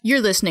You're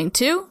listening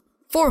to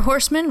Four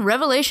Horsemen,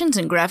 Revelations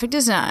in Graphic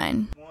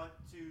Design. 1,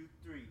 2,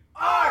 3,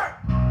 R!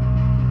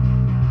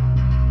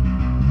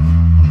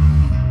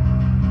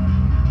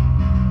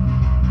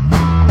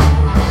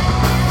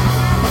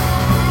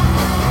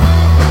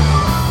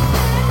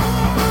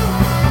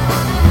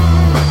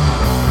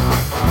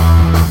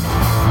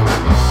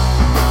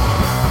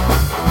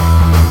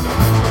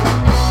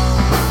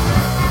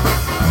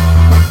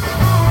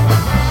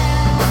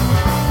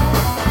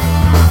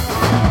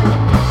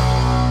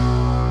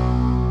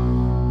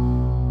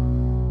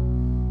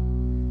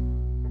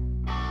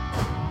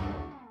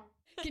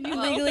 Can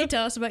you legally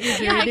tell us about your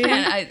jury Yeah, I duty?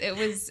 can. It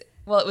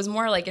was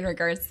more like in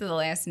regards to the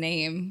last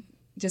name,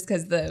 just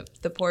because the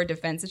poor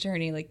defense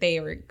attorney, like they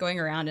were going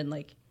around and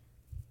like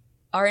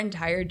our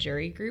entire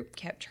jury group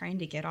kept trying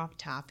to get off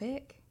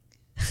topic.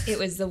 It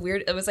was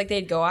like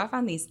they'd go off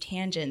on these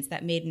tangents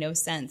that made no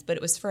sense, but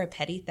it was for a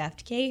petty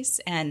theft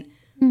case. And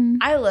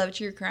I love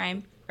true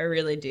crime. I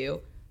really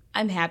do.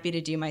 I'm happy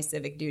to do my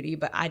civic duty,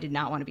 but I did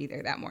not want to be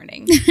there that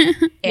morning.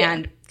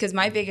 And because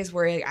my biggest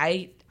worry,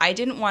 I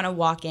didn't want to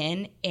walk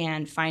in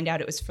and find out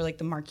it was for like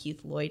the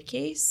Markeith Lloyd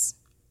case.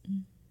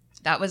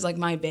 That was like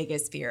my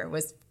biggest fear,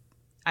 was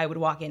I would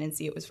walk in and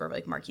see it was for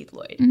like Markeith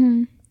Lloyd.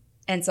 Mm-hmm.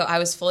 And so I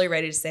was fully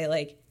ready to say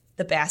like,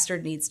 the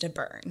bastard needs to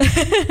burn.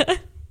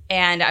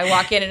 And I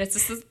walk in and it's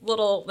just this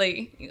little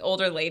like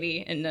older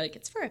lady and like,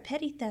 it's for a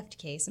petty theft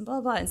case and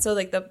blah, blah. And so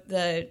like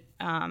the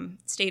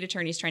state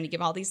attorney's trying to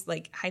give all these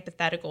like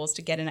hypotheticals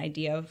to get an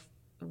idea of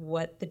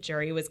what the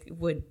jury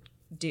would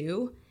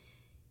do.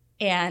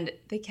 And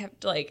they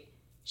kept like,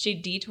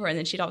 she'd detour and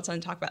then she'd all of a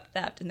sudden talk about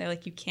theft. And they're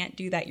like, you can't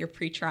do that. You're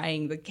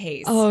pre-trying the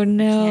case. Oh,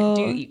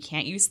 no. You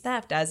can't use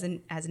theft as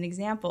an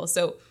example.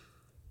 So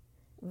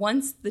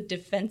once the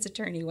defense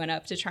attorney went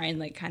up to try and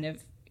like kind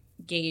of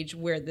gauge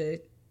where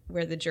the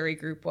jury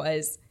group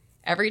was,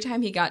 every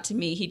time he got to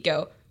me, he'd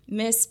go,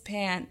 Miss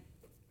Pan,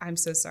 I'm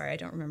so sorry, I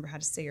don't remember how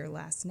to say your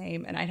last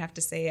name. And I'd have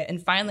to say it.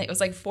 And finally, it was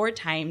like 4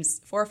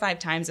 or 5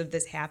 times of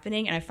this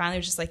happening. And I finally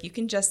was just like, you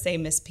can just say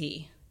Miss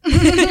P.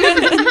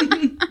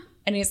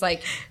 And he's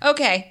like,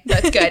 okay,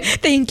 that's good.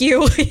 Thank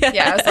you.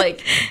 Yeah,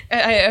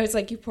 I was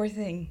like, you poor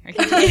thing. I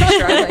continue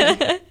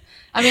struggling.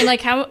 I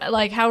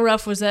mean, how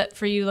rough was that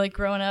for you, like,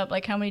 growing up?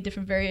 Like, how many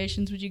different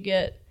variations would you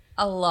get?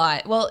 A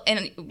lot. Well,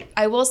 and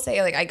I will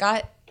say, like, I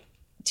got,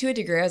 to a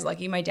degree, I was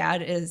lucky. My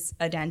dad is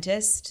a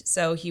dentist,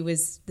 so he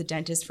was the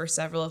dentist for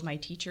several of my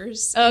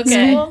teachers in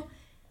school.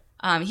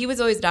 He was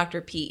always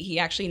Dr. Pete. He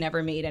actually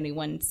never made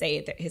anyone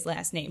say his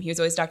last name. He was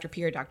always Dr.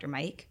 P or Dr.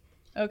 Mike.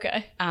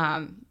 Okay.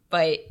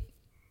 But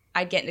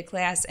I'd get into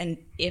class, and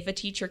if a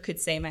teacher could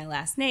say my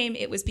last name,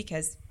 it was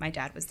because my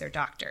dad was their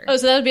doctor. Oh,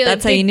 so that would be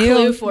like That's a how big you knew.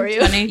 clue for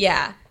you.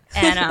 Yeah.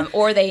 And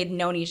or they had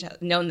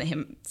known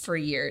him for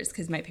years,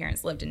 because my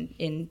parents lived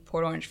in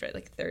Port Orange for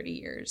like 30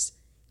 years.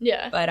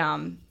 Yeah. But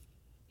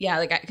yeah,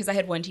 like because I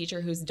had one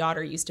teacher whose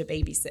daughter used to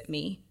babysit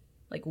me,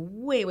 like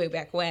way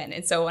back when.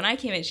 And so when I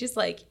came in, she's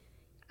like,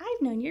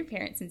 I've known your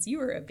parents since you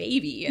were a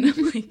baby. And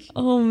I'm like,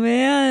 Oh,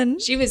 man.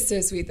 she was so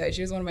sweet though.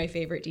 She was one of my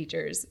favorite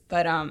teachers.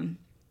 But when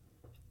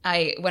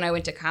I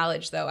went to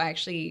college though, I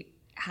actually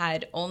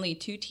had only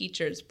 2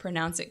 teachers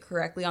pronounce it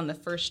correctly on the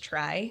first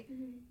try.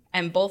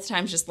 And both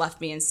times just left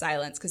me in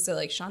silence, because they're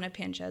like, Shauna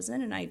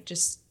Panchezin, and I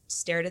just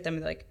stared at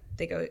them and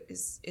they go,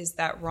 is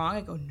that wrong?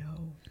 I go,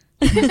 no.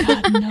 Oh my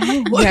God,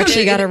 no. You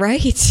actually got it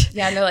right.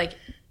 Yeah, and they're like,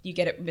 you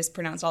get it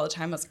mispronounced all the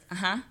time. I was like,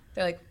 uh-huh.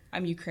 They're like,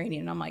 I'm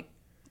Ukrainian. And I'm like,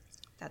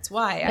 that's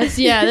why.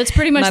 That's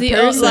pretty much My the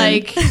person.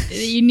 like,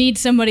 you need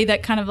somebody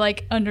that kind of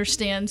like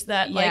understands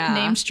that like Yeah.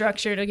 name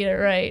structure to get it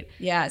right.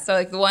 Yeah, so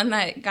like the one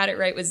that got it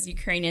right was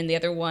Ukrainian. The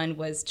other one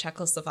was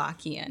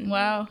Czechoslovakian.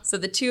 Wow. So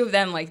the 2 of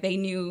them, like, they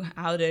knew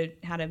how to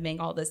make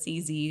all the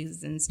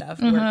CZs and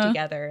stuff work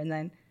together. And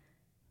then,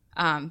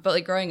 but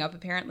like growing up,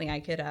 apparently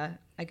I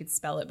could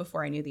spell it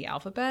before I knew the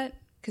alphabet,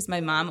 because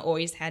my mom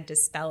always had to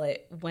spell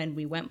it when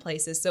we went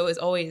places. So it was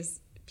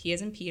always P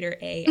as in Peter,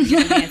 A as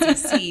in Nancy,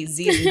 C,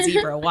 Z as in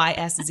zebra, Y,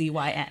 S, Z,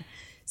 Y, N.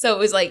 So it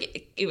was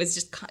like, it was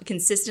just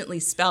consistently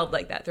spelled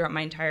like that throughout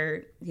my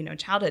entire,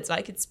 childhood. So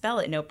I could spell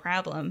it no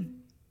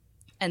problem.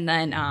 And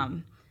then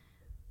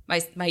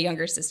my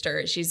younger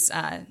sister, she's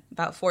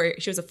about 4,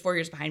 she was 4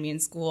 years behind me in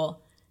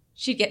school.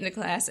 She'd get into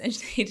class and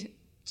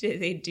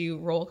they'd do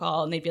roll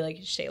call and they'd be like,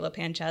 Shayla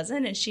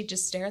Panchezin. And she'd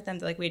just stare at them.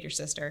 They're like, we had your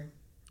sister.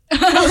 We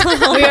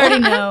already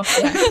know.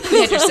 Yeah, we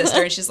had your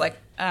sister. And she's like,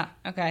 oh,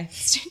 okay.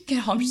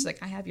 Get home. She's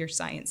like, I have your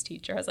science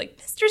teacher. I was like,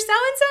 Mr.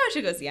 So-and-so?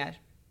 She goes, yeah.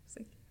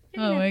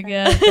 Oh my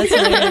God, that's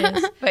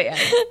hilarious. But yeah.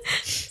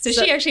 So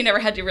she actually never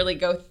had to really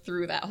go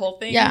through that whole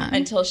thing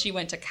until she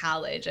went to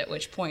college, at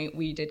which point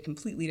we did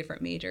completely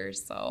different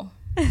majors. So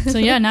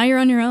yeah, now you're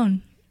on your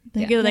own.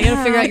 They got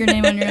to figure out your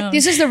name on your own.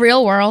 This is the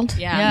real world.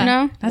 yeah. You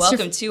know? That's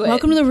Welcome to it.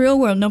 Welcome to the real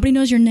world. Nobody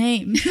knows your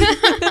name.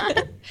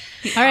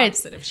 All right.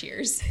 Opposite of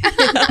Cheers.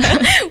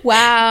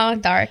 Wow,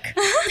 dark.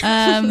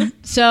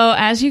 So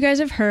as you guys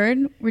have heard,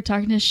 we're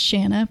talking to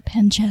Shauna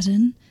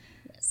Panchezin.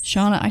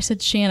 Shauna, I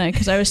said Shanna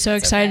because I was so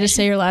excited to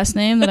say your last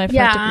name that I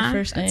fucked up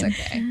your first name. That's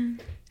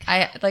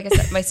okay. Like I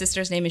said, my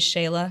sister's name is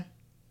Shayla.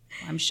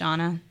 I'm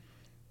Shauna.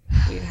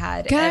 We've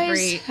had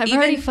Guys, I've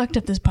already fucked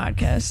up this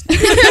podcast.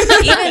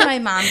 even my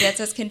mom gets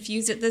us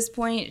confused at this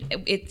point.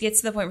 It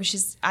gets to the point where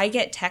I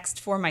get text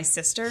for my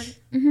sister,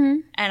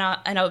 and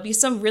I'll be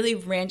some really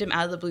random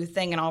out of the blue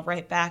thing, and I'll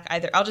write back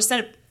I'll just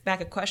send it back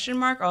a question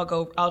mark, or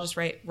I'll just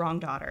write wrong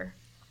daughter.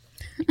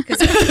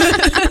 Because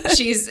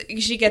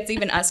she gets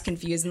even us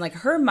confused, and like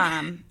her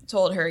mom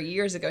told her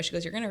years ago, she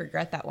goes, "You're gonna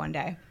regret that one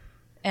day,"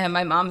 and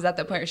my mom's at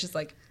the point where she's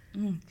like,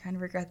 kind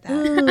of regret that.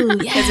 Ooh,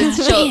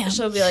 yeah.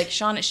 She'll be like,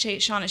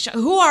 Shauna,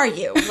 who are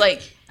you?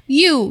 Like,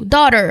 You,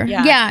 daughter.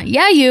 Yeah.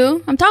 Yeah,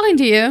 you. I'm talking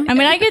to you. I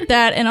mean, I get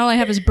that, and all I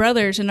have is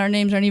brothers, and our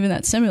names aren't even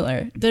that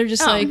similar. They're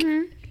just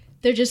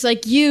they're just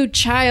like, you,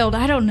 child,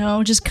 I don't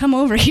know, just come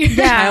over here.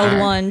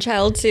 Child 1,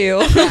 child 2.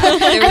 I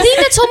think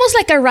that's almost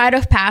like a rite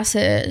of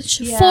passage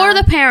for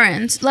the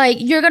parents. Like,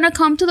 you're going to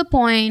come to the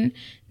point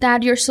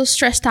that you're so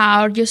stressed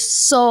out, you're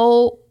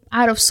so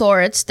out of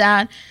sorts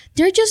that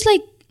they're just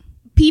like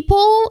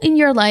people in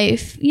your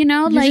life, you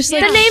know? You're like, just the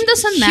like, name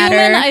doesn't matter.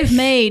 Human I've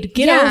made.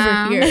 Get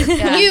over here.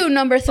 Yeah. You,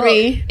 number 3.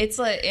 Well, it's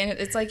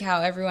like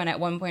how everyone at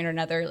one point or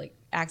another like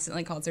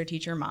accidentally calls their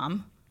teacher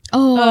mom.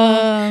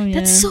 Oh, yeah.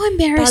 that's so That's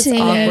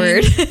embarrassing.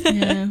 awkward.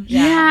 Yeah.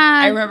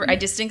 Yeah. I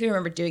distinctly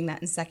remember doing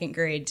that in 2nd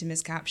grade to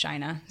Miss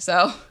Capshina.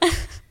 So,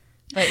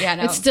 but yeah,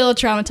 no, It's still a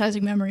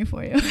traumatizing memory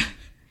for you.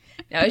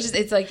 no,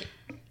 it's like,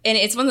 and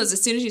it's one of those,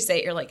 as soon as you say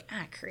it, you're like,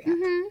 crap.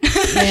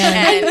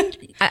 Yeah.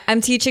 I'm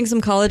teaching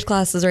some college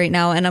classes right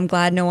now, and I'm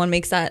glad no one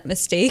makes that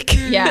mistake.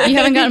 Yeah. You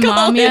haven't gotten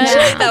mom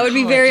yet? That would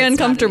be College very is not an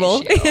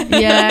uncomfortable. issue.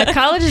 Yeah,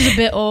 college is a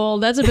bit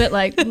old. That's a bit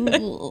like,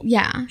 ooh.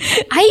 Yeah.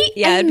 I it'd be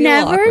a little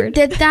never awkward.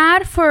 did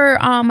that for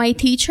my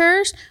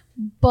teachers,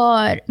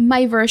 but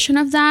my version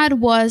of that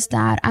was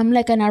that I'm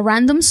like in a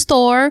random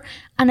store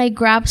and I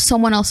grab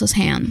someone else's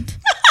hand.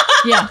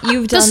 Yeah.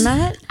 You've done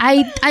that?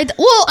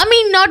 Well, I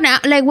mean, not now,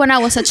 like when I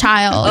was a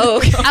child. Oh,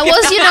 okay. I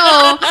was,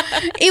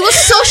 it was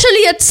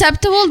socially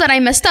acceptable that I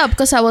messed up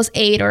because I was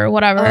 8 or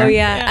whatever. Oh,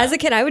 yeah. As a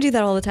kid, I would do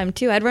that all the time,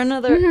 too. I'd run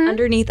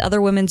underneath other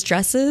women's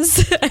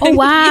dresses. Oh,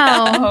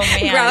 wow. Oh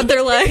man. Grab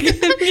their leg.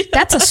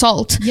 That's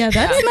assault. Yeah,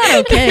 that's not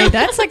okay.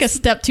 That's like a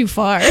step too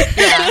far.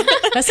 Yeah.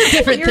 That's a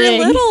different You're thing.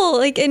 little.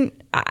 Like, and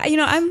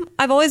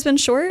I've always been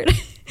short.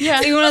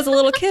 Yeah. So even when I was a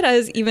little kid, I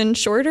was even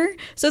shorter.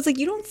 So it's like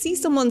you don't see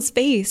someone's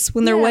face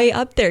when they're way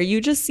up there.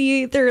 You just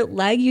see their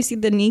leg. You see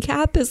the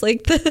kneecap is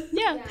like the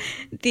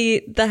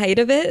height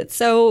of it.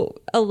 So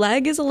a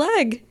leg is a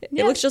leg.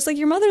 It looks just like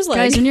your mother's leg.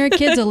 Guys, when you're a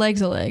kid, a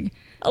leg's a leg.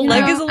 A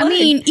leg is a leg. I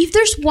mean, if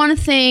there's one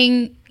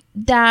thing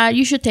that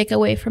you should take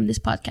away from this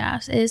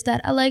podcast is that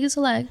a leg is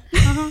a leg.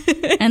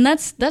 And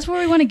that's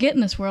where we want to get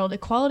in this world.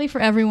 Equality for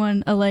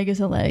everyone. A leg is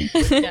a leg.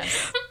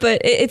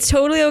 But it's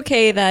totally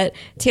okay that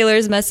Taylor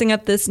is messing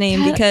up this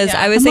name because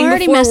I was I'm saying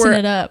already before messing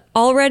it up.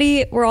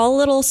 we're all a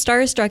little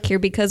starstruck here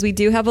because we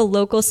do have a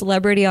local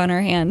celebrity on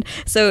our hand.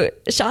 So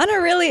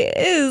Shauna really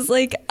is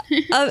like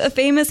a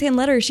famous hand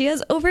letter. She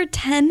has over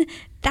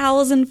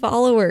 10,000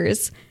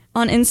 followers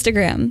on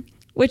Instagram,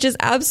 which is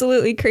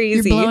absolutely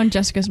crazy. You're blowing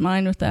Jessica's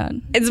mind with that.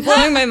 It's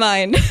blowing my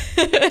mind.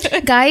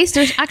 Guys,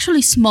 there's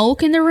actually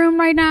smoke in the room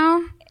right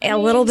now. A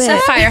little It's bit.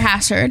 a fire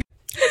hazard.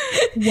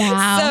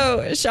 Wow.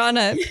 So,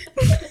 Shauna,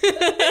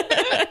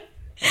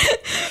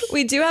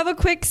 we do have a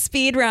quick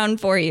speed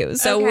round for you.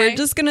 So we're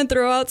just going to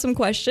throw out some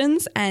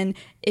questions, and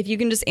if you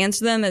can just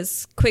answer them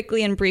as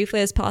quickly and briefly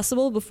as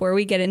possible before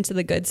we get into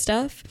the good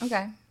stuff.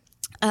 Okay.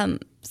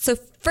 So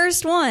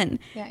first one,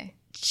 Okay.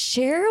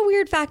 share a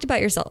weird fact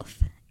about yourself.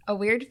 A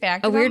weird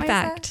fact. A about weird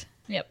myself? fact.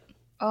 Yep.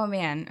 Oh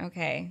man.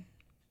 Okay.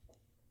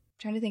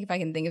 Trying to think if I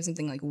can think of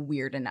something like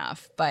weird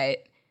enough,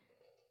 but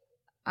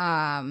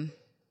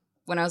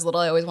when I was little,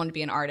 I always wanted to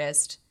be an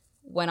artist.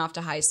 Went off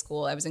to high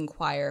school. I was in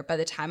choir. By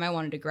the time I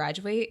wanted to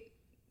graduate,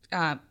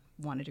 By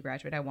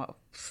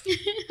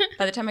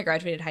the time I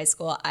graduated high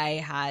school, I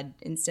had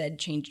instead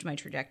changed my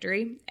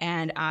trajectory,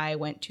 and I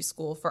went to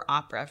school for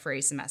opera for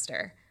a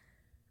semester.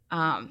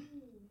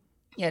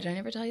 Yeah, did I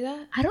never tell you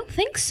that? I don't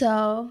think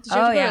so. Did you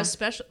have to go yeah. to a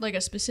special, like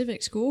a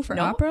specific school for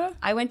No. opera?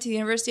 I went to the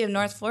University of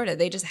North Florida.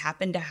 They just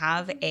happened to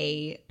have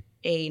an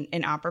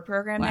opera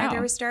program there Wow. they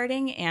were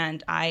starting,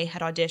 and I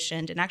had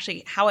auditioned. And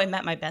actually, how I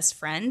met my best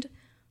friend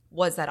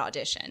was that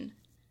audition.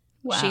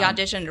 Wow. She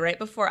auditioned right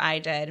before I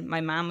did.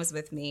 My mom was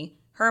with me.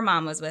 Her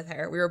mom was with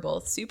her. We were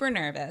both super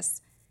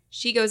nervous.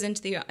 She goes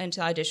into the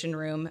audition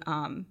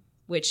room,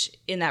 which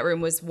in that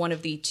room was one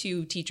of the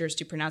 2 teachers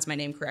to pronounce my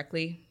name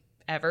correctly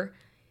ever.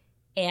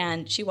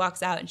 And she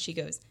walks out and she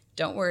goes,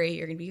 "Don't worry,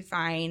 you're going to be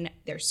fine.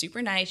 They're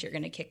super nice. You're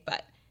going to kick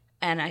butt."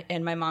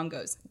 And my mom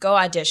goes, "Go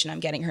audition. I'm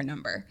getting her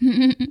number."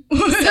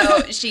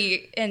 So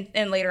she,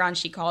 and later on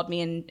she called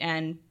me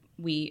and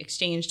we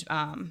exchanged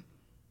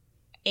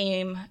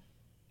AIM.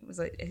 I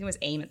think it was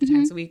AIM at the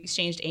time. So we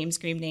exchanged AIM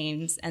scream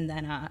names and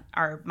then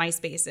our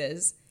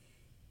MySpaces.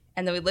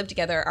 And then we lived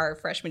together our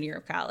freshman year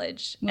of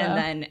college. Wow. And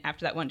then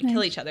after that, wanted to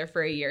kill each other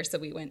for a year. So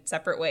we went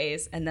separate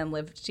ways and then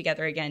lived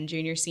together again,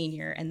 junior,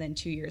 senior, and then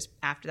 2 years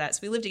after that.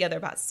 So we lived together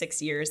about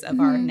 6 years of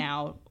our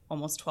now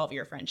almost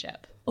 12-year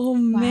friendship. Oh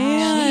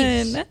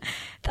man,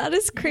 that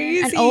is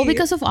crazy. And all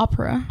because of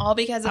opera. All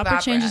because of Opera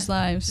opera. changes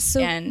lives. So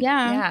And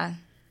Yeah.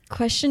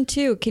 question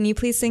 2, can you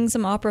please sing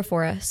some opera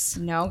for us?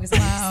 No, because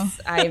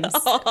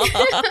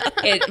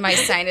my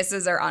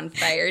sinuses are on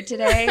fire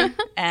today,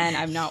 and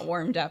I'm not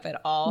warmed up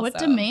at all. What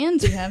so.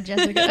 demands you have,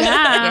 Jessica?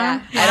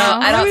 Yeah,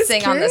 I don't was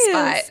sing on the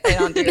curious. spot. I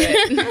don't do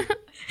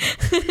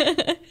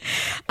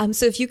it.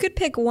 So if you could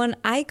pick one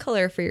eye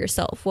color for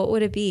yourself, what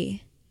would it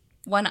be?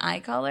 One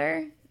eye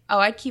color? Oh,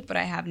 I'd keep what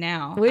I have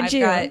now. Would I've you?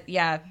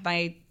 got,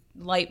 my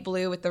light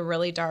blue with the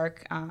really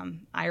dark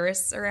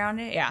iris around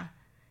it. Yeah,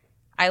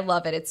 I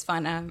love it. It's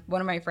fun.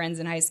 One of my friends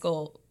in high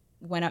school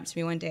went up to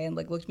me one day and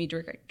looked me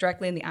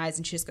directly in the eyes,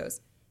 and she just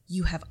goes,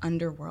 "You have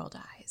underworld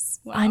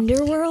eyes." Wow.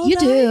 Underworld You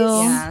do.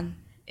 Yeah,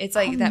 it's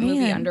like that movie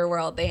man.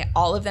 Underworld.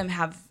 All of them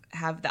have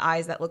the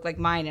eyes that look like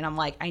mine, and I'm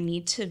like, I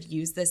need to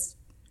use this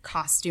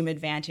costume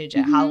advantage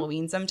at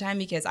Halloween sometime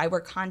because I wear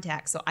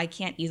contacts, so I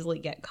can't easily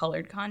get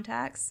colored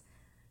contacts.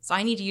 So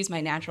I need to use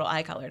my natural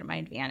eye color to my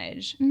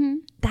advantage.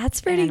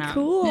 That's pretty And,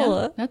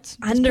 cool. Yeah, that's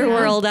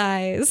Underworld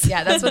eyes.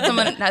 Yeah, that's what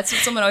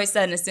someone always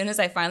said. And as soon as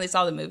I finally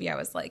saw the movie, I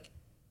was like,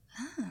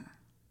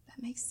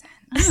 that makes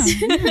sense.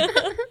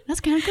 That's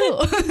kind of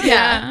cool.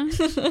 Yeah.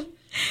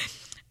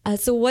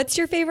 So what's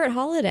your favorite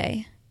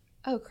holiday?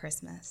 Oh,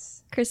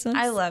 Christmas. Christmas?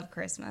 I love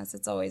Christmas.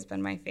 It's always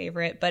been my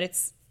favorite, but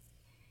it's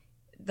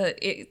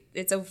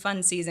a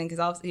fun season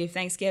because you have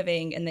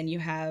Thanksgiving and then you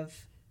have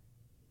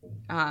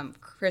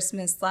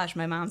Christmas /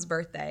 my mom's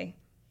birthday,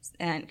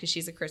 and because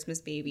she's a Christmas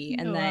baby,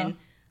 and then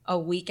a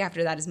week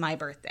after that is my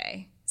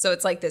birthday. So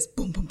it's like this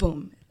boom, boom,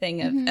 boom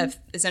thing of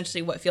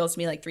essentially what feels to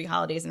me like 3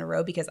 holidays in a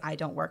row because I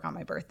don't work on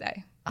my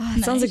birthday. Oh,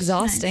 it sounds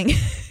exhausting.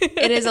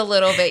 It is a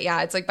little bit,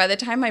 yeah. It's like by the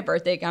time my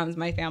birthday comes,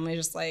 my family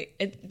just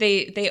like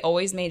they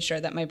always made sure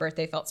that my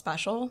birthday felt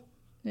special.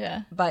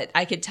 Yeah. But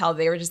I could tell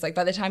they were just like,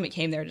 by the time it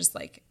came, they were just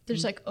like, They're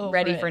just like over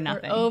ready it. for We're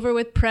nothing. over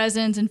with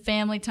presents and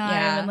family time,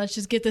 Yeah. and let's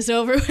just get this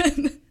over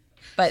with.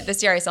 But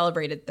this year I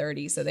celebrated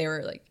 30, so they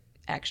were like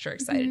extra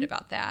excited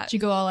about that. Did you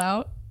go all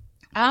out?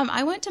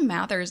 I went to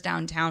Mathers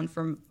downtown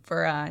for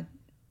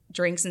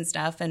drinks and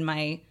stuff, and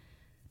my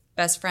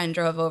best friend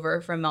drove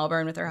over from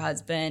Melbourne with her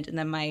husband, and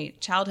then my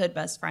childhood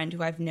best friend,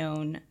 who I've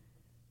known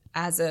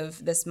as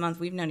of this month,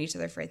 we've known each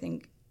other for I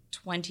think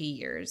 20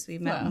 years. We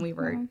met when we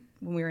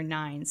were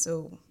 9,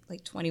 so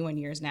like 21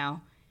 years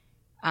now.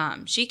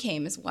 She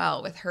came as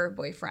well with her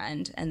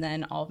boyfriend, and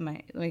then all of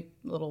my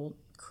little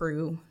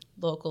crew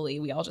locally.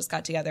 We all just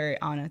got together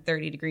on a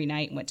 30-degree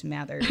night and went to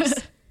Mathers.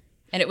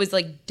 And it was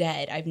like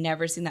dead. I've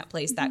never seen that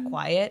place that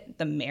quiet.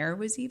 The mayor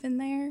was even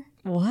there.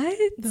 What?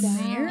 The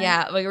mayor?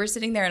 Yeah, like we were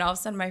sitting there, and all of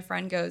a sudden my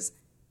friend goes,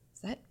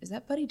 "Is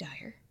that Buddy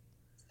Dyer?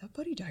 Is that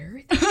Buddy Dyer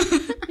right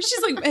there?"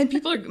 She's like, and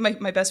people are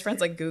my best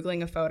friend's like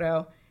Googling a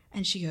photo,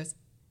 and she goes,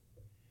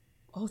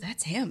 "Oh,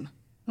 that's him."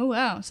 Oh,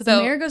 wow. So the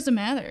mayor goes to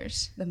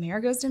Mathers. The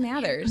mayor goes to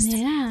Mathers.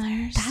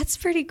 Yeah. That's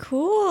pretty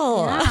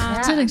cool.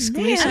 That's an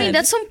exclusive. I mean,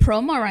 that's some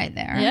promo right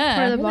there Yeah,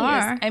 for the it really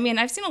bar. I mean,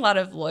 I've seen a lot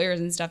of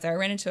lawyers and stuff there. I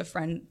ran into a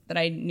friend that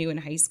I knew in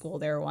high school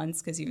there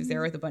once because he was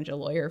there with a bunch of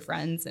lawyer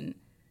friends, and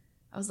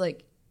I was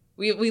like,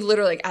 we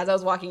literally, like, as I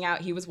was walking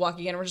out, he was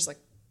walking in, and we're just like,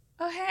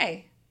 "Oh,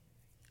 hey."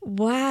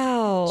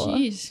 Wow.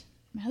 Jeez.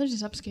 Mathers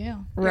is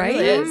upscale. Right?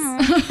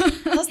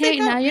 Hey,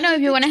 now you know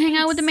if you want to hang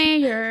out with the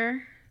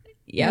mayor,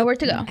 you know where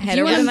to go. Head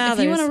over to If you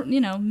Mathers. want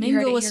to,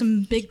 mingle it with here.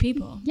 some big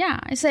people. Yeah,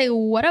 I say,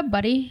 what up,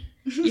 buddy?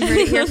 You heard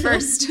it here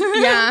first.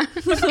 Yeah,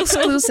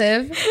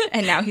 exclusive.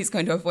 And now he's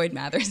going to avoid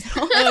Mathers.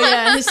 Oh,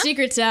 yeah. His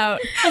secret's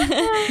out.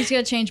 He's got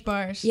to change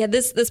bars. Yeah,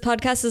 this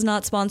podcast is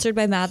not sponsored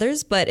by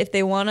Mathers, but if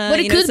they want But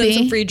to, it could send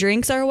some be. free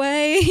drinks our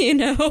way,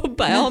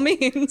 by all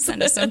means.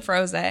 Send us some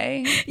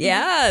frosé.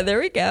 Yeah, there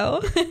we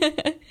go.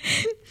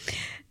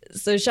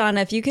 So,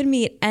 Shauna, if you could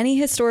meet any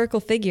historical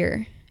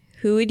figure,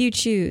 who would you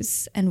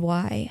choose and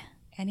why?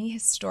 Any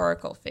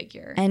historical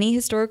figure. Any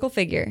historical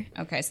figure.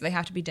 Okay, so they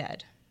have to be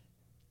dead.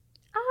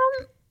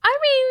 I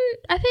mean,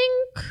 I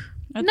think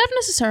not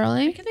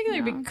necessarily. I can think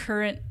of like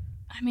current.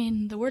 I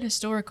mean, the word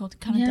historical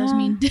kind of does Yeah.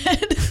 mean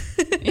dead.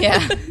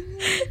 Yeah.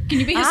 Can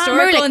you be I'm historical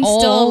already and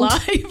still old.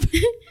 alive?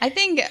 I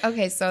think,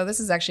 okay, so this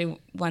is actually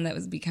one that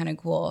would be kind of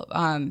cool.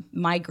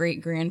 My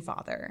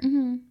great-grandfather,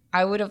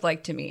 I would have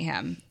liked to meet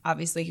him.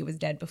 Obviously, he was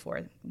dead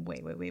before,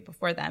 way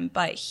before then,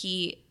 but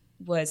he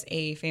was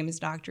a famous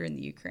doctor in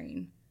the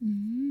Ukraine.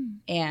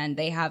 And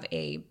they have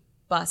a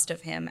bust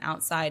of him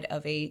outside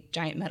of a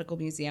giant medical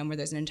museum where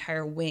there's an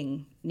entire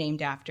wing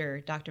named after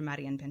Dr.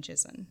 Marian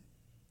Pinchison.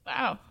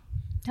 Wow.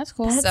 That's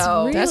cool.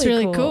 That's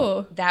really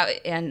cool.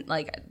 That, and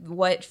like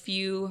what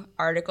few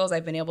articles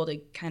I've been able to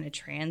kind of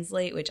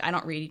translate, which I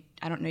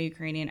don't know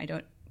Ukrainian, I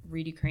don't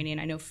read Ukrainian,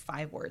 I know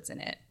 5 words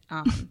in it,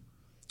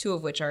 2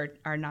 of which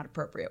are not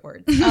appropriate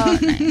words. Oh,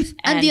 nice.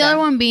 And the other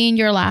one being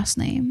your last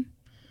name.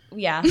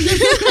 Yeah.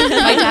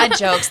 My dad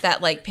jokes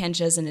that like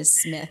Pinchison is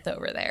Smith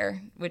over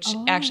there, which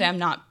actually I'm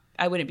not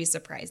I wouldn't be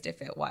surprised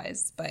if it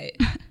was, but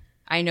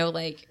I know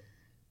like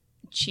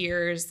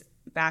Cheers,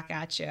 Back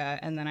at Ya,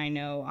 and then I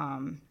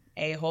know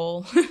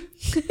A-Hole.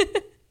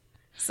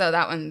 So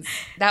that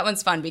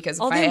one's fun because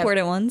All if the I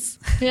important ones.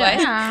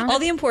 Yeah. All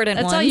the important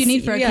That's ones. all you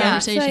need for a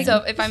conversation.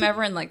 So if I'm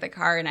ever in like the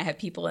car and I have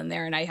people in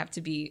there and I have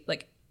to be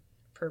like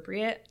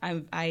appropriate,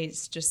 I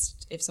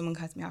just if someone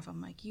cuts me off,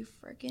 I'm like, you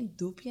freaking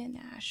doopy and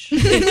Ash.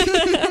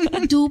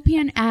 Doopy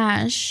and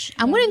Ash.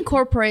 I'm gonna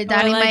incorporate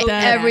that I in like my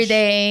that.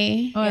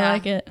 everyday. Oh, I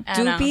like it.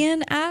 And, Doopy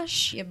and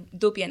Ash? yeah,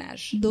 doopy and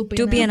Ash.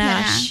 Doopy and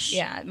Ash.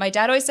 Yeah, my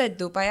dad always said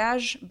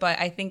dupayaj, but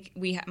I think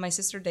my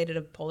sister dated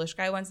a Polish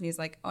guy once, and he's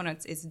like, oh no,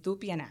 it's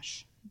dupy and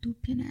Ash.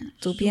 Doopy and Ash.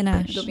 Doopy and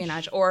Ash. Dupy and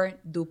Ash, or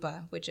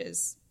dupa, which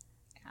is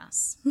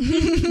ass.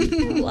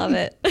 Love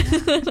it.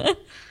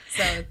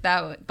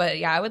 So but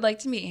yeah, I would like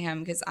to meet him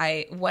because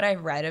what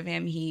I've read of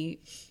him, he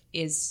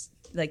is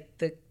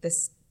like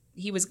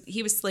he was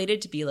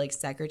slated to be like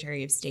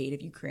Secretary of State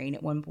of Ukraine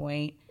at one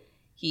point.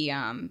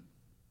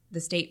 The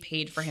state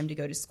paid for him to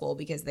go to school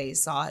because they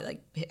saw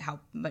like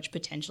how much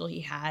potential he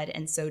had,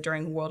 and so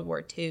during World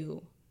War II,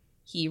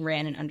 he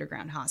ran an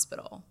underground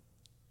hospital.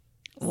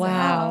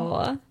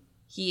 Wow.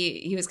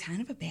 He was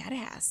kind of a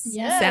badass.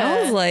 Yeah.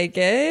 Sounds like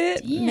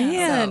it.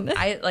 Man. So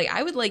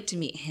I would like to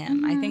meet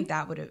him. I think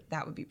that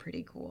would be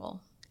pretty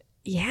cool.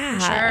 Yeah.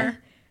 Sure.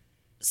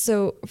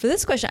 So for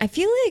this question, I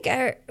feel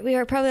like we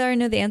probably already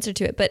know the answer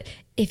to it, but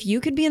if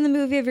you could be in the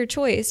movie of your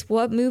choice,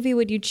 what movie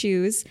would you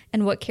choose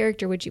and what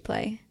character would you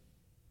play?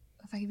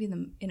 If I could be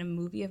in a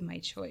movie of my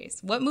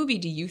choice, what movie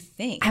do you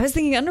think? I was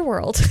thinking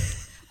Underworld.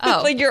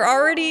 Oh. Like you're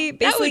already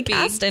basically would be-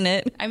 cast in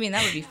it. I mean,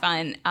 that would be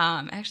fun.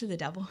 Actually, The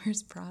Devil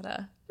Wears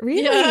Prada.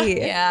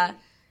 Really? Yeah.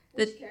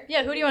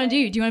 Yeah, who do you want to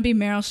do? Do you want to be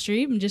Meryl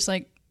Streep and just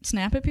like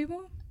snap at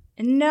people?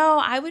 No,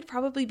 I would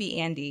probably be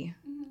Andy.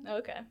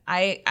 Okay.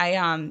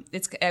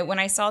 It's when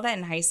I saw that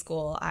in high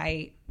school,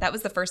 that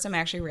was the first time I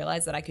actually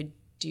realized that I could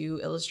do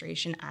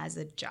illustration as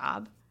a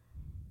job.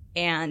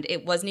 And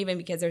it wasn't even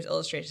because there's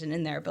illustration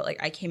in there, but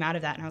like I came out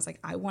of that and I was like,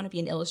 I want to be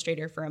an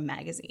illustrator for a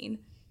magazine.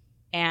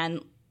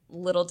 And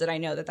little did I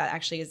know that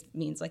actually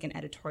means like an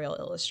editorial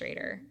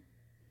illustrator.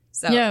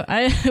 So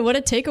Yeah, what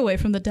a takeaway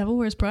from The Devil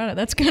Wears Prada.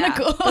 That's kind of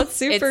cool. That's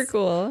super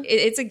cool.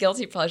 It's a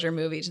guilty pleasure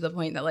movie to the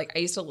point that like I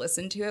used to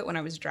listen to it when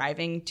I was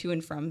driving to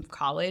and from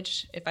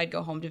college. If I'd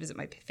go home to visit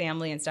my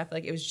family and stuff,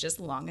 like it was just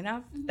long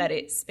enough that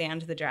it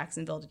spanned the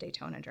Jacksonville to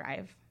Daytona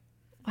drive.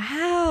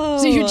 Wow.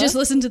 So you just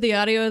listen to the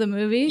audio of the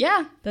movie?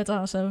 Yeah. That's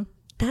awesome.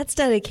 That's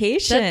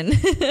dedication.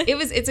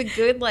 It's a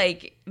good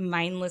like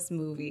mindless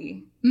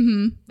movie.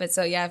 Mm-hmm. But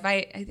so yeah,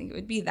 I think it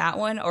would be that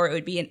one, or it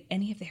would be in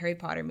any of the Harry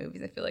Potter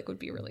movies. I feel like would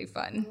be really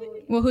fun.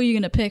 Well, who are you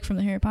going to pick from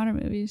the Harry Potter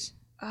movies?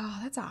 Oh,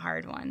 that's a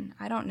hard one.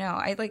 I don't know.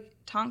 I like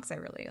Tonks. I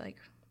really like,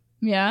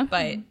 Yeah.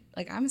 but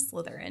like I'm a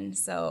Slytherin,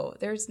 so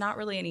there's not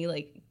really any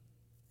like.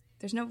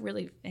 There's no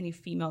really any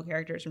female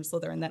characters from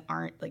Slytherin that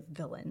aren't like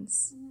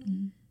villains.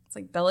 Mm-hmm. It's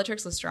like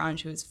Bellatrix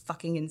Lestrange, who is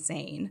fucking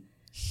insane.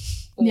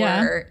 Or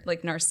Yeah.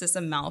 like Narcissa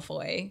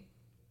Malfoy,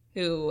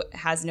 who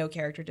has no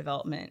character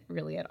development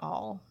really at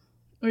all.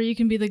 Or you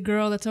can be the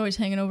girl that's always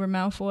hanging over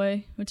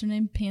Malfoy. What's her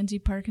name? Pansy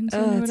Parkinson?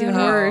 Oh, or it's whatever.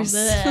 even worse.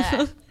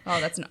 Blech.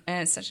 Oh,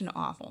 it's such an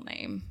awful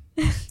name.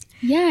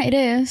 Yeah, it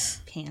is.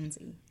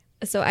 Pansy.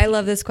 So I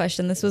love this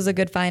question. This was a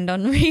good find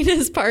on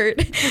Rena's part.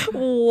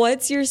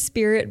 What's your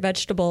spirit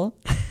vegetable?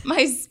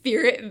 My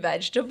spirit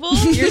vegetable?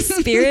 Your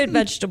spirit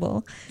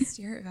vegetable.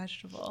 Spirit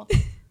vegetable.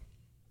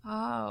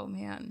 Oh,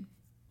 man.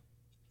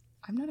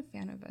 I'm not a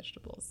fan of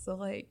vegetables. So,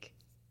 like,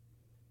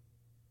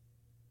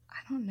 I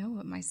don't know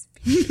what my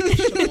spirit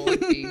vegetable would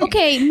be.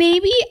 Okay,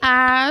 maybe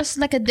ask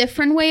like a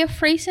different way of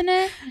phrasing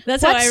it.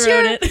 That's how I What's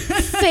wrote your it.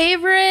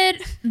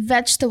 favorite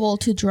vegetable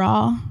to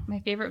draw? My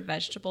favorite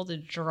vegetable to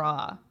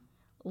draw.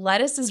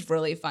 Lettuce is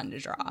really fun to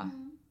draw.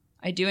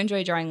 I do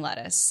enjoy drawing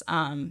lettuce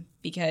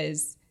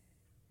because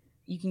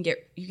you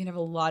can have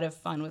a lot of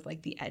fun with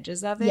like the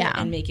edges of it Yeah.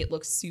 and make it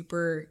look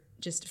super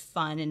just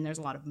fun, and there's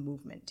a lot of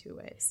movement to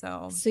it.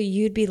 So So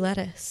you'd be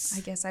lettuce.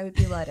 I guess I would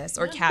be lettuce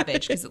or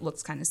cabbage because it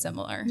looks kind of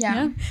similar.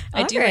 Yeah.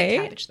 I do Alright.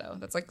 like cabbage though.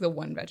 That's like the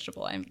one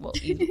vegetable I will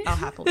eat. I'll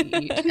happily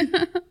eat.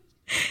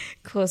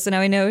 Cool. So now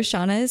we know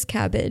Shauna is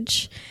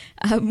cabbage.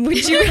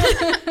 Would you?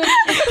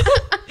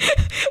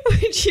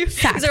 Would you?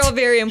 These are all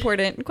very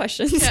important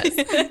questions.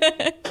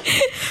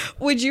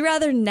 Would you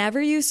rather never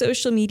use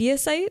social media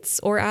sites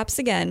or apps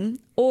again,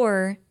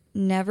 or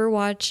never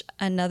watch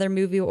another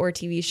movie or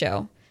TV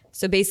show?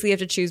 So basically, you have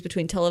to choose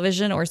between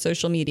television or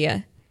social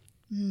media.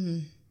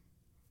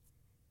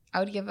 I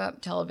would give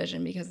up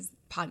television because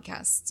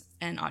podcasts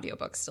and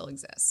audiobooks still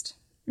exist.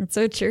 That's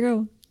so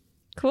true.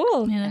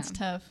 Cool. Man, that's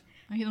tough.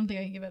 I don't think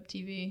I can give up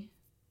TV.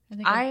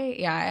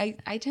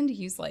 I tend to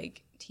use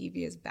like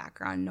TV as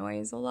background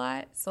noise a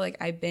lot. So like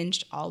I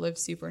binged all of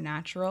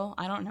Supernatural.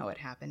 I don't know what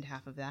happened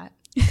half of that.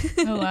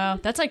 Oh, wow.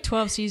 That's like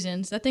 12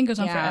 seasons. That thing goes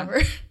on Yeah.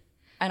 forever.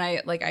 And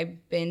I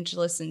binge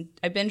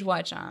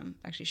watch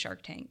actually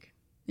Shark Tank.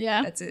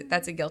 Yeah.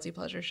 That's a guilty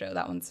pleasure show.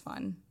 That one's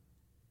fun.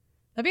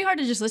 That'd be hard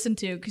to just listen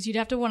to because you'd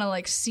have to want to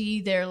like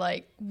see their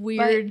like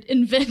weird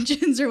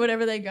inventions or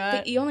whatever they got.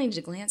 But you only need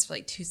to glance for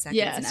like 2 seconds.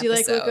 Yeah, an so you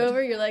like look episode.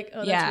 over, you're like,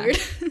 oh,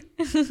 that's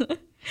weird.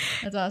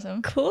 That's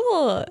awesome.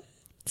 Cool.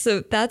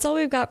 So that's all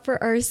we've got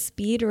for our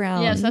speed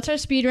round. Yes, that's our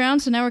speed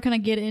round. So now we're gonna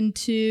get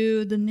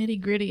into the nitty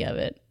gritty of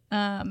it.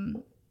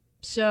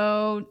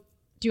 So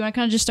do you want to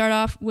kind of just start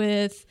off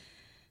with?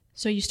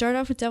 So you start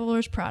off with Devil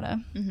Wears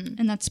Prada,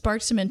 and that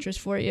sparked some interest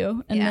for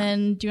you. And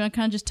then do you want to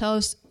kind of just tell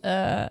us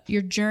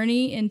your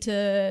journey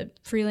into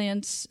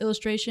freelance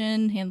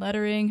illustration, hand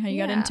lettering, how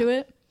you got into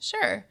it?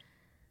 Sure.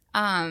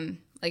 Like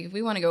if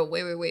we want to go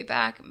way, way, way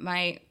back,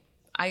 I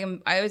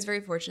was very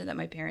fortunate that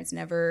my parents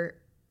never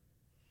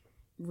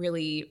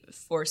really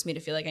forced me to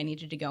feel like I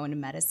needed to go into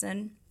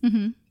medicine.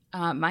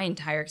 My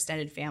entire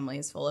extended family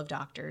is full of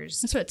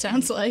doctors. That's what it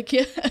sounds like.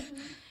 Yeah.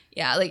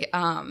 Yeah, like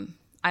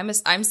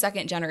I'm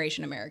second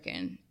generation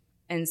American,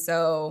 and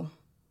so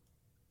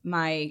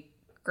my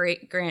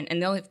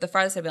the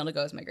farthest I've been able to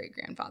go is my great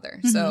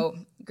grandfather. So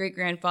great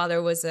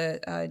grandfather was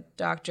a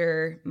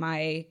doctor.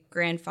 My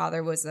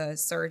grandfather was a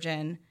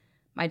surgeon.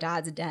 My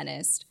dad's a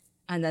dentist,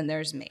 and then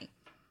there's me.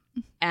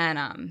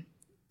 And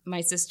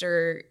my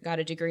sister got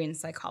a degree in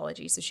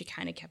psychology, so she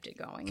kind of kept it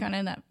going. Kind of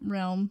in that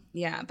realm.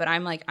 Yeah, but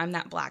I'm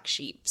that black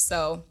sheep.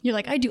 So You're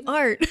like, I do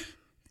art.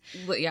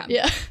 yeah,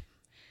 Yeah.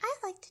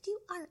 I like to do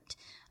art.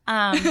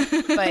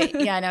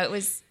 But yeah, no, it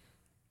was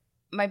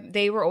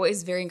they were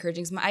always very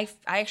encouraging. So I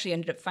actually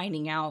ended up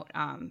finding out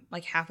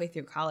like halfway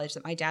through college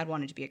that my dad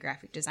wanted to be a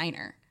graphic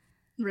designer.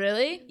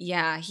 Really?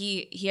 Yeah,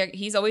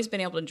 he's always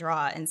been able to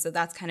draw, and so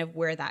that's kind of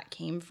where that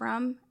came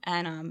from.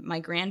 And my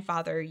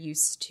grandfather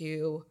used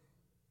to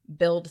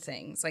build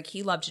things. Like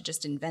he loved to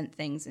just invent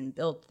things and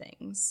build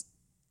things.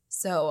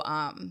 So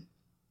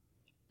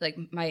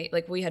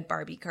like we had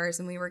Barbie cars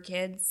when we were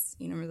kids.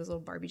 You remember those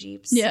little Barbie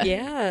Jeeps? Yeah.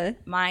 Yeah.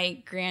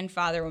 My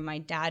grandfather, when my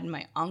dad and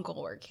my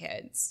uncle were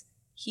kids,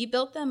 he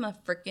built them a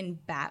freaking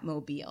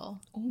Batmobile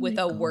with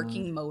a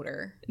working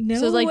motor. No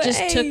So like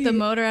just took the way.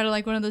 motor out of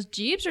like one of those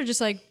Jeeps or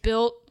just like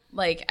built.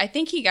 Like I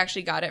think he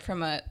actually got it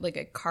from a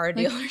car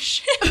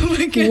dealership. Oh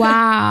my God.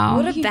 Wow.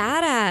 What a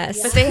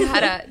badass. But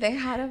they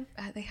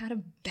had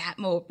a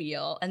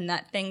Batmobile, and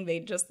that thing they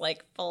just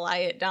like fly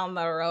it down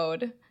the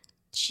road.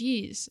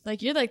 Jeez.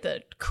 Like you're like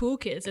the cool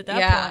kids at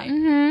that point.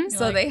 Mm-hmm.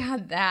 So like- they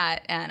had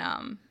that,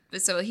 and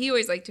so he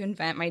always liked to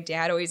invent. My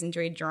dad always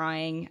enjoyed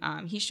drawing.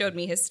 He showed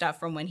me his stuff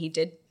from when he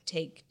did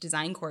take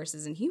design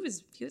courses, and he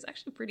was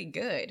actually pretty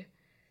good.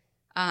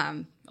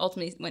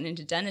 Ultimately went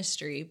into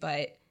dentistry,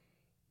 but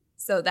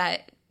so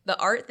that the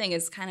art thing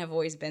has kind of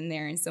always been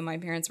there. And so my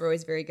parents were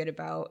always very good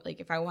about, like,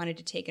 if I wanted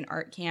to take an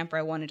art camp or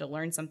I wanted to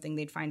learn something,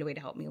 they'd find a way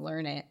to help me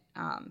learn it.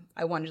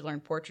 I wanted to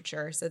learn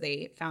portraiture, so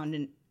they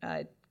found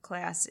a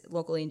class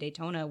locally in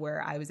Daytona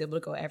where I was able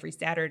to go every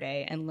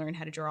Saturday and learn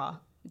how to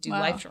do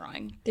life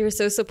drawing. They were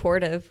so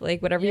supportive.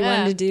 Like whatever you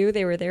Yeah. wanted to do,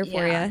 they were there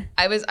for you.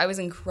 I was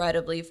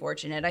incredibly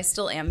fortunate. I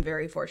still am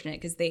very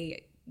fortunate because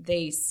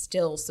they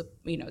still,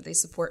 they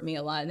support me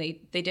a lot, and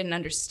they didn't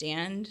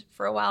understand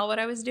for a while what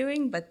I was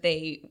doing, but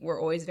they were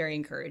always very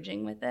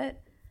encouraging with it.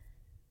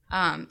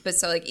 But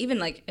so like even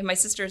like, and my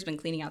sister has been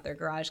cleaning out their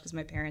garage because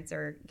my parents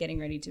are getting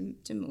ready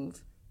to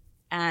move,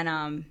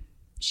 and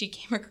she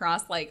came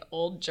across like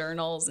old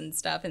journals and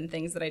stuff and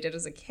things that I did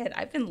as a kid.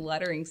 I've been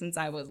lettering since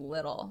I was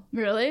little.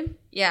 Really?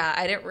 Yeah,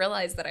 I didn't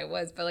realize that I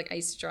was, but like I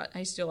used to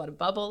do a lot of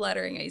bubble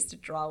lettering. I used to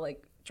draw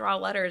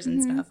letters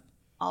and stuff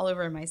all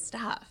over my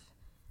stuff.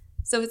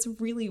 So it's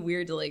really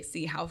weird to like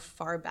see how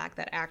far back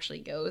that actually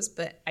goes,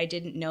 but I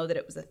didn't know that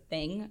it was a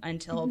thing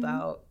until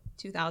about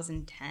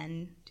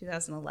 2010,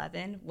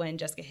 2011 when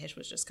Jessica Hische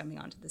was just coming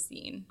onto the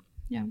scene.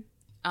 Yeah.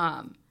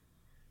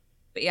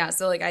 But yeah,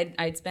 so like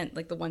I'd spent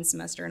like the one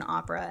semester in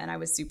opera, and I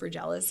was super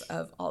jealous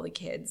of all the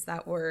kids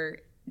that were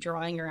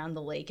drawing around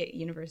the lake at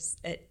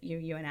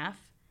UNF.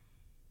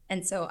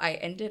 And so I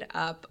ended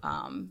up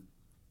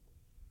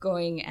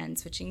going and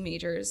switching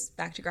majors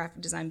back to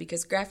graphic design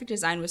because graphic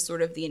design was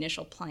sort of the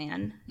initial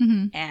plan.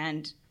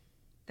 And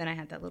then I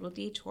had that little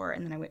detour,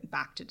 and then I went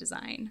back to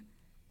design.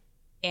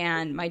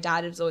 And my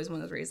dad was always one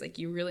of those where he's like,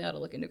 you really ought to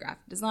look into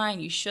graphic design.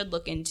 You should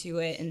look into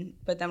it.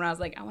 But then when I was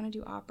like, I want to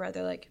do opera,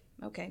 they're like,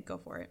 okay, go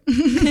for it.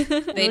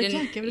 They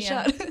didn't yeah, give it a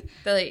shot.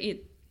 They're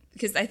like,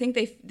 because I think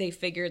they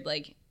figured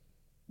like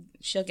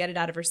she'll get it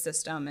out of her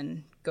system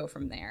and go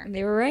from there.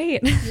 They were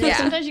right. Yeah,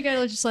 Sometimes you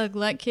gotta just like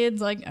let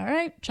kids like, all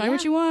right, try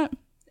what you want.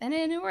 and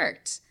it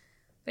worked.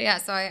 But yeah,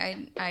 so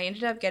I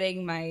ended up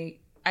getting I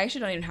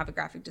actually don't even have a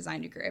graphic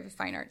design degree. I have a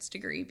fine arts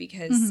degree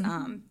because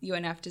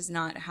UNF does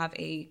not have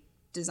a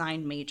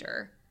design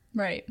major.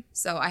 Right.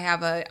 So I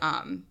have a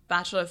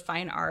Bachelor of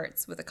Fine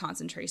Arts with a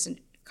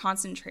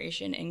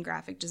concentration in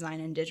graphic design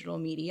and digital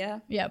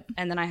media. Yep.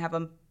 And then I have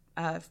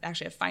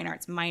actually a fine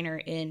arts minor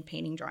in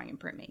painting, drawing, and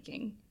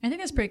printmaking. I think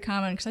that's pretty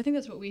common because I think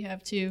that's what we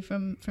have too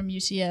from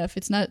UCF.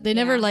 It's not, they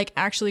never like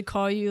actually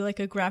call you like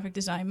a graphic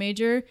design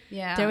major.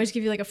 Yeah. They always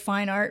give you like a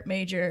fine art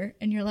major,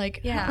 and you're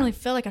like, I Yeah. don't really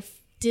feel like I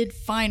did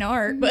fine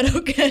art, but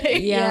okay.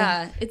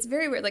 Yeah. It's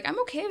very weird. Like, I'm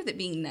okay with it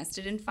being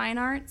nested in fine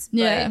arts, but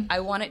Yeah. I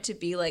want it to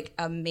be like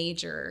a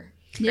major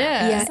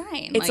Yeah.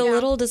 design. It's like, a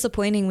little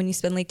disappointing when you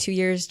spend like 2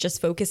 years just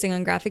focusing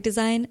on graphic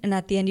design, and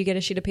at the end you get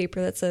a sheet of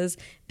paper that says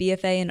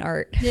BFA in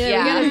art.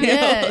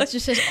 Yeah, it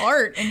just says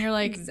art, and you're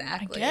like,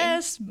 Exactly. I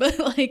guess, but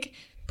like,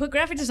 put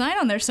graphic design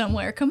on there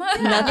somewhere. Come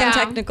on. Nothing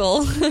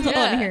technical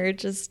Yeah. on here,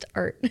 just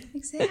art.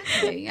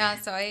 Exactly. Yeah.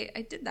 So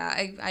I did that.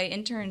 I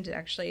interned,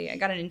 actually. I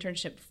got an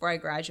internship before I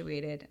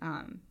graduated.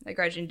 I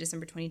graduated in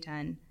December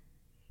 2010.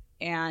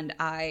 And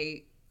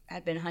I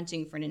had been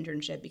hunting for an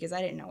internship because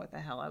I didn't know what the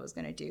hell I was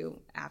going to do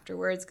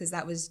afterwards, because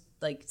that was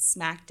like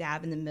smack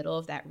dab in the middle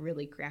of that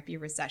really crappy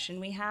recession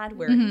we had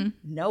where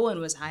no one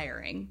was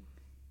hiring.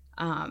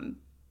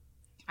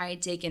 I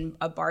had taken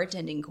a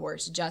bartending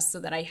course just so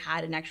that I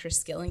had an extra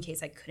skill in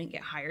case I couldn't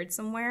get hired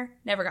somewhere.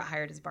 Never got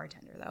hired as a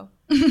bartender, though.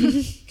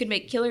 Could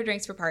make killer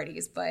drinks for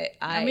parties, but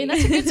I mean,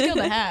 that's a good skill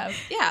to have.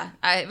 yeah,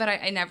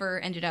 I never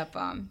ended up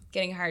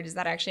getting hired. Is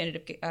that I actually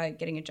ended up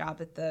getting a job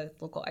at the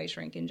local ice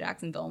rink in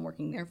Jacksonville and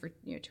working there for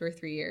 2 or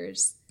 3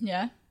 years,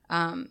 Yeah.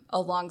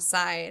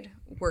 alongside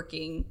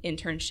working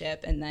internship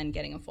and then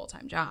getting a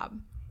full-time job.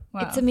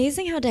 Wow. It's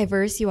amazing how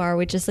diverse you are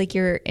with just like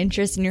your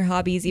interests and your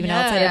hobbies, even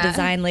outside of Yeah.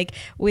 design. Like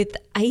with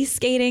ice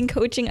skating,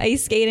 coaching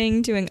ice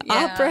skating, doing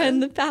opera in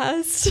the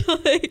past.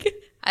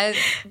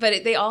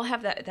 Like, They all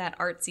have that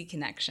artsy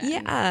connection.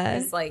 Yeah,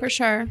 It's like, For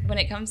sure. when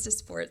it comes to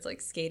sports,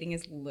 like skating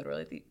is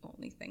literally the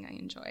only thing I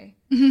enjoy.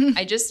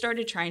 I just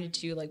started trying to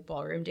do like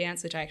ballroom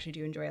dance, which I actually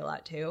do enjoy a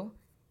lot too.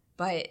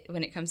 But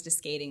when it comes to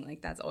skating,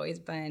 like that's always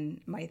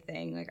been my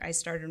thing. Like I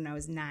started when I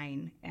was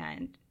 9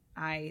 and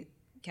I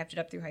kept it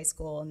up through high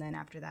school. And then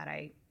after that,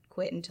 I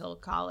quit until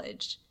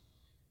college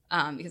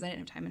because I didn't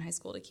have time in high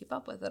school to keep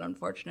up with it,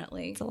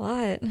 unfortunately. it's a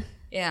lot.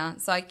 Yeah.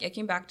 So I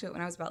came back to it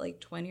when I was about like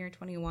 20 or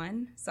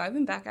 21. So I've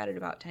been back at it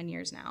about 10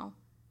 years now.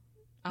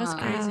 That's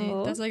crazy.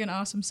 Wow. That's like an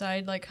awesome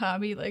side, like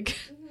hobby. Like,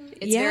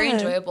 It's very Yeah.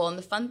 enjoyable, and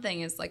the fun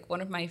thing is like one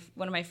of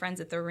my friends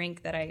at the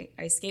rink that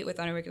I skate with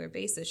on a regular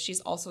basis.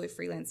 She's also a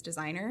freelance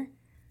designer,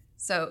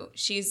 so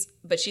she's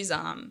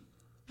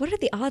What are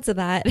the odds of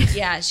that?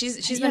 yeah she's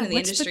been in the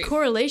what's industry. the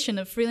correlation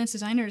of freelance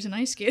designers and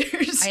ice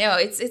skaters? I know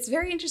it's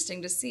very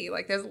interesting to see.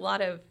 Like there's a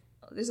lot of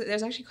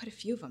there's actually quite a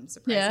few of them,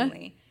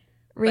 surprisingly.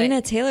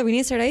 Raina Taylor, we need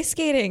to start ice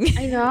skating.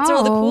 I know. That's where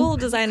all the cool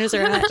designers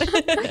are at.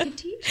 I can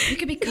teach. You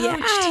could be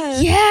coached.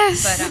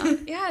 Yes.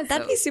 But yeah,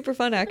 That'd so- be super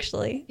fun,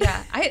 actually.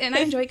 yeah, I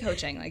enjoy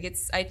coaching. Like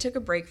I took a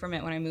break from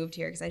it when I moved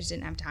here because I just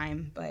didn't have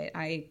time. But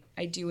I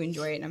do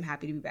enjoy it, and I'm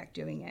happy to be back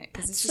doing it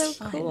because it's So just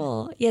fun.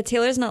 cool. Yeah,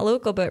 Taylor's not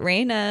local, but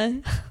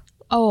Raina,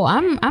 Oh,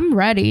 I'm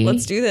ready.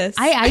 let's do this.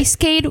 I ice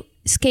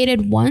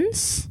skated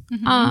once,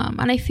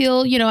 and I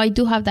feel I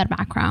do have that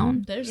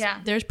background. There's Yeah.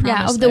 there's promise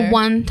Yeah, of the there.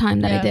 one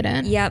time that I Yeah.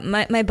 didn't. yeah,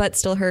 my butt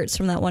still hurts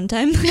from that one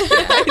time.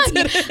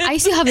 I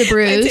still have the My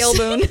bruise.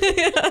 tailbone.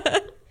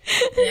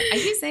 I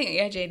keep saying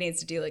AJ needs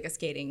to do like a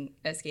skating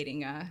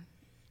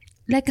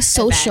Like a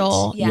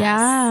social. Yes.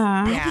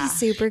 Yeah. Yeah.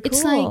 Super cool.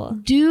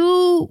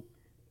 It's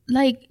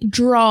like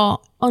draw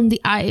on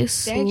the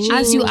ice They actually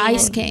as you can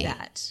ice do skate.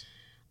 that.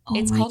 Oh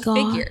It's my called God.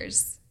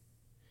 figures,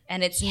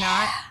 and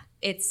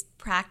it's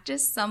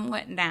practiced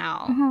somewhat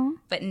now,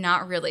 but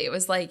not really. It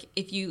was like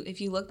if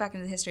you look back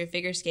into the history of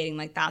figure skating,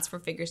 like that's where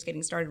figure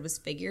skating started, was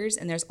figures,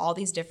 and there's all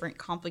these different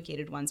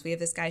complicated ones. We have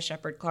this guy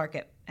Shepard Clark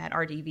at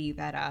RDV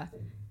that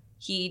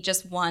he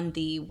just won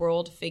the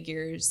World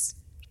Figures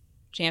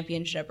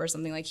Championship or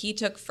something. Like he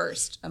took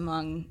first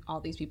among all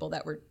these people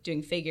that were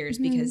doing figures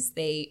because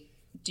they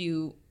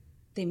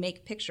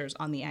make pictures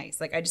on the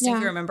ice. Like I just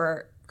distinctly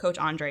remember Coach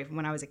Andre from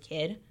when I was a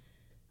kid,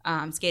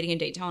 skating in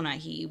Daytona.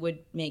 He would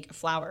make a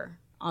flower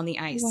on the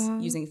ice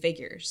using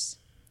figures.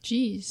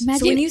 Jeez.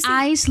 Imagine when you say-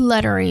 ice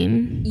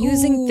lettering.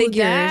 using figures.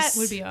 That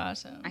would be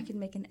awesome. I could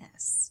make an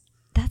S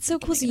That's so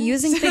cool. So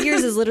using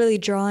figures is literally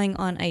drawing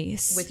on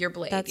ice. with your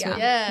blade. That's yeah. what-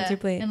 Yeah. With your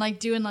blade. And like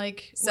doing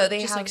like So they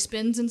just have- like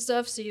spins and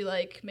stuff. So you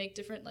like make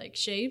different like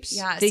shapes.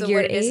 Yeah, so Figure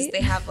what it is eight?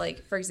 they have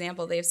like, for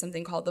example, they have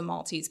something called the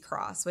Maltese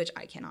cross, which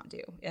I cannot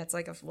do. It's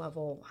like a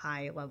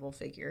high level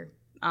figure.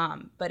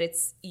 But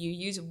it's, you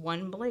use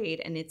one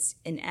blade and it's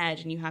an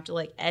edge and you have to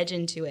like edge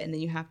into it and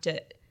then you have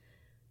to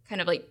kind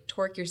of like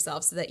torque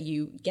yourself so that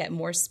you get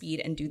more speed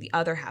and do the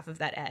other half of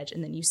that edge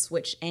and then you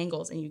switch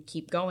angles and you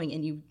keep going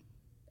and you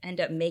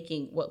end up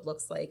making what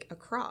looks like a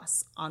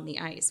cross on the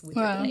ice with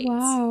your blades.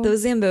 Wow.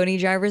 Those Zamboni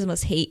drivers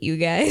must hate you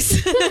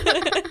guys.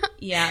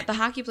 Yeah, the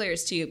hockey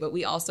players too, but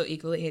we also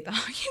equally hate the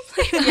hockey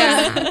players.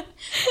 Yeah.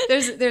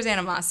 there's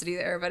animosity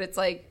there, but it's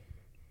like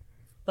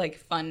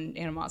fun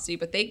animosity.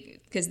 But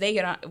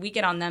we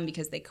get on them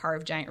because they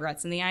carve giant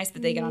ruts in the ice,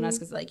 but they get on us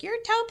because they're like, you're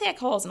toe pick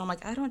holes, and I'm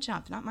like, I don't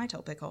jump, not my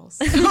toe pick holes.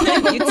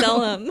 You tell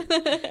them.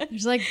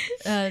 There's like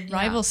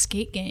rival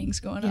skate gangs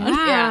going on.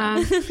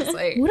 Yeah. It's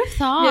like, Would have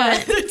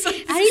thought. It's like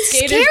And it's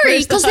skaters scary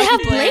versus because they have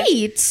hockey players.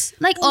 blades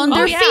like on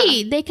their yeah.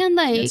 feet. They can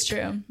like That's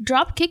true.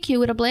 drop kick you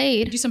with a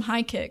blade. Do some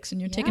high kicks and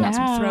you're taking out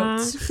some Yeah.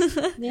 throats.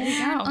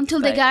 Until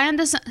the But- guy on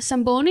the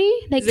Zamboni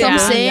like Yeah.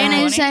 comes in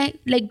Yeah. and say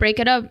like break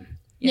it up.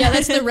 Yeah,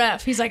 that's the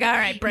ref. He's like, all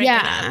right, break it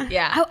up.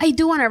 Yeah. I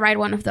do want to ride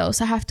one of those.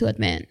 I have to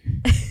admit.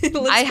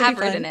 I have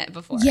ridden it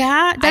before.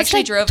 Yeah, I that's actually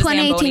like drove a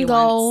 2018 Zamboni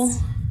goal.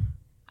 once.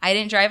 I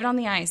didn't drive it on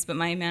the ice, but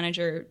my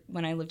manager,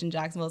 when I lived in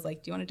Jacksonville, was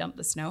like, do you want to dump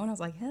the snow? And I was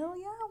like, hell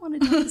yeah, I want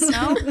to dump the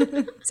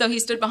snow. So he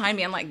stood behind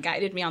me and like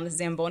guided me on the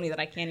Zamboni that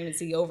I can't even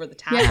see over the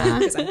top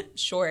because I'm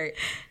short.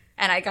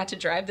 And I got to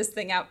drive this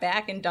thing out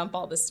back and dump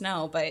all the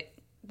snow. But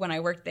when I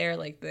worked there,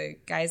 like the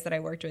guys that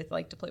I worked with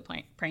like to play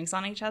pranks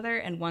on each other.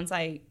 And once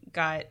I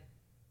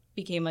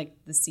became like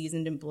the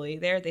seasoned employee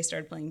there, they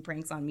started playing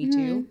pranks on me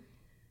too.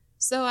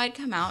 So I'd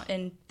come out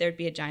and there'd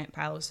be a giant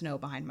pile of snow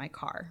behind my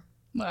car.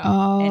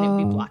 Wow. And it'd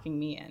be blocking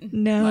me in.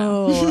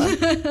 No.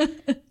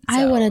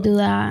 I want to do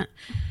that.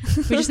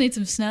 We just need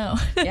some snow.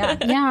 Yeah.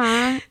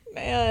 Yeah.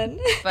 Man.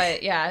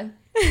 But yeah.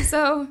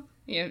 So,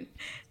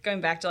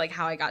 going back to like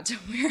how I got to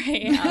where I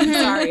am.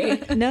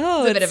 Sorry.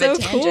 No, It's a bit it's of a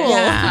so tangent. cool.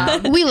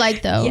 Yeah. We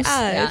like those.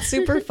 Yeah, it's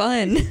super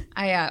fun.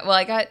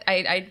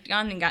 I'd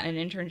gone and gotten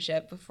an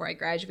internship before I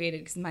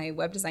graduated because my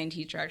web design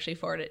teacher actually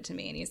forwarded it to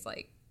me and he's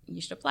like, you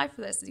should apply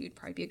for this. You'd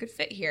probably be a good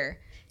fit here.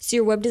 So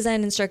your web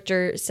design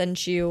instructor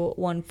sent you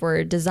one for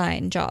a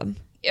design job,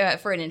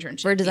 For an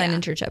internship. for a design yeah.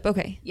 internship.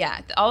 Okay.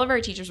 Yeah, all of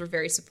our teachers were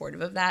very supportive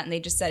of that, and they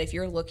just said, if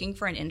you're looking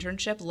for an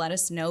internship, let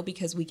us know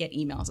because we get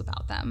emails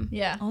about them.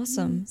 Yeah.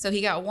 Awesome. So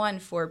he got one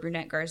for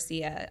Brunette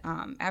Garcia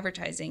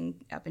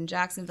advertising up in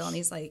Jacksonville, and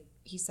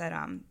he said,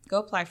 go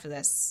apply for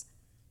this.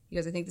 He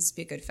goes, I think this would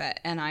be a good fit.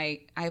 And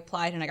I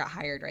applied, and I got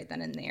hired right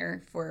then and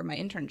there for my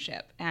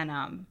internship. And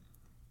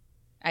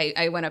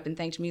I went up and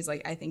thanked him. He's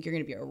like, I think you're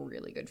going to be a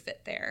really good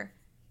fit there.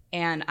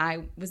 And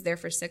I was there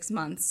for 6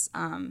 months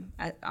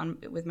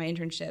with my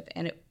internship,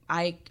 and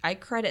I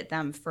credit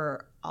them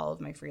for all of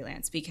my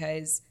freelance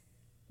because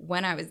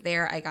when I was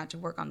there, I got to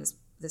work on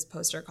this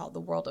poster called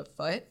The World of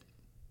Foot,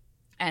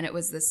 and it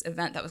was this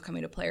event that was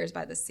coming to Players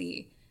by the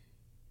Sea.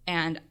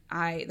 And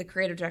the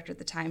creative director at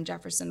the time,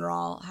 Jefferson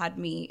Rawl, had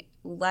me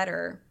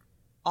letter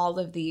all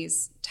of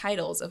these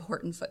titles of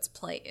Horton Foote's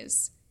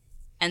plays,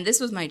 and this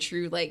was my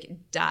true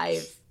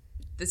dive.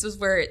 This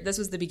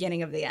was the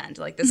beginning of the end.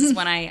 Like, this is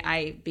when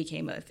I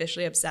became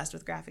officially obsessed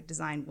with graphic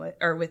design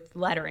or with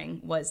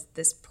lettering, was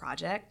this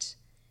project.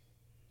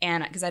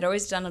 And because I'd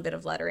always done a bit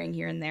of lettering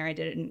here and there. I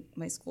did it in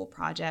my school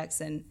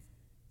projects and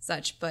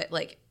such. But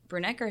like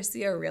Brunette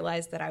Garcia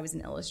realized that I was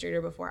an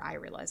illustrator before I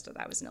realized that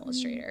I was an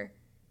illustrator.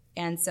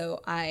 And so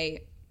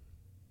I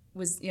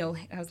was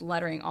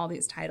lettering all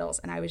these titles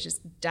and I was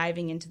just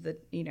diving into the,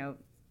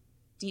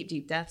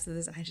 deep depths of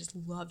this. And I just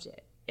loved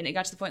it. And it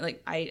got to the point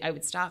I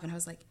would stop and I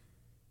was like,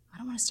 I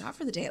don't want to stop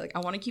for the day. Like, I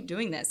want to keep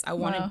doing this. I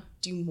want to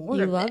do more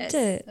You of loved this.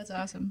 it. That's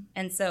awesome.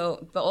 And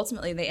so, but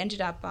ultimately they ended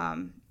up,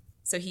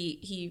 so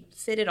he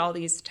fitted all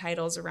these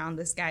titles around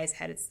this guy's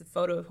head. It's the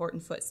photo of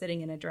Horton Foote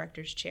sitting in a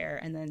director's chair.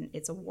 And then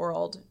it's a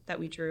world that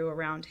we drew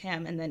around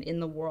him. And then in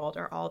the world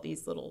are all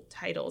these little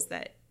titles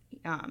that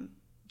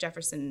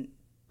Jefferson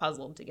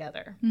puzzled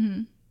together.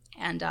 Mm-hmm.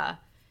 And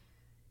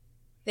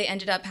they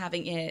ended up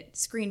having it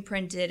screen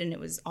printed and it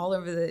was all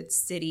over the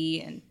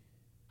city. And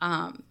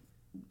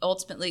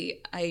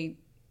ultimately,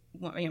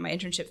 my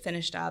internship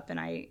finished up and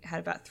I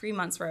had about 3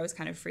 months where I was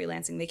kind of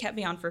freelancing. They kept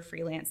me on for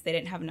freelance. They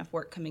didn't have enough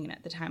work coming in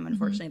at the time,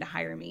 unfortunately, to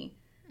hire me.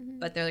 Mm-hmm.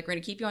 But they're like, we're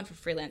going to keep you on for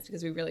freelance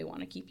because we really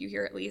want to keep you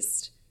here at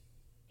least.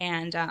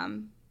 And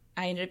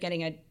I ended up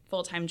getting a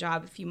full-time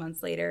job a few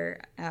months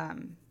later.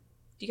 Do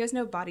you guys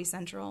know Body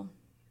Central?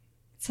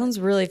 Sounds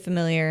really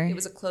familiar. It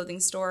was a clothing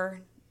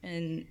store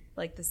in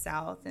like the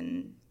South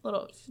and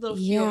little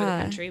few over the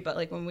country. But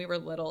like when we were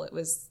little, it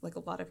was like a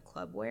lot of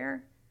club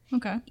wear.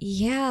 Okay.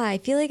 Yeah, I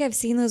feel like I've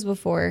seen those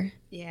before.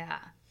 Yeah.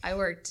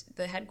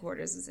 The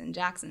headquarters is in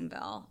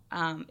Jacksonville.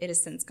 It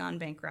has since gone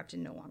bankrupt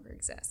and no longer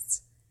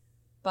exists.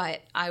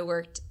 But I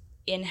worked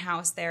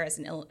in-house there as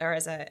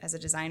a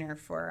designer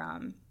for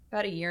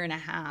about a year and a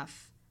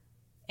half.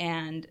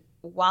 And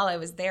while I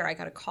was there, I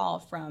got a call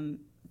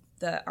from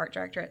the art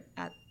director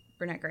at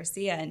Brunette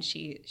Garcia, and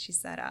she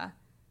said,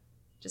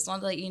 just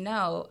wanted to let you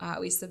know,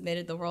 we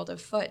submitted The World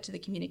of Foot to the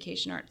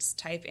Communication Arts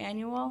Type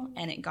Annual,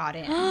 and it got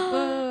in.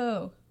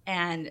 Whoa.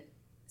 And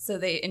so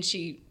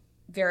she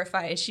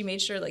verified, she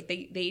made sure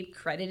they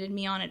credited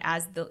me on it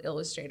as the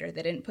illustrator.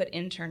 They didn't put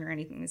intern or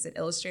anything. They said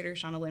illustrator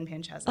Shauna Lynn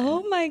Panchezin.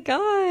 Oh my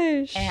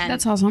gosh. And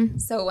That's awesome.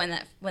 so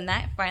when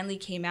that finally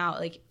came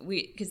out,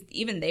 because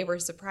even they were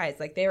surprised,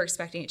 they were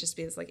expecting it just to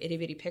be this itty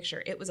bitty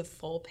picture. It was a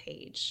full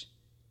page,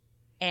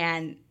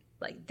 and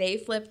they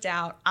flipped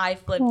out, I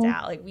flipped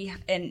out,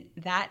 and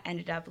that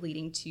ended up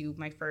leading to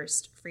my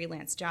first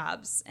freelance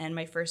jobs. And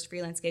my first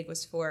freelance gig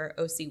was for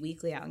OC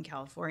Weekly out in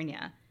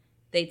California.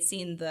 They'd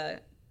seen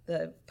the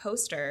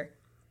poster,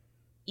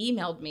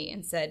 emailed me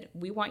and said,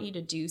 we want you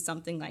to do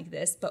something like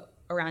this, but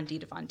around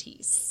Dita Von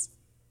Teese.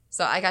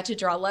 So I got to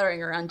draw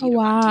lettering around Dita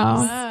Von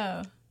Teese.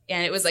 Wow.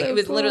 And it was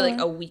literally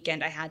a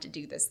weekend I had to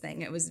do this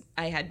thing.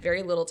 I had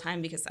very little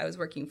time because I was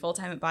working full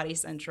time at Body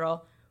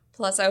Central,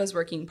 plus I was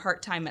working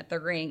part time at the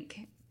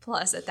rink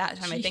Plus, at that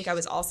time, I think I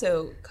was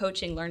also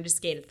coaching Learn to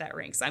Skate at that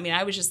rink. So, I mean,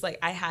 I was just like,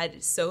 I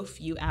had so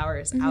few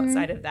hours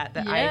outside of that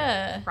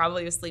Yeah. I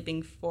probably was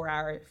sleeping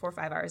 4 or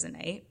 5 hours a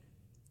night.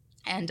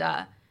 And,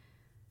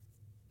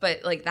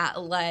 but like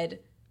that led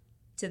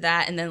to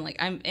that. And then like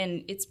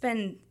and it's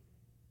been,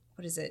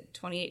 what is it,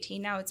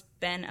 2018 now? It's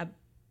been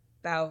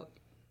about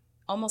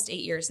almost 8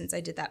 years since I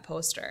did that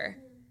poster.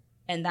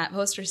 And that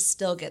poster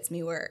still gets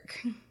me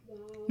work.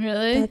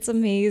 Really? That's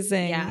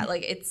amazing. Yeah,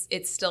 like it's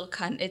still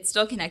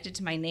connected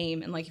to my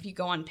name, and like if you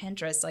go on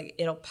Pinterest, like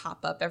it'll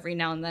pop up every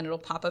now and then. It'll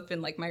pop up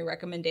in like my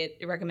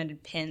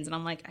recommended pins, and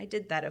I'm like, I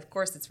did that. Of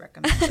course, it's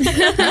recommended.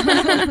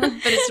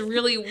 But it's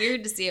really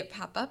weird to see it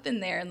pop up in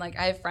there. And like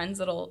I have friends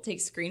that'll take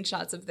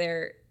screenshots of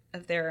their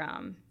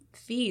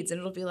feeds, and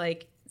it'll be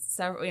like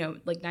several,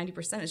 like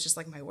 90% is just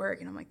like my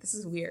work, and I'm like, this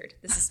is weird.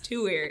 This is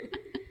too weird.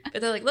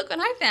 But they're like, look what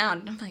I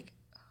found, and I'm like,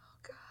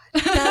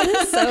 That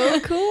is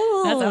so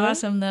cool. That's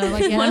awesome though.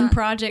 Like one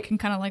project can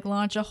kind of like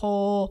launch a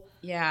whole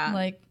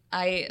world.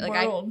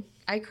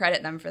 I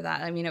credit them for that.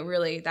 I mean, it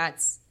really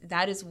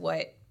that is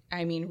what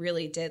I mean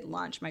really did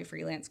launch my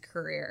freelance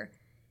career.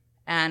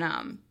 And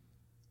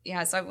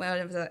so when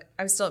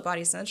I was still at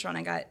Body Central, and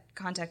I got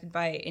contacted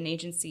by an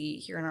agency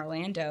here in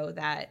Orlando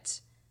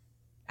that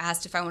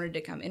asked if I wanted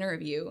to come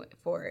interview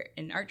for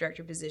an art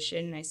director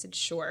position, and I said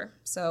sure.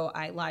 So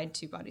I lied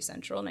to Body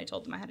Central, and I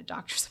told them I had a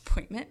doctor's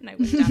appointment, and I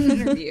went down and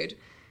interviewed.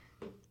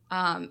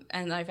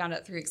 And I found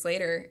out 3 weeks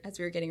later, as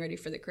we were getting ready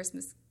for the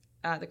Christmas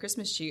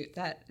shoot,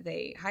 that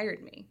they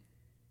hired me.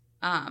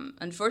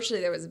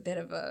 Unfortunately,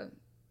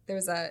 there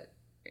was a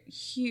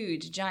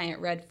huge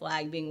giant red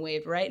flag being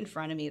waved right in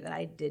front of me that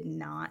I did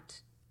not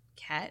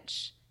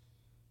catch,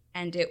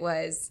 and it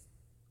was,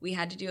 we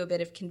had to do a bit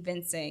of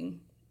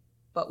convincing,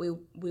 but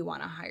we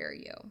want to hire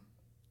you.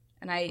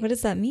 And What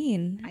does that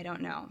mean? I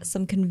don't know.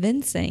 Some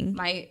convincing.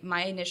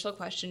 My initial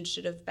question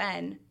should have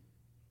been,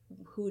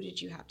 who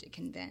did you have to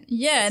convince?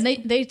 Yeah, and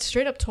they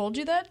straight up told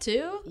you that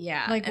too?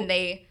 Yeah, Like, and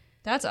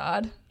that's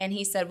odd. and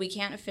he said, we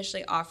can't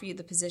officially offer you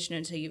the position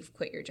until you've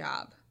quit your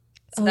job.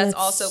 So that's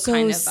also so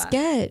kind of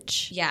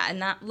sketch. yeah,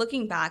 and that,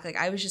 looking back, like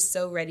I was just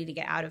so ready to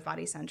get out of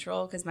Body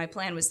Central because my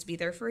plan was to be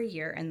there for a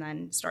year and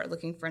then start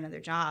looking for another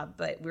job,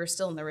 but we were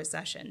still in the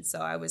recession, so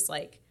I was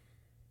like,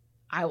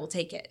 I will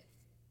take it.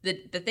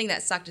 The thing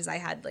that sucked is I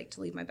had like to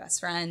leave my best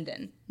friend,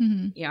 and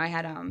I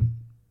had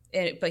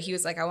but he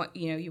was like,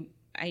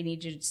 I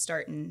need you to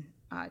start in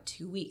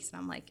 2 weeks,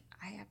 and I'm like,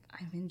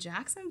 I'm in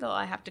Jacksonville.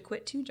 I have to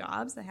quit 2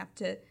 jobs. I have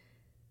to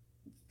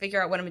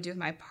figure out what I'm gonna do with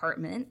my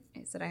apartment.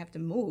 I said I have to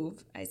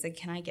move. I said,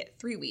 can I get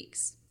 3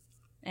 weeks?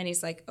 And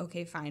he's like,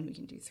 okay, fine, we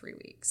can do 3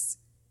 weeks.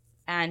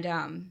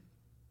 And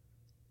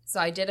so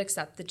I did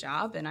accept the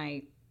job, and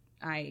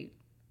I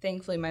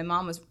thankfully my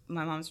mom's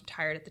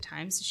retired at the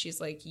time, so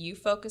she's like, you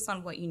focus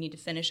on what you need to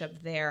finish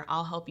up there.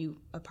 I'll help you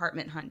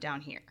apartment hunt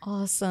down here.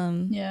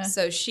 Awesome. Yeah.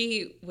 So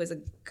she was a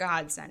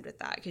godsend with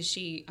that, because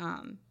she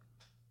and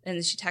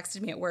then she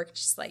texted me at work.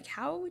 She's like,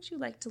 how would you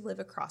like to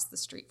live across the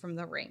street from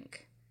the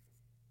rink?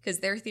 Because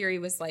their theory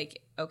was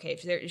like, okay,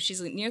 if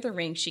she's near the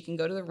rink, she can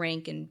go to the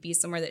rink and be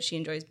somewhere that she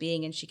enjoys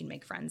being, and she can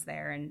make friends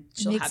there, and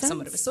she'll Makes have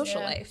somewhat of a sense.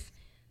 social life.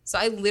 So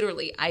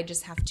I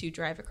just have to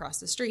drive across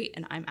the street,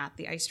 and I'm at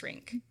the ice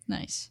rink.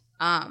 Nice.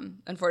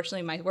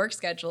 Unfortunately, my work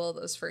schedule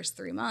those first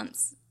 3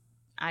 months,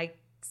 I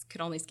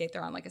could only skate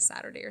there on like a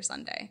Saturday or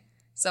Sunday.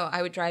 So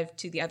I would drive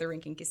to the other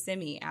rink in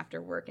Kissimmee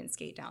after work and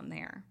skate down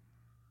there.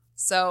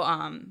 So,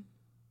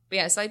 but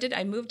yeah, so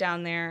I moved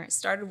down there,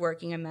 started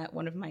working. I met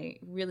one of my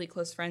really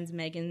close friends,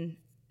 Megan,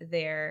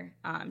 there.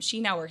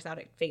 She now works out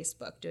at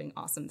Facebook doing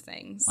awesome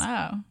things.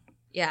 Wow.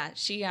 Yeah,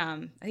 she,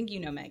 I think you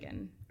know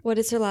Megan. What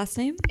is her last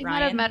name? I might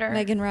have met her.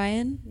 Megan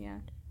Ryan. Yeah.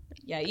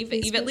 Yeah, you've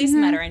at least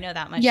met her. I know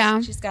that much.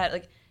 Yeah. She's got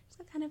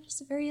kind of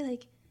just a very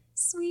like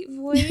sweet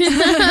voice.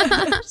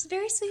 Just a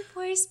very sweet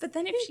voice. But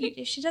then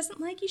if she doesn't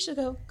like you, she'll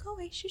go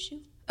away, shoo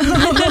shoo.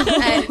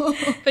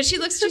 But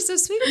she's so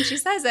sweet when she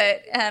says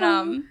it.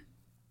 And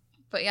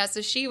but yeah,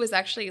 so she was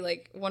actually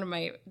like one of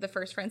the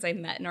first friends I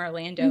met in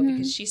Orlando,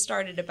 because she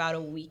started about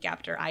a week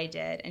after I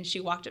did, and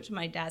she walked up to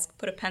my desk,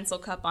 put a pencil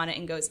cup on it,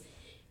 and goes,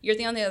 you're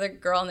the only other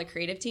girl on the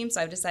creative team, so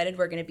I've decided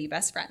we're going to be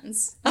best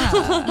friends.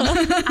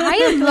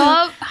 I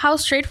love how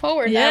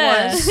straightforward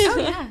that was. Oh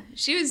yeah,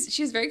 she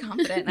was very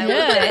confident. And I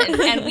loved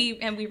it,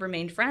 and we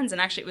remained friends.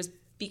 And actually, it was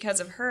because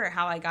of her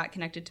how I got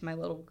connected to my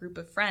little group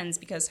of friends,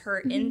 because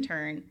her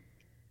intern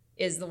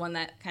is the one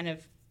that kind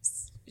of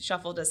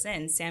shuffled us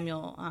in.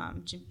 Samuel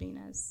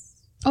Jimenez.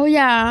 Oh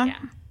yeah.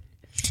 Yeah,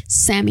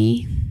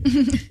 Sammy.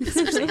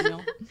 Mr.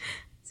 Samuel.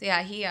 So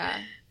yeah,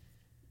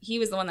 he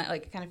was the one that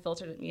like kind of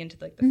filtered me into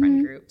like the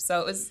friend group.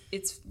 So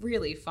it's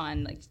really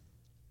fun. Like,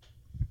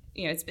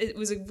 it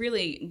was a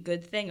really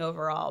good thing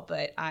overall,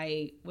 but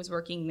I was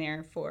working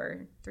there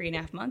for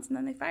 3.5 months, and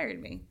then they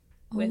fired me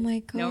with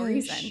my no gosh.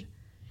 reason.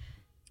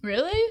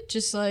 Really?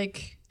 Just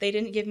like, They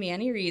didn't give me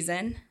any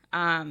reason.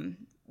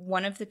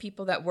 One of the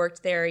people that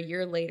worked there a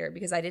year later,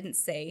 because I didn't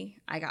say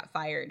I got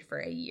fired for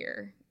a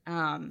year.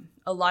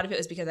 A lot of it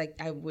was because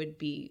I'd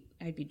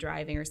be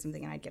driving or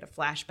something, and I'd get a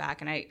flashback,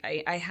 and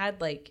I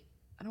had like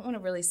don't want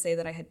to really say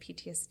that I had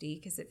PTSD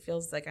because it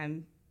feels like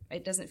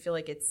it doesn't feel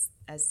like it's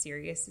as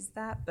serious as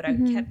that, but I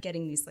kept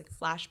getting these like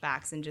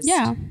flashbacks and just,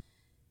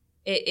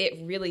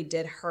 it really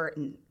did hurt,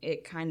 and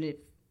it kind of,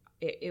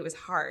 it was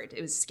hard.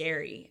 It was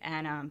scary.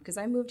 And because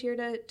I moved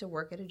here to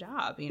work at a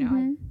job, you know,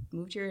 I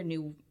moved here and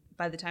knew,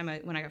 by the time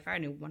when I got fired, I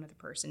knew one other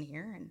person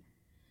here. And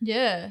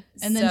yeah.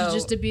 And then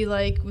just to be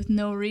like, with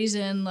no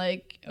reason,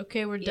 like,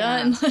 okay, we're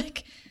done.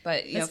 Like,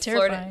 but you know,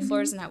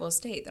 Florida's an at-will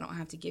state. They don't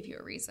have to give you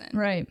a reason.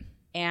 Right.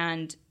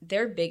 And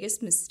their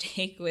biggest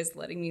mistake was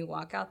letting me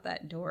walk out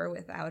that door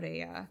without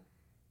a,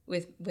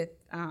 with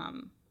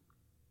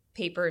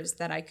papers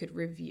that I could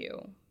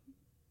review,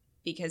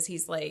 because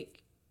he's like,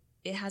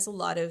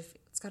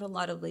 it's got a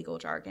lot of legal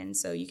jargon.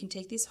 So you can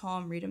take these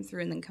home, read them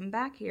through, and then come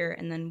back here,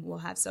 and then we'll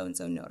have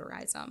so-and-so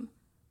notarize them.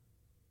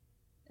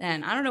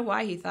 And I don't know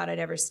why he thought I'd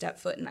ever step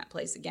foot in that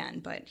place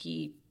again, but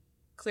he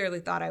clearly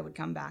thought I would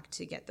come back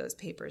to get those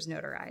papers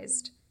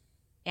notarized.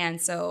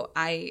 And so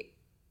I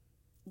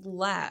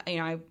left, you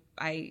know,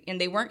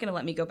 and they weren't going to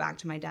let me go back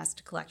to my desk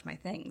to collect my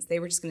things. They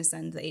were just going to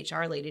send the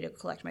HR lady to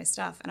collect my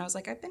stuff. And I was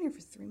like, I've been here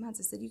for 3 months.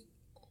 I said,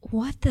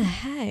 what the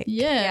heck?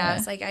 Yeah.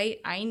 It's like,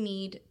 I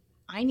need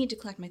to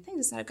collect my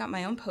things. I said, I've got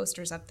my own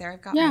posters up there.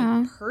 I've got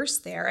my purse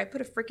there. I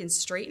put a freaking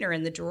straightener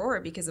in the drawer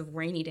because of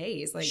rainy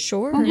days. Like,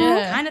 sure.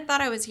 I kind of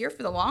thought I was here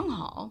for the long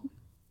haul.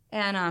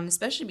 And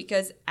especially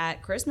because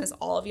at Christmas,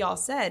 all of y'all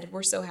said,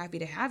 we're so happy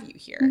to have you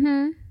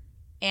here.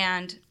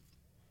 And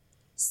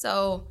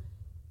so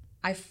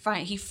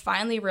he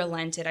finally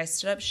relented. I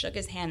stood up, shook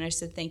his hand, and I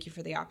said, thank you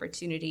for the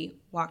opportunity.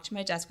 Walked to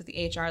my desk with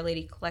the HR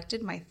lady,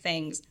 collected my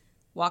things,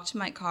 walked to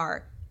my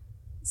car,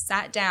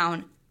 sat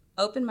down,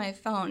 opened my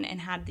phone,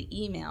 and had the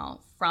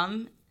email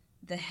from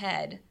the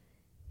head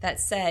that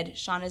said,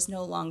 Shauna is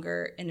no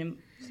longer an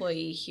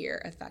employee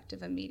here,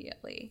 effective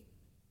immediately.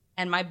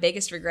 And my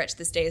biggest regret to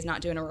this day is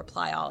not doing a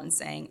reply all and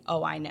saying,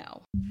 oh, I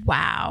know.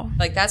 Wow.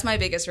 Like, that's my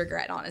biggest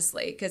regret,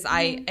 honestly, because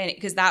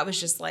that was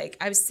just like,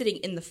 I was sitting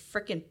in the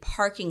freaking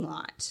parking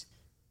lot.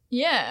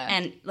 Yeah.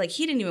 And like,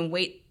 he didn't even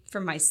wait for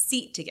my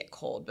seat to get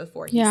cold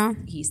before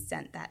he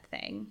sent that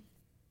thing.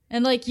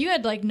 And like, you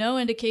had like no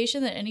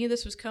indication that any of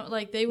this was coming.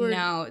 Like, they were.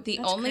 No, the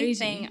only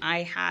thing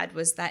I had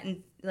was that,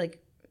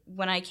 like,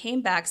 when I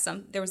came back,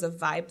 there was a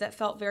vibe that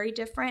felt very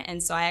different.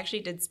 And so I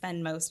actually did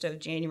spend most of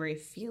January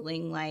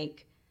feeling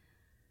like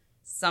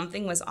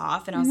something was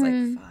off. And I was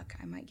like, fuck,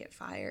 I might get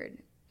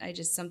fired.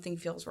 Something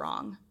feels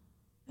wrong.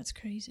 That's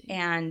crazy.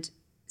 And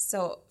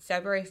so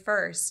February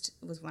 1st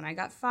was when I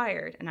got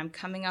fired. And I'm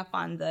coming up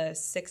on the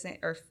 5th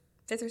or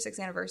 6th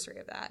anniversary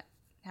of that.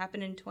 It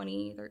happened in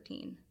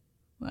 2013.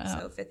 Wow.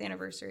 So 5th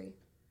anniversary.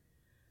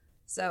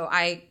 So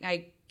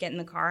I get in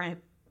the car and I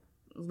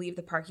leave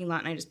the parking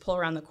lot and I just pull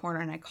around the corner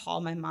and I call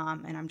my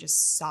mom and I'm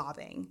just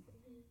sobbing.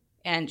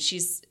 And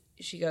she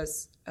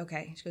goes,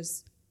 okay. She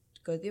goes,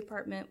 go to the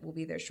apartment. We'll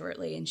be there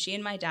shortly. And she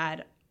and my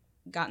dad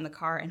got in the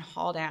car and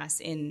hauled ass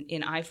in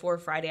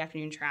I-4 Friday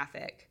afternoon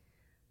traffic.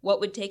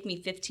 What would take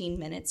me 15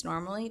 minutes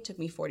normally took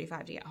me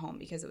 45 to get home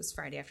because it was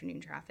Friday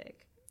afternoon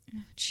traffic.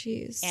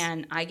 Jeez.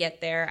 And I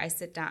get there, I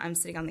sit down, I'm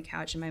sitting on the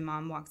couch, and my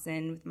mom walks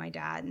in with my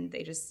dad, and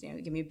they just,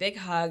 give me a big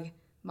hug.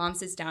 Mom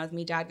sits down with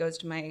me. Dad goes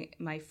to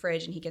my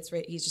fridge, and he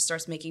just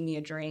starts making me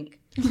a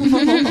drink. He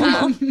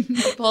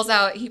pulls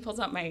out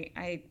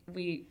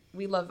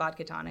we love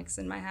vodka tonics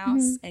in my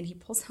house, and he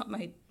pulls out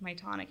my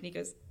tonic, and he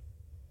goes,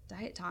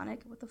 diet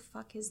tonic? What the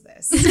fuck is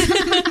this? And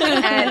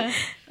I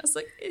was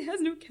like, it has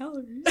no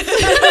calories.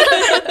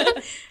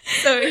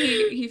 So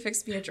he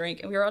fixed me a drink,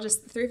 and we were all the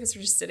three of us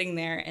were just sitting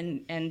there,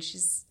 and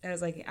I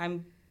was like,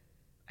 I'm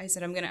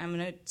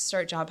gonna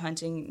start job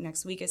hunting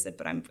next week. I said,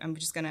 but I'm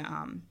just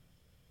gonna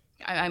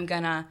I'm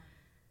gonna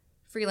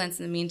freelance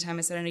in the meantime.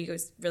 I said, I know you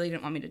guys really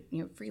didn't want me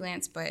to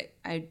freelance, but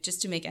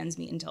just to make ends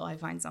meet until I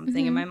find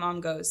something. And my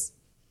mom goes,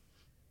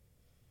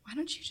 why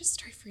don't you just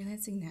start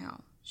freelancing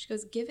now? She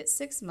goes, give it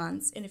 6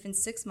 months, and if in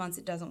 6 months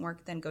it doesn't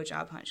work, then go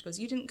job hunt. She goes,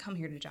 you didn't come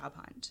here to job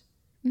hunt.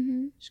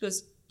 She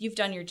goes, you've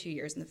done your 2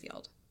 years in the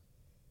field.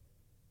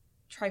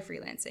 Try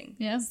freelancing.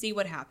 Yeah. See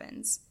what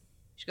happens.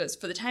 She goes,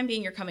 for the time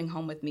being, you're coming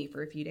home with me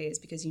for a few days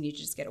because you need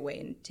to just get away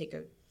and take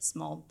a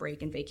small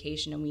break and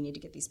vacation, and we need to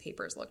get these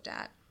papers looked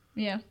at.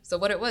 Yeah. So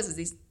what it was is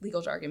these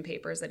legal jargon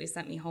papers that he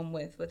sent me home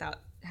with without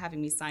having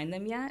me sign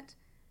them yet.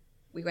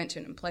 We went to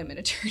an employment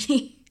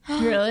attorney.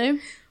 Really?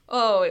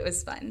 Oh, it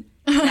was fun.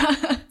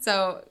 Yeah.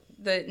 So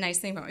the nice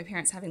thing about my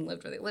parents having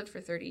lived where they lived for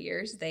 30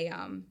 years, they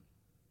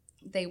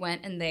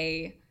went and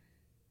they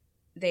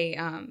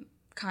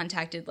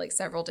contacted like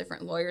several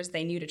different lawyers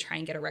they knew to try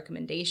and get a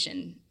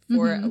recommendation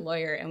for a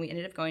lawyer, and we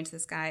ended up going to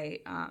this guy,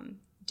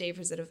 Dave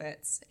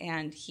Rositovitz,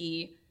 and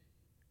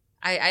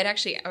I'd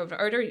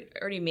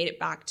already made it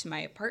back to my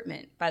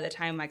apartment by the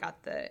time I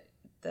got the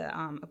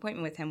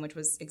appointment with him, which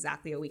was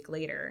exactly a week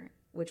later,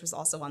 which was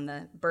also on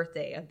the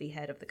birthday of the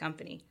head of the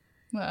company.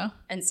 Wow.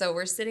 And so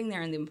we're sitting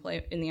there in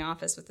the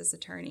office with this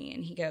attorney,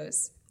 and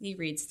he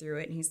reads through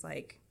it, and he's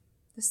like,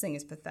 this thing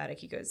is pathetic.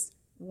 He goes,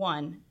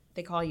 one,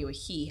 they call you a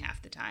he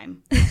half the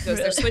time. He goes,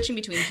 they're switching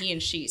between he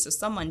and she, so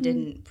someone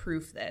didn't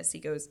proof this. He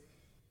goes,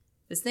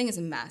 this thing is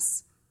a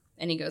mess.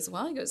 And he goes,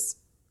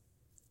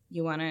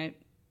 you want to,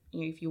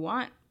 if you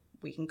want,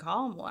 we can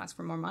call and we'll ask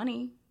for more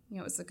money.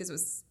 It was because it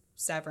was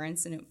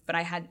severance. But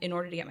I had, in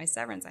order to get my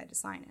severance, I had to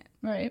sign it.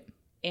 Right.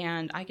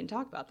 And I can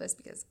talk about this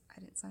because I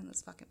didn't sign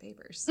those fucking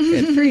papers.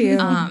 Good for you.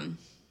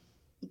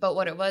 But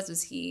what it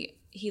was he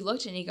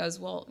looked and he goes,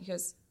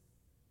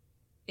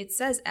 it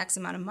says X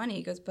amount of money.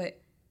 He goes,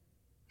 but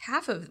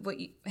half of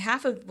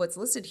what's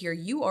listed here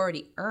you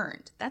already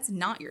earned. That's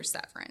not your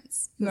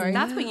severance. Right.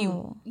 That's what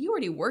you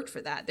already worked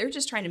for that. They're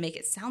just trying to make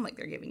it sound like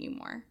they're giving you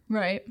more.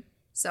 Right.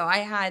 So I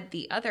had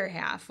the other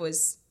half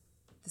was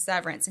the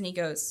severance, and he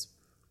goes,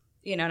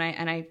 I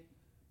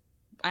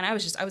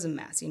was a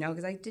mess,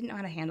 because I didn't know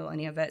how to handle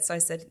any of it. So I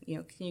said,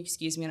 can you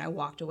excuse me? And I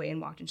walked away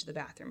and walked into the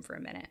bathroom for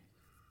a minute.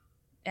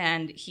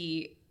 And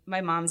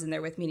my mom's in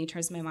there with me, and he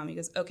turns to my mom. He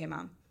goes, okay,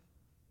 Mom,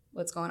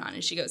 what's going on?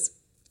 And she goes,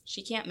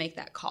 she can't make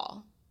that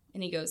call.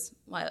 And he goes,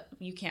 well,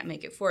 you can't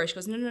make it for her. She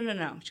goes,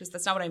 no. She goes,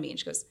 that's not what I mean.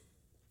 She goes,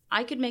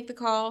 I could make the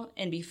call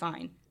and be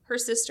fine. Her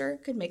sister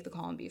could make the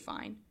call and be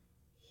fine.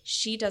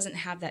 She doesn't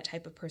have that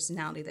type of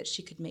personality that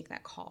she could make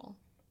that call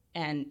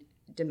and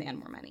demand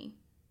more money.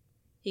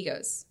 He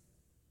goes,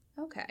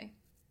 okay.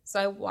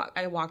 So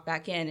I walk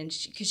back in, and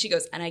because she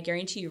goes, and I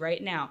guarantee you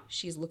right now,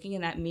 she's looking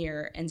in that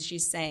mirror and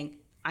she's saying,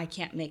 I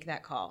can't make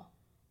that call.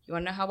 You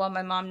want to know how well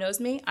my mom knows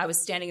me? I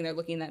was standing there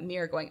looking in that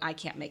mirror going, I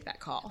can't make that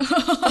call.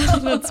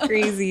 That's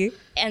crazy.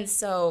 And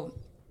so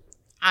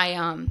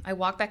I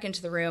walk back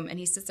into the room, and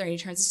he sits there and he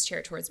turns his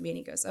chair towards me and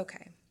he goes,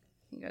 okay.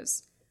 He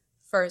goes,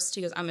 first,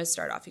 he goes, I'm going to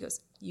start off. He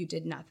goes, you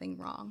did nothing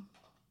wrong.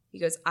 He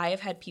goes, I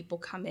have had people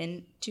come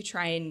in to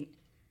try and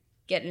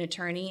get an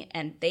attorney,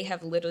 and they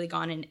have literally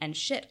gone in and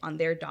shit on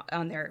their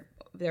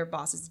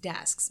boss's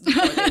desks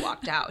before they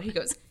walked out. He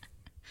goes,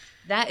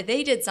 that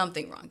they did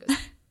something wrong.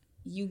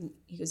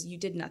 He goes, you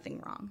did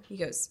nothing wrong. He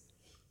goes,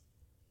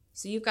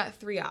 so you've got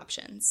 3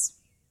 options.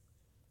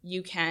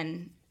 You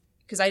can,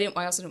 because I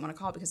also didn't want to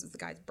call because it was the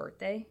guy's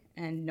birthday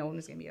and no one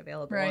was going to be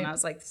available. Right. And I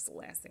was like, this is the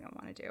last thing I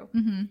want to do.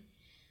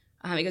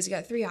 Mm-hmm. He goes, you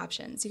got 3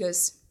 options. He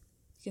goes,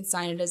 you can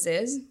sign it as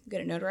is,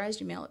 get it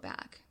notarized, you mail it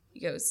back. He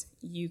goes,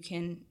 you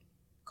can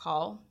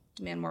call,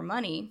 demand more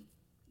money,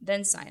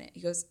 then sign it.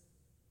 He goes,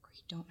 or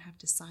you don't have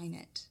to sign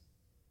it.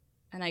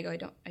 And I go,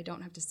 I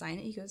don't have to sign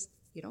it. He goes,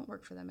 you don't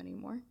work for them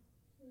anymore.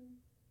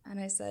 And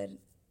I said,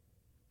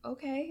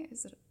 okay. I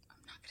said, I'm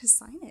not going to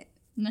sign it.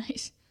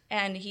 Nice.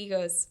 And he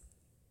goes,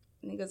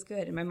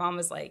 good. And my mom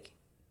was like,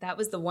 that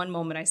was the one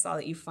moment I saw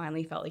that you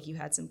finally felt like you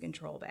had some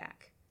control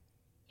back.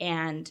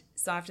 And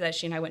so after that,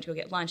 she and I went to go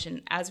get lunch.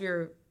 And as we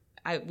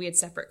had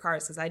separate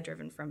cars because I'd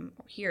driven from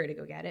here to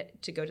go get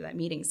it, to go to that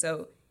meeting.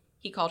 So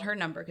he called her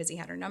number because he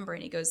had her number,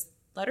 and he goes,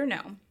 let her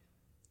know.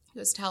 He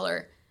goes, tell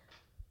her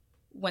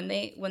when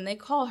they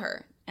call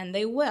her, and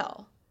they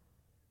will,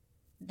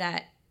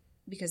 that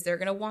because they're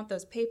going to want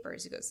those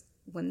papers. He goes,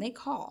 when they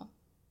call,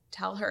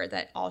 tell her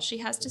that all she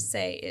has to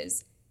say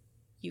is,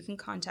 you can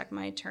contact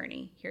my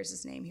attorney. Here's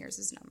his name. Here's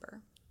his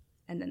number.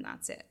 And then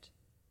that's it.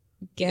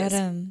 Get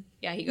him.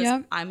 Yeah, he goes,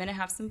 Yep. I'm going to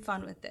have some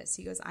fun with this.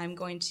 He goes,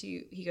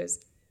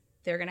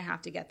 they're going to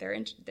have to get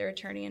their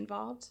attorney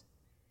involved,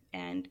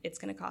 and it's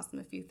going to cost them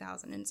a few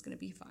thousand, and it's going to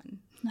be fun.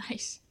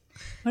 Nice.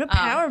 What a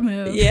power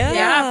move.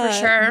 Yeah. For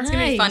sure. It's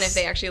going to be fun Nice. if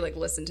they actually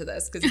listen to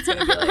this, because it's going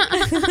to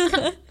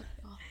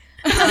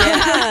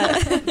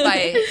be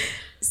like...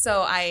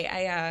 So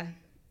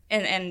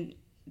and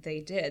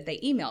they did. They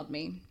emailed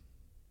me,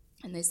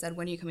 and they said,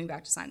 when are you coming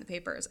back to sign the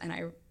papers?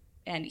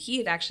 And he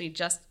had actually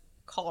just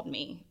called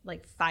me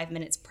like 5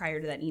 minutes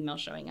prior to that email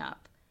showing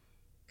up,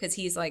 because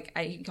he's like,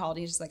 he called.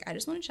 He's just like, I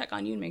just want to check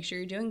on you and make sure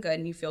you're doing good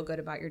and you feel good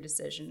about your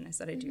decision. And I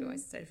said, I do. I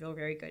said, I feel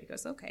very good. He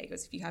goes, okay. He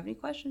goes, if you have any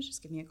questions,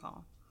 just give me a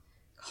call.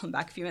 Call him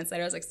back a few minutes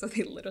later. I was like, so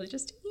they literally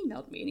just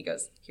emailed me, and he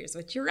goes, here's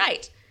what you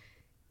write.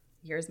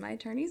 Here's my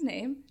attorney's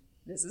name.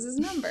 This is his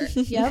number.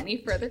 Any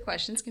further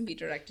questions can be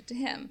directed to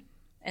him.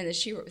 And then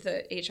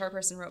the HR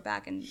person wrote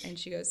back, and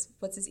she goes,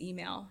 what's his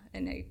email?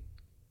 And I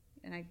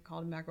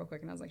called him back real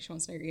quick, and I was like, she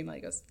wants to know your email.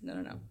 He goes,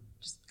 no.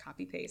 Just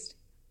copy paste.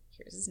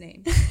 Here's his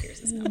name. Here's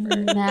his number.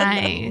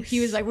 Nice.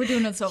 He was like, we're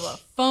doing this over the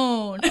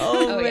phone.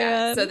 Oh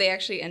yeah. So they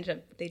actually ended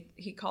up,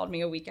 he called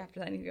me a week after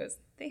that, and he goes,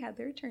 they had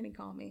their attorney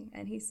call me.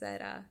 And he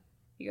said,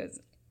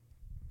 the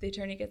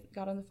attorney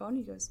got on the phone.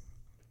 He goes,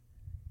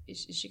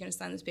 is she going to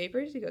sign those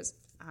papers? He goes,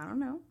 I don't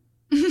know.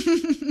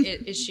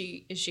 Is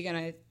she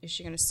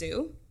gonna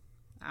sue?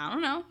 I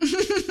don't know.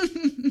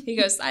 He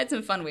goes, I had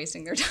some fun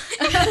wasting their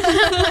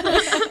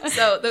time.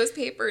 So those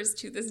papers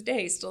to this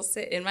day still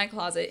sit in my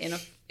closet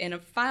in a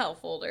file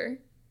folder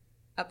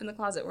up in the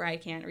closet where I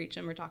can't reach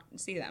them or talk and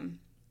see them.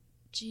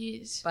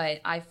 Jeez.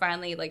 But I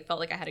finally felt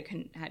like I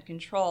had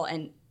control.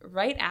 And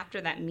right after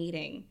that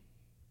meeting,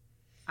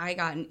 I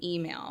got an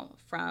email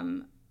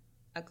from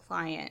a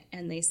client,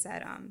 and they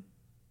said,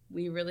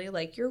 we really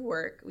like your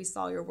work. We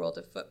saw your World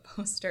of Foot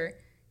poster.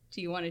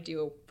 Do you want to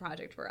do a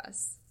project for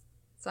us?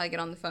 So I get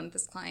on the phone with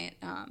this client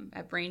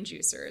at Brain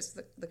Juicers,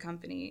 the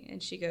company,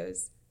 and she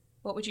goes,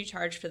 what would you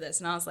charge for this?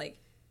 And I was like,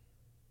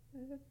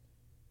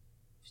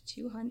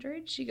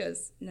 200. She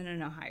goes,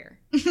 no, higher.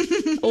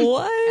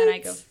 What? And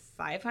I go,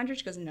 500.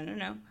 She goes,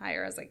 no,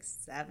 higher. I was like,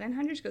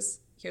 700. She goes,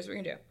 here's what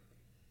we're gonna do.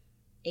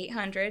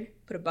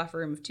 800. Put a buffer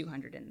room of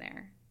 200 in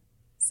there.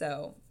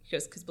 So she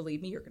goes, because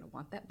believe me, you're gonna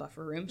want that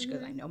buffer room. She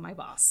goes, I know my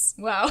boss.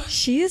 Wow.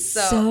 She is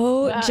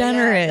so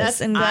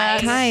generous and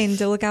kind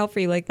to look out for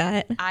you like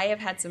that. I have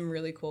had some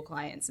really cool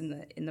clients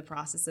in the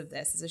process of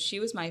this. So she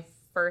was my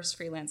first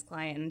freelance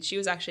client, and she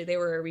was actually, they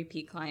were a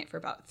repeat client for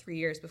about 3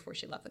 years before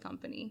she left the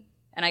company.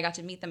 And I got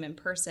to meet them in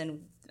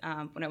person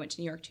when I went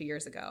to New York 2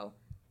 years ago,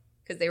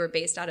 because they were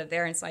based out of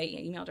there. And so I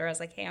emailed her. I was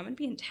like, hey, I'm going to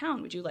be in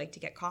town. Would you like to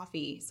get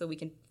coffee so we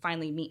can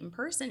finally meet in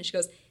person? And she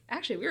goes,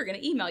 actually, we were going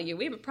to email you.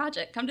 We have a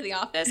project. Come to the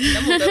office, and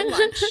then we'll go to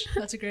lunch.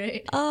 That's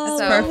great. Oh,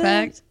 So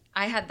perfect.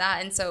 I had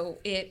that. And so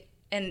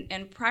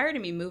and prior to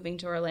me moving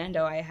to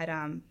Orlando, I had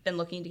been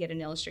looking to get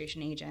an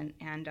illustration agent.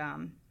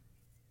 And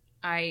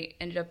I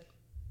ended up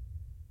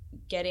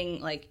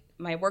getting, like,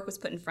 my work was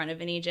put in front of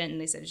an agent,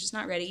 and they said, it's just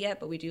not ready yet,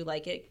 but we do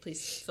like it.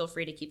 Please feel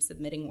free to keep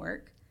submitting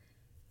work.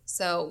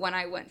 So when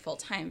I went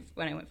full-time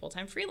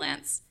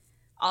freelance,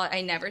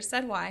 I never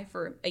said why.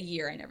 For a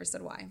year, I never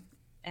said why.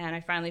 And I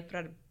finally put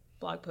out a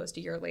blog post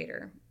a year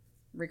later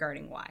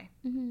regarding why.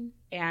 Mm-hmm.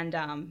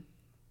 And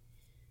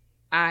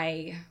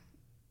I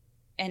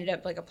ended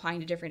up, like,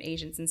 applying to different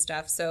agents and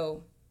stuff.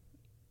 So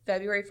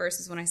February 1st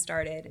is when I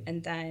started,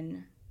 and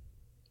then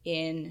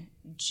in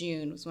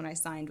June was when I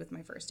signed with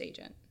my first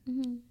agent.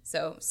 Mm-hmm.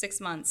 So 6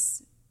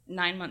 months,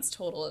 9 months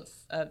total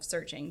of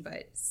searching,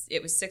 but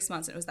it was 6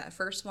 months, and it was that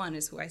first one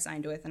is who I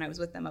signed with, and I was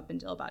with them up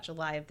until about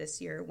July of this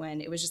year,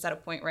 when it was just at a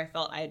point where I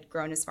felt I had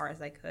grown as far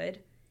as I could.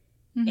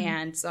 Mm-hmm.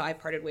 And so I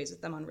parted ways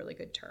with them on really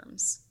good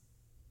terms.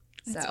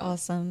 That's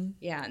awesome.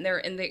 Yeah,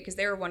 and because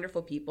they were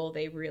wonderful people.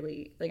 They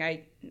really,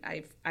 like,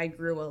 I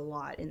grew a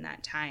lot in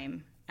that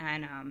time,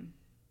 and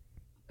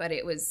but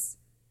it was,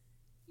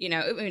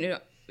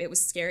 it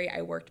was scary.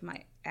 I worked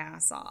my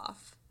ass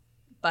off,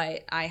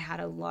 but I had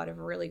a lot of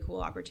really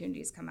cool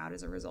opportunities come out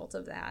as a result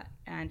of that,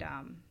 and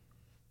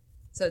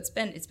so it's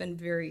been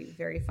very,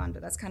 very fun.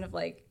 But that's kind of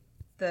like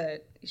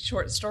the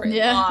short story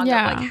log of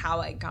like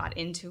how I got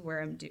into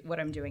what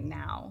I'm doing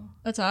now.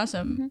 That's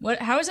awesome.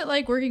 Mm-hmm. How is it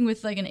like working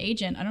with like an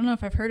agent? I don't know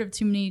if I've heard of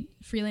too many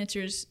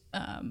freelancers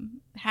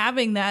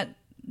having that,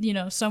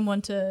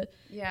 someone to,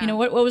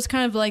 what was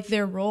kind of like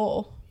their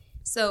role?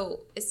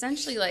 So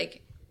essentially,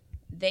 like,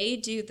 they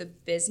do the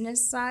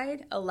business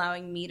side,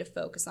 allowing me to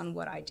focus on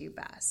what I do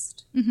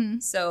best. Mm-hmm.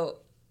 So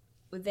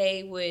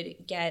they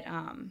would get,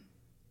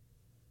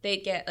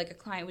 like, a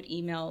client would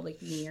email,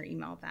 like, me or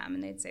email them,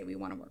 and they'd say, we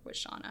want to work with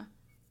Shauna.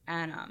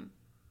 And,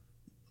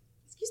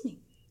 excuse me.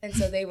 And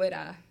so they would,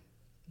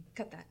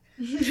 cut that.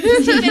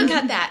 Stephen,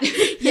 cut that.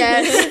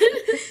 Yes.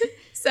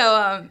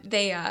 So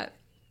they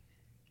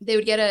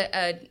would get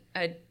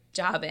a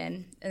job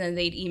in, and then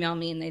they'd email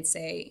me and they'd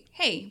say,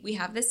 hey, we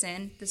have this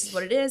in. This is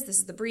what it is. This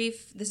is the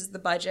brief. This is the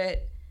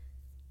budget.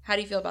 How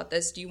do you feel about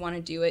this? Do you want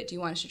to do it? Do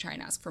you want us to try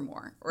and ask for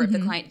more? Or if the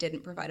client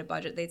didn't provide a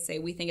budget, they'd say,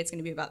 we think it's going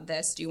to be about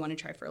this. Do you want to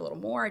try for a little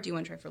more? Or do you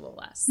want to try for a little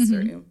less?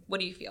 Or what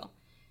do you feel?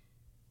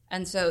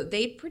 And so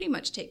they'd pretty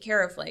much take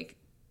care of, like,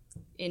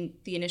 in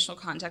the initial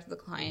contact with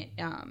the client,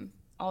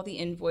 all the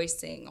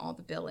invoicing, all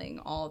the billing,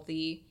 all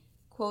the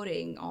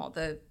quoting, all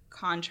the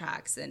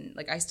contracts, and,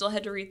 like, I still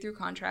had to read through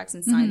contracts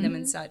and sign them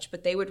and such,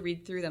 but they would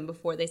read through them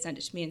before they sent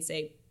it to me and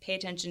say, pay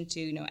attention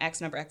to,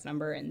 X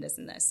number, and this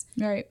and this.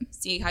 Right.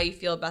 See how you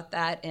feel about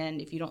that, and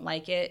if you don't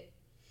like it,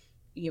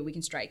 we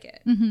can strike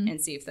it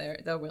and see if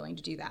they're willing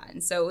to do that.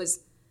 And so it was,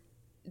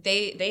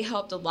 they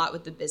helped a lot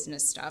with the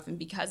business stuff, and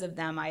because of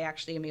them, I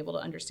actually am able to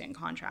understand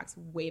contracts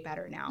way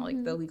better now.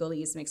 Like, the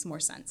legalese makes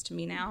more sense to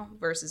me now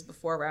versus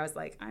before, where I was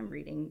like, I'm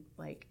reading,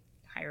 like,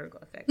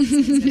 hieroglyphics.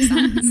 This makes no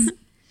sense.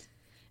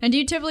 And do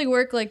you typically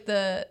work like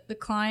the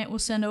client will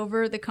send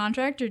over the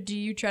contract, or do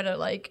you try to,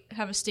 like,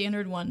 have a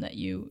standard one that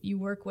you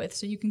work with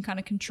so you can kind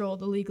of control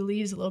the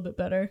legalese a little bit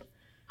better?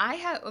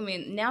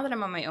 Now that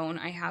I'm on my own,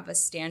 I have a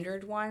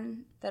standard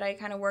one that I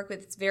kind of work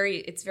with. It's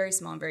very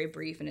small and very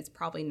brief, and it's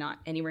probably not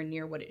anywhere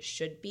near what it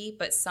should be,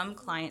 but some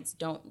clients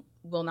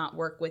will not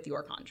work with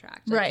your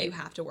contract. Like, right. You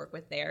have to work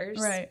with theirs.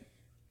 Right.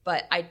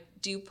 But I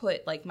do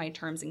put, like, my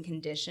terms and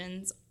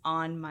conditions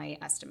on my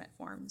estimate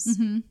forms.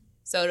 Mm-hmm.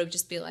 So it'll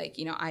just be like,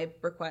 I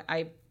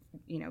require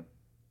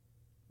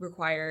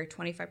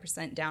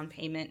 25% down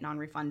payment,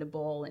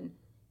 non-refundable, and,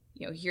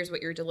 here's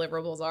what your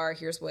deliverables are.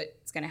 Here's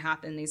what's going to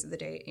happen. These are the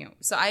days,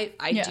 So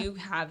I do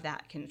have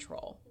that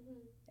control,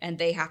 and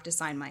they have to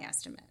sign my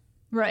estimate.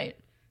 Right.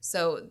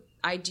 So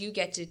I do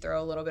get to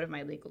throw a little bit of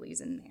my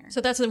legalese in there.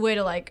 So that's a way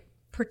to, like,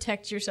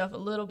 protect yourself a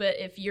little bit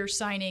if you're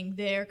signing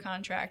their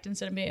contract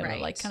instead of being able to,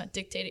 like, kind of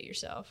dictate it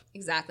yourself.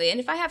 Exactly.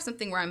 And if I have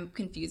something where I'm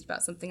confused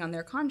about something on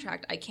their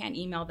contract, I can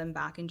email them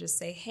back and just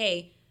say,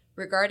 hey,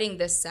 regarding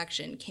this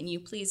section, can you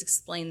please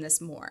explain this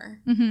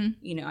more?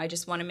 Mm-hmm. I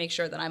just want to make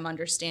sure that I'm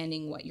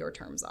understanding what your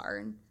terms are.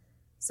 And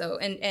so,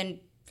 and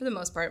for the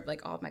most part,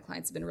 like, all of my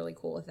clients have been really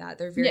cool with that.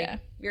 They're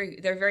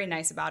they're very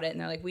nice about it. And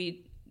they're like,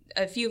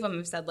 a few of them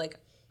have said, like,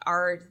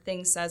 our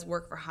thing says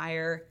work for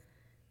hire.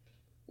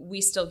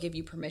 we still give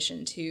you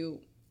permission to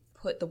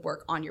put the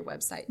work on your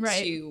website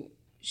to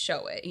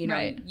show it. You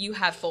know, you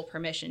have full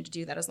permission to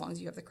do that as long as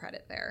you have the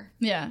credit there.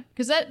 Yeah,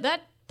 because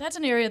that's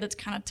an area that's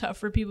kind of tough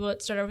for people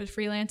that start off with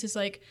freelance. Is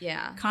like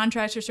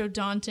contracts are so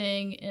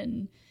daunting,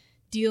 and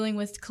dealing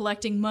with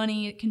collecting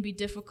money, it can be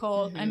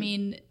difficult. I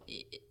mean,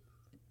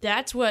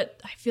 that's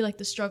what I feel like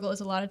the struggle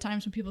is a lot of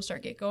times when people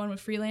get going with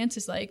freelance,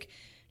 is like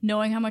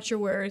knowing how much you're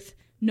worth,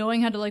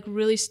 knowing how to like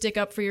really stick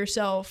up for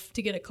yourself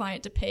to get a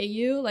client to pay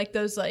you. Like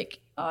those like,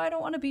 oh, I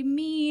don't want to be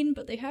mean,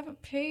 but they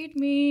haven't paid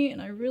me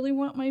and I really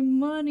want my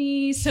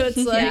money. So it's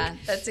like, yeah,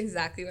 that's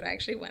exactly what I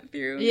actually went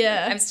through.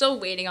 Yeah. I'm still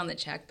waiting on the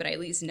check, but I at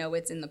least know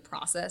it's in the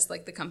process.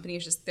 Like the company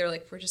is just, they're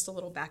like, we're just a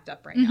little backed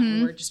up right now.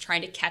 And we're just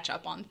trying to catch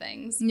up on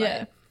things.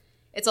 But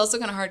it's also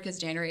kind of hard because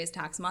January is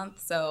tax month.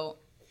 So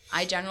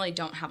I generally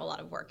don't have a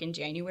lot of work in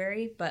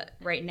January, but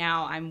right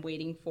now I'm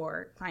waiting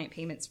for client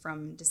payments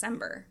from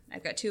December.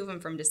 I've got 2 of them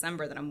from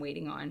December that I'm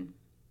waiting on.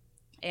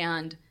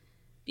 And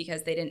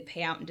because they didn't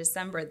pay out in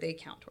December, they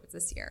count towards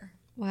this year.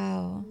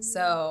 Wow.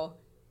 So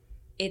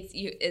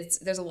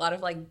there's a lot of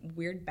like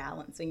weird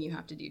balancing you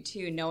have to do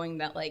too, knowing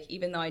that like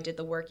even though I did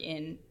the work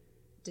in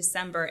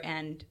December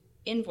and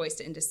invoiced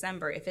it in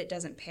December, if it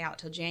doesn't pay out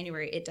till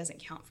January, it doesn't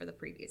count for the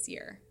previous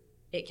year.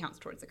 It counts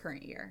towards the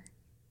current year.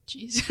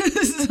 Jeez.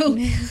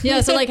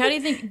 So like, how do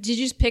you think, did you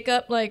just pick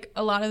up like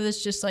a lot of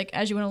this just like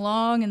as you went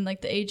along and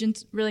like the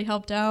agents really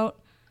helped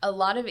out? A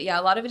lot of it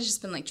has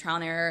just been like trial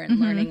and error and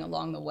learning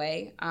along the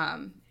way.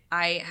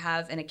 I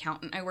have an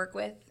accountant I work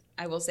with.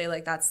 I will say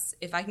like that's,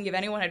 if I can give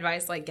anyone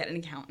advice, like get an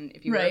accountant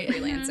if you're a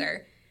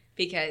freelancer,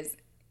 because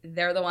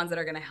they're the ones that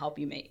are going to help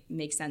you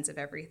make sense of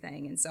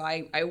everything. And so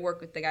I work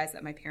with the guys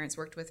that my parents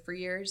worked with for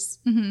years,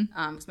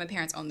 because my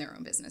parents owned their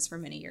own business for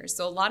many years.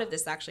 So a lot of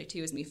this actually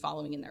too is me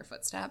following in their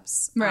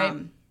footsteps,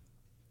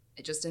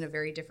 just in a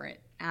very different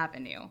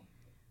avenue.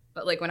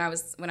 But like when I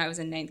was in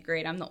 9th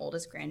grade, I'm the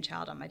oldest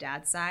grandchild on my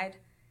dad's side.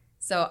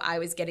 So I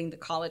was getting the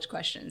college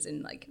questions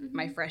in like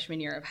my freshman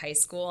year of high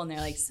school, and they're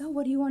like, so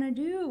what do you want to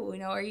do? You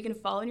know, are you going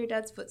to follow in your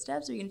dad's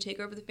footsteps? Are you going to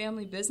take over the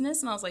family business?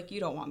 And I was like, you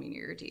don't want me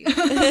near your teeth.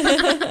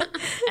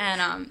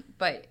 And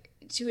but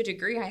to a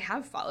degree, I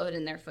have followed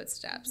in their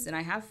footsteps, and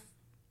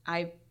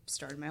I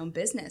started my own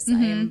business.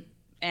 And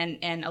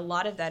a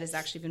lot of that has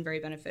actually been very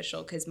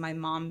beneficial because my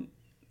mom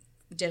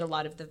did a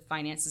lot of the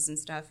finances and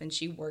stuff, and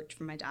she worked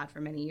for my dad for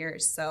many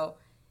years. So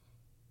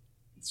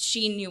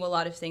she knew a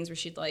lot of things where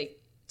she'd like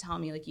tell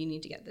me like, you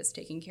need to get this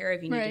taken care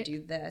of, you need to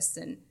do this,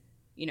 and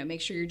you know, make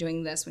sure you're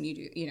doing this when you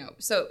do, you know.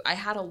 So I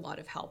had a lot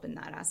of help in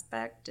that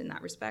aspect, in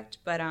that respect.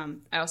 But I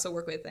also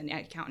work with an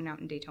accountant out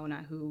in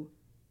Daytona who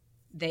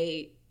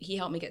he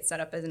helped me get set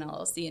up as an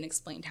LLC and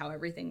explained how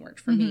everything worked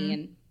for me.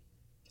 And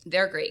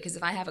they're great because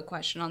if I have a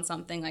question on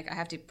something, like I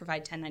have to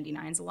provide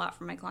 1099s a lot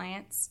for my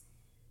clients.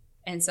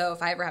 And so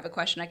if I ever have a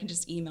question, I can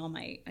just email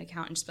my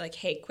accountant and just be like,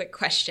 hey, quick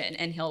question,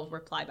 and he'll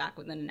reply back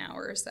within an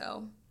hour or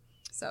so.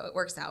 So it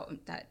works out in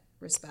that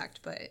respect.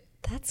 But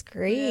that's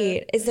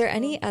great. Is there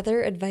any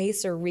other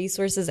advice or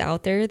resources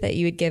out there that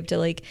you would give to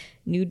like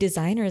new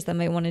designers that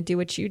might want to do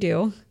what you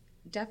do?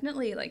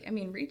 Definitely, like, I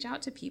mean, reach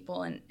out to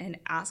people and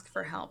ask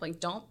for help. Like,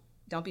 don't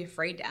be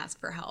afraid to ask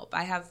for help.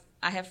 I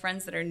have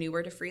friends that are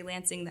newer to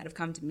freelancing that have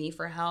come to me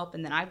for help,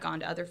 and then I've gone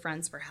to other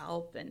friends for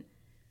help. And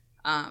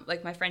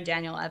like my friend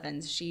Danielle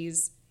Evans,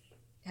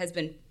 has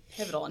been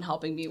pivotal in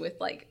helping me with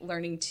like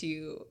learning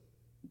to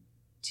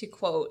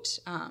quote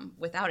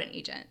without an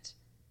agent.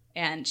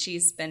 And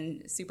she's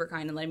been super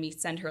kind and letting me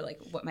send her like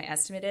what my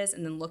estimate is,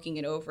 and then looking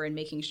it over and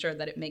making sure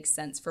that it makes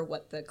sense for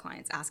what the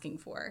client's asking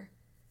for.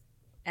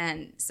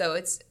 And so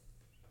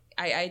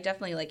I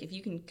definitely like, if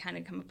you can kind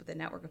of come up with a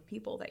network of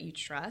people that you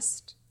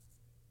trust,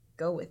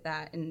 go with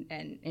that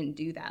and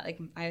do that. Like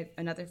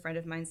another friend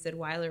of mine, Sid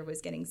Weiler,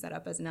 was getting set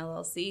up as an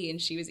LLC, and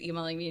she was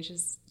emailing me and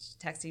just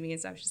texting me and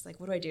stuff. She's like,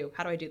 what do I do?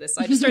 How do I do this?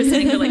 So I just started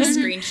sending her like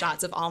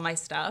screenshots of all my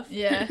stuff,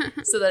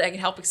 so that I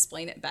could help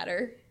explain it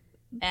better.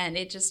 And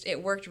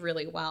it worked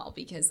really well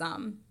because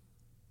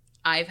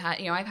I've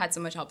had so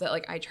much help that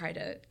like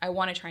I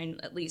want to try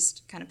and at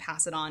least kind of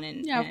pass it on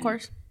and of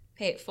course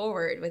pay it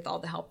forward with all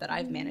the help that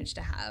I've managed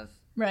to have.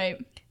 Right.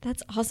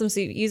 That's awesome. So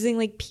using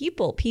like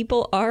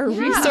people are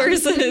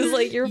resources,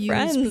 like your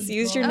friends,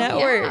 use your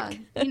network.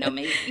 Yeah.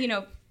 Maybe,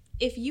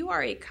 if you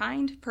are a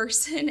kind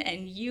person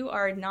and you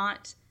are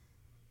not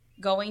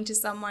going to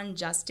someone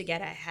just to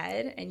get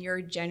ahead and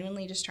you're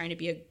genuinely just trying to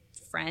be a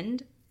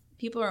friend,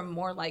 people are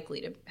more likely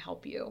to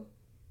help you.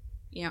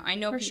 I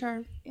know for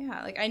sure.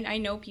 Yeah. Like I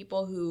know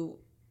people who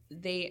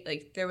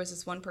there was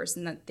this one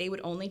person that they would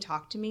only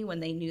talk to me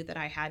when they knew that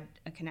I had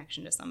a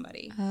connection to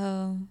somebody.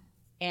 Oh.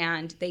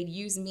 And they'd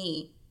use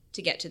me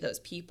to get to those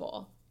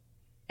people.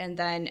 And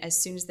then as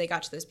soon as they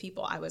got to those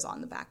people, I was on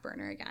the back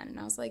burner again. And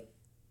I was like,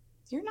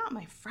 you're not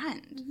my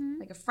friend. Mm-hmm.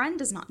 Like, a friend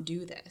does not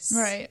do this.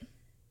 Right.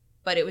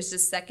 But it was the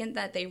second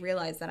that they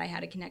realized that I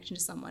had a connection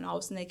to someone, all of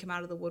a sudden they come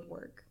out of the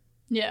woodwork.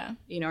 Yeah.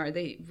 Or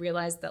they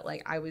realized that,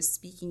 like, I was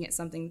speaking at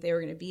something they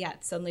were going to be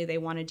at. Suddenly they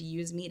wanted to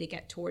use me to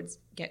get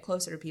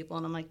closer to people.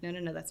 And I'm like,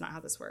 no, that's not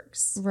how this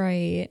works.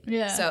 Right.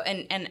 Yeah. So,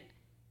 and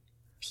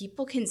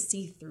people can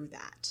see through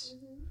that.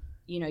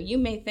 You know, you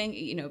may think,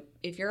 you know,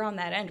 if you're on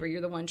that end where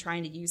you're the one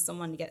trying to use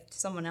someone to get to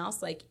someone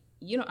else, like,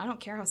 I don't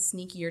care how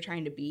sneaky you're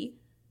trying to be.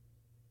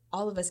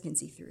 All of us can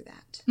see through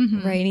that.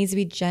 Right. It needs to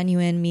be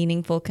genuine,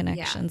 meaningful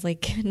connections,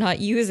 like not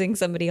using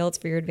somebody else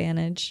for your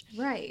advantage.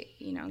 Right.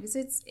 You know, because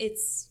it's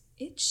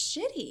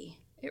shitty.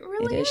 It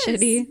really It is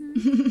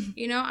shitty.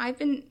 You know,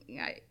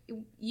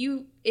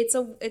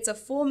 it's a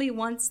fool me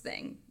once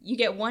thing. You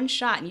get one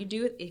shot and you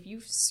do it. If you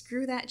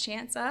screw that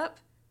chance up,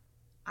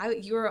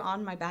 you're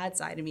on my bad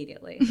side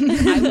immediately.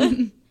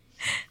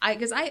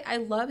 Because I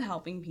love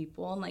helping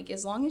people, and like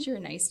as long as you're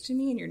nice to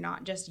me and you're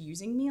not just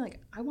using me, like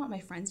I want my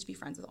friends to be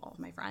friends with all of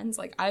my friends.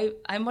 Like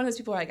I'm one of those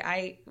people. Like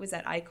I was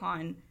at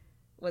Icon.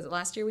 Was it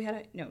last year we had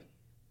it? No,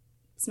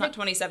 it's not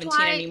 2017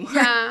 anymore.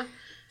 Yeah.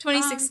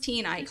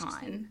 2016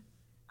 Icon.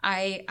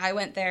 I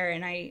went there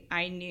and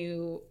I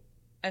knew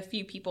a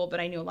few people, but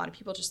I knew a lot of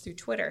people just through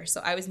Twitter.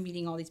 So I was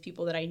meeting all these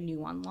people that I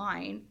knew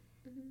online.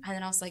 And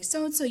then I was like,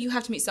 so-and-so, you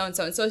have to meet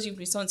so-and-so, and so-and-so, you have to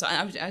meet so-and-so.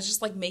 And I was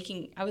just like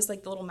I was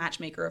like the little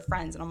matchmaker of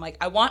friends. And I'm like,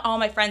 I want all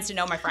my friends to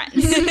know my friends.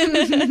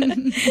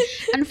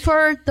 And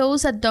for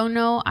those that don't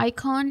know,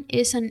 Icon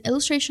is an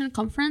illustration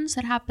conference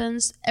that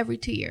happens every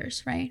 2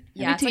 years, right?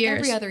 Yeah, it's every 2 like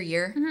years. every other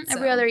year.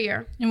 Every other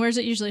year. And where's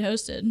it usually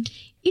hosted?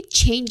 It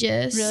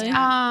changes. Really?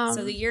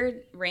 So the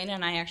year Raina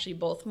and I actually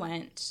both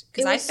went,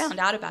 because I found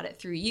out about it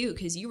through you,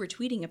 because you were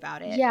tweeting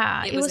about it.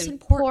 Yeah, it was in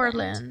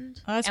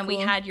Portland. Oh, that's And cool.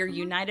 we had your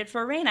United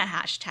for Raina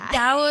hashtag.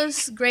 That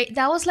was great.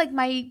 That was like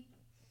my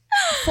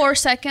 4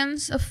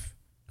 seconds of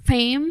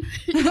fame.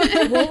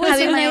 What was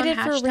Having my own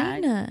United for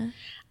hashtag.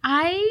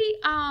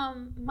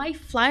 Raina? My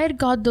flight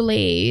got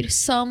delayed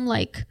some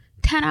like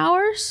 10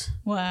 hours.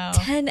 Wow.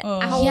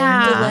 10-hour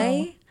Yeah.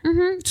 delay?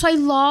 So I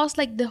lost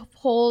like the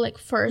whole like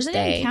first Does it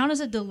even day. count as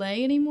a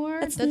delay anymore?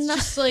 That's not-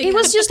 just like It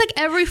was just like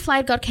every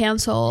flight got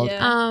canceled.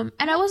 Yeah.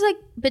 And I was like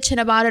bitching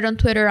about it on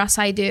Twitter as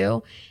I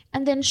do.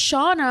 And then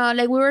Shauna,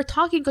 like we were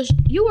talking because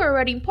you were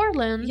already in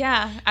Portland.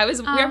 Yeah, I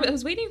was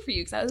waiting for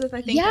you because I was with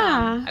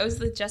I was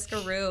with Jessica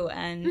Rue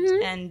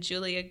and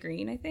Julia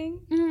Green, I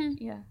think.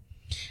 Yeah.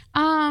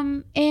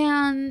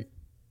 And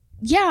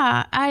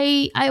yeah,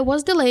 I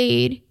was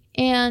delayed,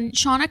 and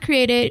Shauna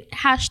created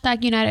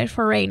hashtag United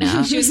for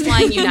Raina. She was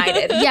flying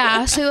United.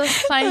 Yeah, so it was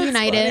flying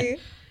United.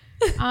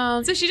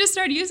 So she just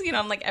started using it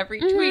on like every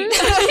tweet.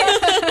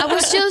 I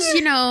was just,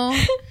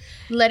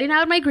 letting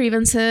out my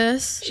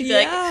grievances. She'd be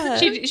like,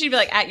 she'd be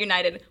like, at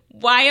United,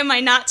 why am I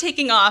not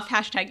taking off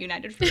hashtag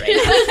United for Raina?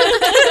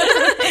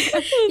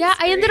 Yeah,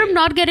 I ended up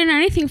not getting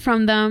anything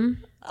from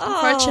them.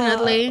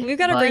 Unfortunately. We've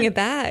got to bring it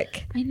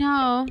back. I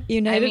know.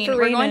 United for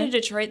we're Raina. going to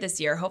Detroit this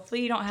year.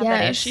 Hopefully you don't have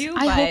that Yes. issue.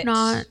 I but hope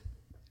not.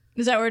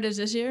 Is that where it is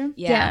this year?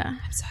 Yeah.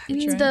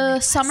 In the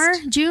summer,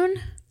 June,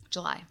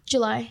 July.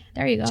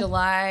 There you go.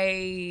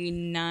 July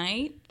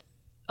 9th,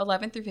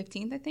 11th through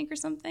 15th, I think, or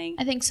something.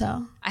 I think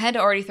so. I had to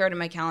already throw it in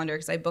my calendar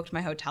because I booked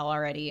my hotel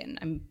already, and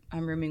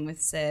I'm rooming with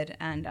Sid,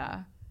 and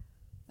I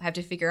have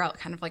to figure out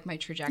kind of like my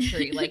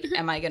trajectory. Like,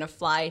 am I gonna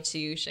fly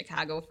to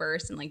Chicago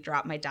first and like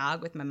drop my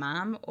dog with my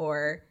mom,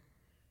 or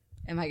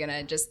am I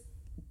gonna just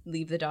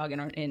leave the dog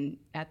in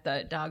at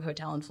the dog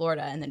hotel in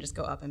Florida and then just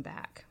go up and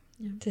back?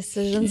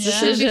 Decisions.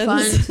 Should be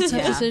fun. It's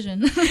a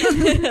decision.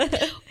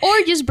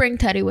 Or just bring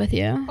Teddy with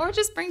you. Or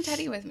just bring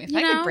Teddy with me.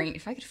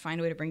 If I could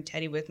find a way to bring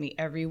Teddy with me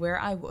everywhere,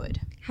 I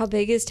would. How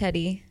big is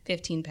Teddy?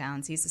 15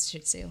 pounds. He's a Shih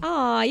Tzu.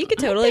 Aw, you could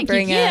totally think you-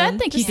 bring him. yeah, I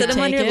think you Just sit could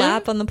him on take your him.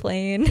 lap on the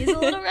plane. He's a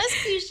little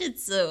rescue Shih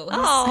Tzu.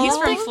 Aw. He's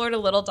from Florida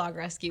Little Dog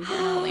Rescue here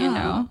in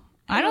Orlando.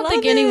 I don't love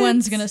think it.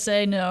 anyone's gonna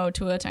say no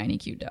to a tiny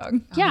cute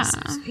dog. Yeah.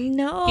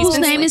 No. He's His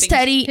been name is sleeping.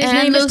 Teddy His and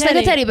name is looks like a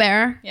Teddy. teddy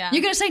bear. Yeah.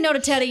 You're gonna say no to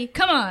Teddy?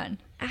 Come on.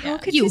 How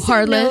could You you say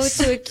heartless.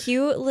 no to a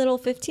cute little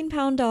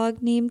 15-pound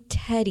dog named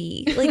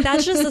Teddy? Like,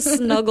 that's just a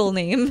snuggle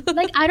name.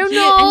 Like, I don't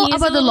know he's a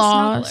about the little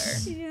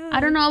laws. snuggler. I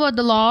don't know about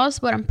the laws,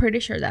 but I'm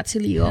pretty sure that's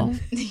illegal.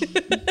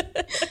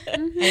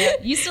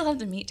 You still have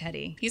to meet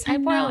Teddy. He's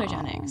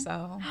hypoallergenic,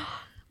 so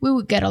We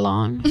would get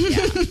along.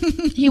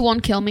 He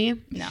won't kill me.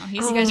 no,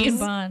 You guys can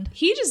bond.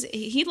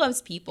 he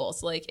loves people.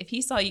 So like, if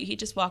he saw you, he'd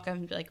just walk up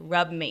and be like,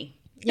 "Rub me,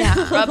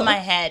 Yeah. rub my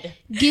head."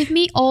 Give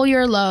me all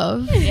your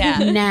love Yeah.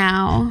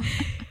 now.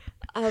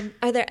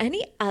 Are there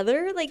any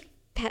other, like,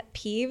 pet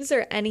peeves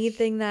or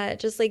anything that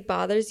just, like,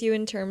 bothers you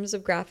in terms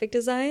of graphic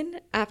design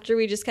after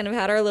we just kind of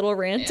had our little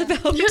rant about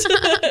flights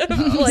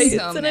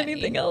so and many.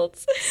 anything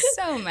else?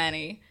 So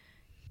many.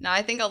 No,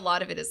 I think a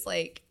lot of it is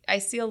like I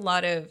see a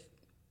lot of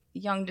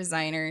young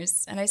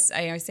designers, and I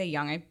say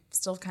young. I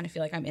still kind of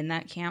feel like I'm in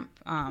that camp.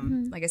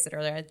 Like I said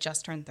earlier, I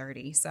just turned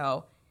 30,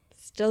 so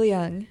Still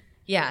young.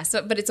 yeah.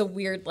 So, but it's a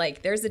weird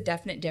like. There's a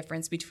definite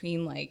difference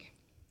between like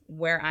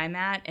where I'm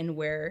at and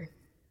where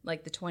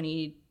like the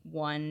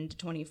 21 to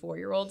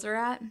 24-year-olds are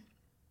at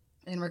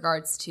in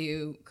regards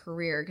to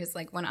career. Because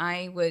like when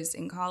I was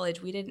in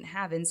college, we didn't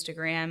have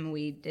Instagram,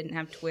 we didn't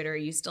have Twitter.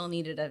 You still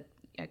needed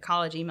a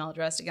college email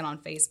address to get on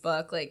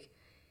Facebook. Like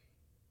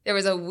there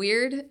was a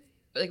weird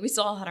like we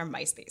still all had our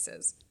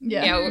MySpaces.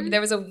 Yeah. You know,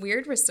 there was a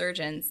weird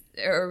resurgence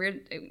or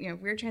a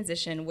weird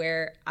transition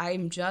where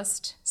I'm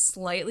just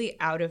slightly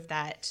out of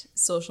that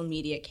social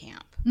media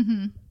camp.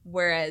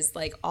 Whereas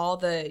like all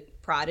the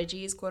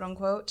prodigies, quote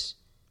unquote,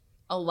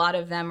 a lot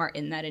of them are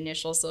in that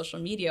initial social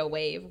media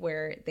wave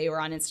where they were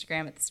on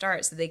Instagram at the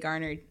start. So they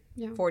garnered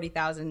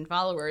 40,000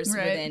 followers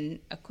within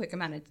a quick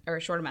amount of, or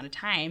a short amount of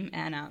time.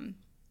 And,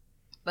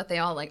 but they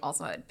all like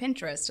also had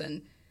Pinterest.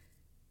 And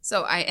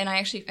so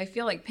I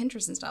feel like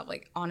Pinterest and stuff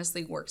like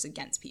honestly works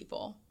against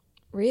people.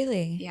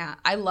 Really? Yeah.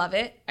 I love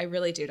it. I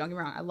really do. Don't get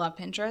me wrong. I love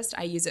Pinterest.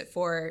 I use it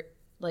for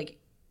like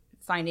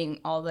finding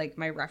all like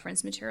my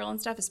reference material and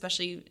stuff,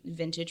 especially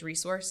vintage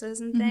resources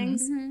and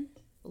things.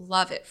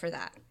 Love it for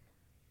that.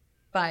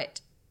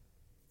 But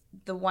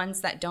the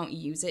ones that don't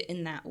use it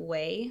in that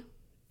way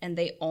and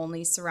they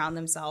only surround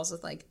themselves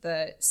with like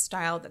the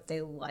style that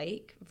they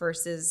like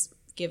versus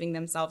giving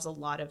themselves a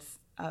lot of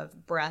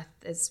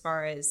breadth as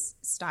far as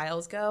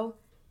styles go,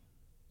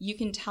 you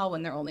can tell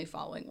when they're only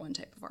following one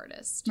type of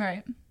artist.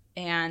 Right.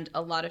 And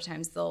a lot of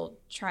times they'll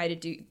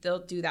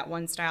do that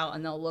one style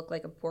and they'll look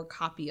like a poor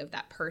copy of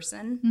that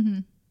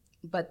person.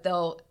 But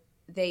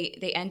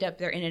they end up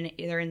they're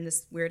in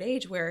this weird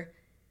age where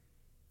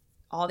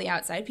all the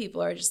outside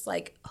people are just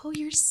like, oh,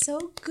 you're so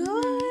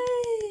good.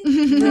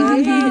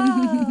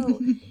 Bravo.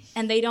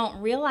 And they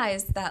don't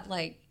realize that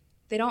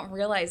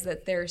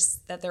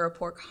they're a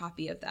poor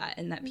copy of that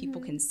and that people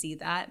can see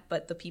that,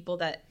 but the people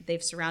that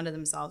they've surrounded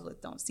themselves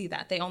with don't see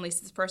that. They only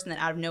see this person that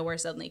out of nowhere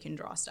suddenly can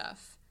draw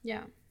stuff.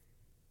 Yeah.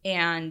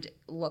 And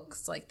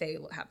looks like they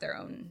have their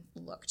own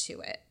look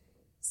to it.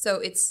 So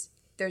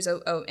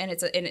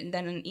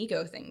then an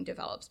ego thing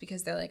develops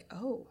because they're like,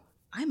 oh,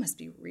 I must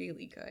be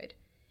really good.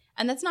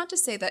 And that's not to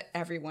say that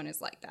everyone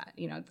is like that.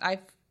 You know,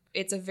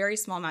 it's a very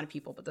small amount of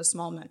people, but the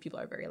small amount of people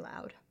are very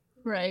loud.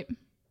 Right.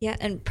 Yeah,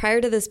 and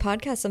prior to this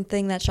podcast,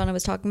 something that Shauna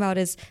was talking about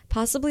is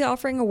possibly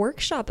offering a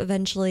workshop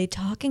eventually,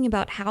 talking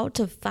about how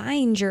to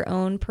find your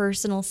own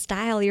personal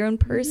style, your own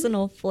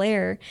personal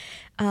flair.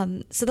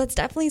 So that's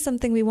definitely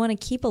something we want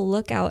to keep a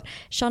lookout.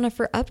 Shauna,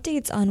 for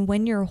updates on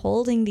when you're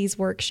holding these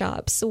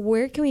workshops,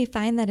 where can we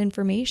find that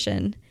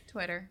information?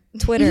 Twitter.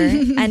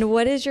 And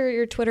what is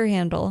your Twitter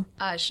handle?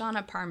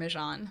 Shauna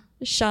Parmesan.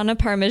 Shauna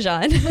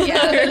Parmesan.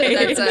 Yeah,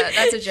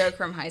 that's a joke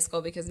from high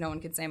school because no one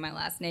could say my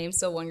last name.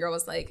 So one girl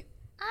was like,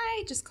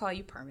 I just call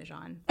you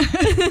Parmesan.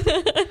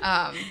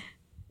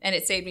 And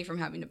it saved me from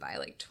having to buy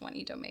like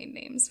 20 domain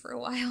names for a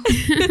while.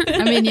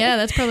 I mean, yeah,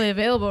 that's probably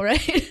available,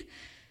 right?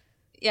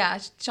 Yeah,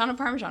 Shauna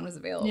Parmesan was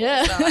available.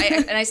 Yeah. So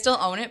I still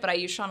own it, but I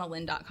use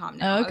ShaunaLynn.com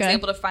now. Oh, okay. I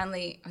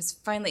was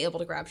finally able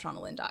to grab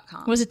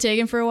ShaunaLynn.com. Was it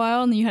taken for a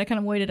while and then you had to kind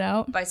of wait it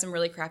out? By some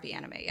really crappy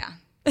anime, yeah.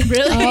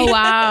 Really? Oh,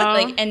 wow.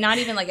 And not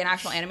even like an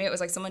actual anime. It was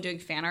like someone doing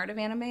fan art of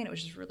anime, and it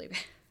was just really bad.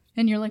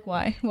 And you're like,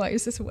 why? Why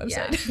is this a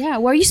website? Yeah,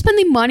 why are you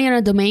spending money on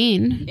a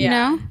domain? You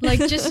know? Like,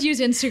 just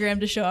use Instagram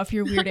to show off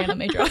your weird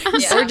anime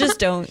drawings. Yeah. Or just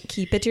don't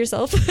keep it to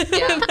yourself.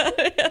 Yeah.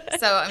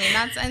 So I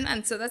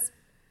mean so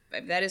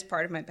that is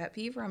part of my pet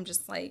peeve where I'm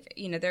just like,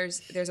 you know,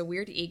 there's a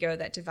weird ego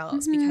that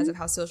develops because of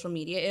how social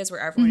media is, where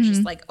everyone is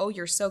just like, oh,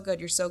 you're so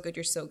good, you're so good,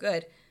 you're so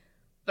good.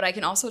 But I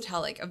can also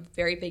tell like a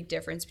very big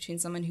difference between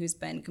someone who's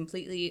been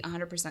completely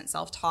 100%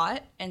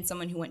 self-taught and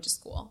someone who went to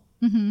school.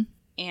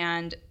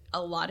 And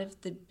a lot of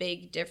the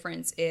big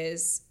difference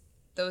is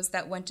those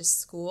that went to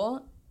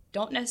school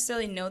don't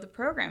necessarily know the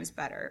programs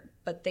better,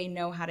 but they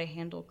know how to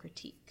handle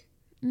critique.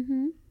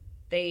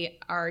 They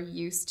are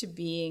used to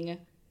being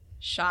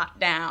shot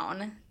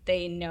down.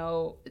 They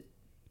know,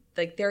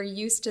 like, they're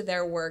used to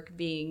their work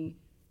being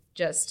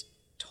just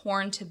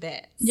torn to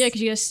bits. Yeah,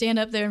 because you got to stand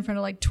up there in front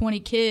of like 20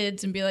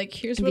 kids and be like,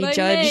 here's And what be I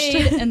judged.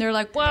 made. And they're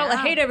like, well, I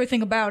hate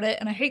everything about it.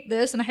 And I hate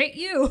this. And I hate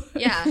you.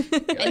 Yeah.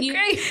 And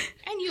Great.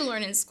 you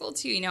learn in school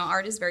too. You know,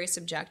 art is very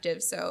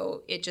subjective,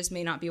 so it just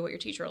may not be what your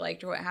teacher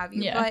liked or what have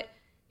you, Yeah. but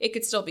it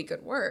could still be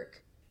good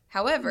work.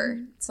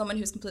 However, someone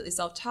who's completely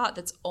self-taught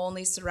that's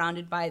only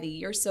surrounded by the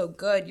you're so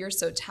good, you're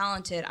so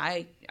talented,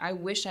 I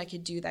wish I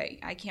could do that.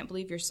 I can't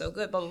believe you're so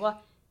good, blah, blah, blah.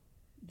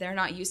 They're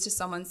not used to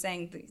someone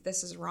saying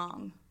this is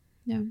wrong.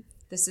 Yeah.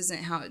 This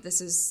isn't how,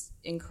 this is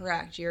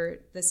incorrect.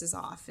 This is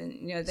off. And,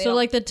 you know, they So don't-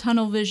 like the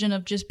tunnel vision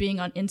of just being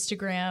on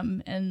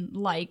Instagram and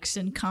likes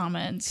and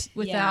comments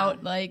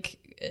without like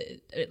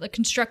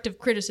constructive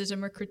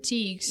criticism or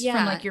critiques from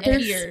Yeah, like your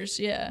there's- peers.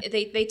 Yeah.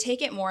 they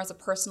take it more as a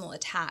personal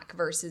attack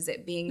versus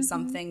it being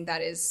something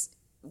that is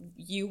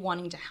you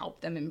wanting to help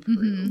them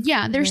improve.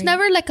 Yeah, there's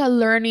never like a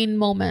learning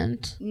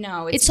moment.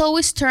 No, It's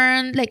always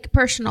turned like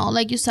personal,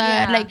 like you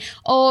said, Yeah. like,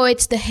 oh,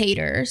 it's the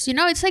haters. You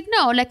know, it's like,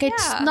 no, like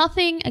it's Yeah.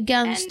 nothing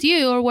against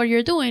you or what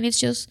you're doing. It's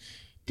just,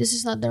 this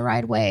is not the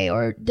right way,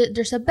 or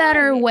there's a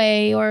better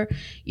way, or,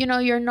 you know,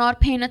 you're not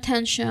paying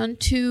attention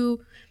to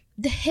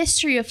the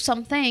history of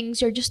some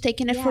things. You're just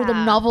taking it for the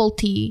Yeah.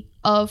 novelty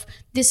of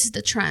this is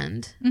the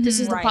trend. This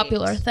is the Right.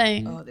 popular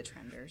thing. Oh, the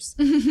trenders.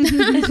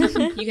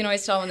 You can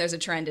always tell when there's a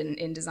trend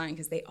in design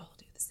because they all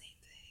do the same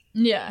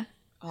thing. Yeah.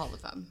 All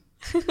of them.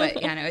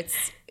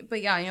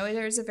 But yeah, no,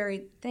 there's a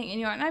very thing,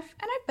 and and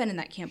I've been in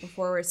that camp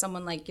before where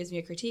someone like gives me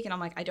a critique and I'm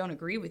like, I don't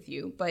agree with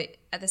you, but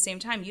at the same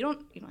time, you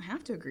don't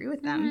have to agree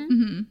with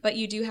them, but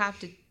you do have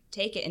to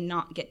take it and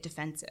not get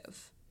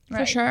defensive.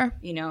 For sure.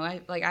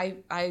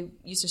 I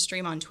used to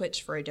stream on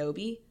Twitch for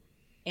Adobe,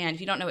 and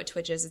if you don't know what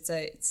Twitch is,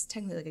 it's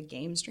technically like a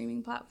game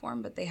streaming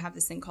platform, but they have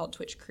this thing called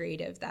Twitch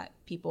Creative that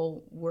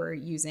people were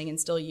using and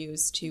still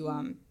use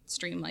to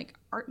stream like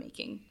art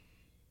making.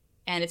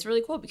 And it's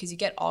really cool because you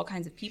get all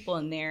kinds of people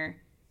in there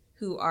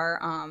who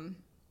are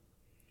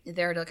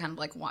there to kind of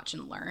like watch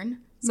and learn.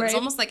 So it's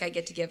almost like I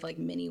get to give like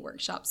mini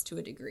workshops to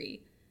a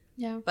degree.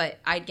 Yeah. But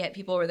I'd get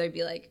people where they'd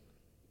be like,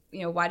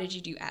 why did you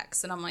do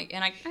X? And I'm like,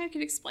 and I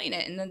could explain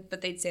it.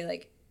 But they'd say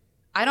like,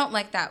 I don't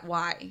like that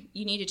Y.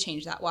 You need to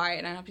change that Y.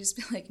 And I'd just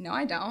be like, no,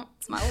 I don't.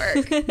 It's my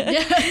work.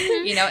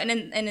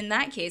 And in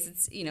that case,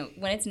 it's,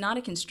 when it's not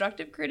a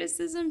constructive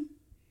criticism,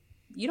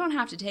 you don't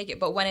have to take it.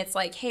 But when it's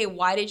like, hey,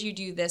 why did you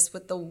do this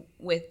with the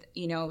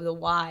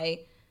Y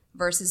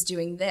versus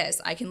doing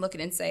this? I can look at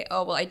it and say,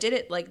 oh, well, I did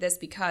it like this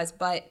because,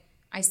 but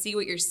I see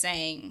what you're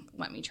saying.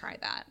 Let me try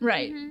that.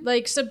 Right.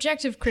 Like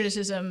subjective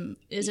criticism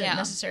isn't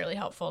necessarily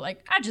helpful.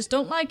 Like, I just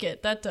don't like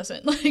it. That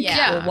doesn't Well,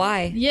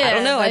 why? Yeah. I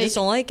don't know. I just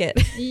don't like it.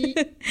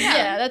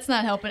 Yeah, that's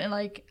not helping. And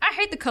like, I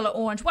hate the color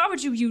orange. Why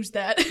would you use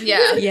that?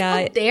 Yeah.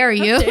 Yeah. How dare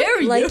you?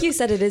 Like you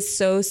said, it is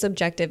so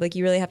subjective. Like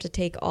you really have to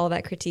take all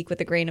that critique with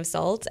a grain of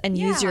salt and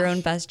use your own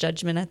best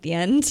judgment at the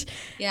end.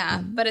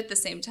 Yeah. But at the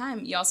same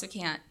time, you also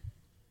can't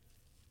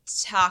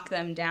talk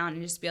them down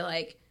and just be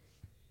like,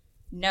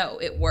 no,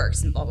 it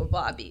works and blah blah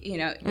blah.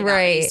 Without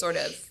any sort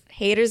of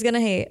haters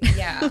gonna hate.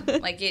 Yeah,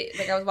 like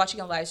I was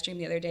watching a live stream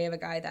the other day of a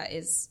guy that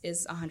is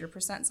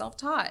 100%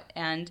 self-taught,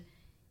 and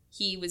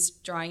he was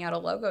drawing out a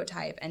logo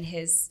type, and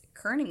his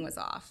kerning was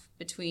off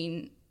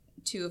between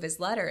two of his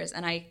letters,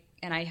 and I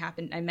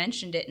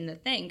mentioned it in the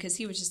thing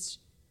because I was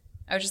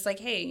just like,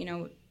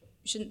 hey,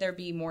 shouldn't there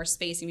be more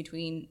spacing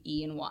between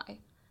E and Y?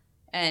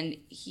 And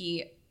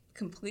he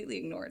completely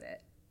ignored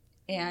it.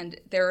 And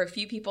there were a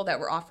few people that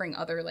were offering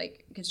other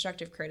like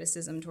constructive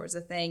criticism towards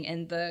the thing,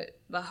 and the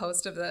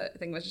host of the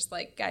thing was just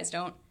like, guys,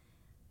 don't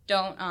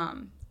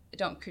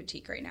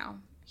critique right now.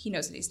 He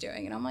knows what he's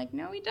doing, and I'm like,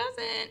 no, he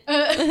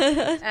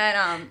doesn't.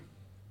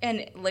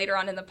 And later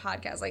on in the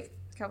podcast, like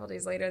a couple of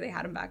days later, they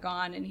had him back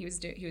on, and he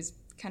was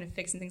kind of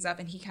fixing things up,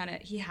 and he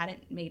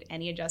hadn't made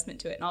any adjustment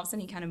to it, and all of a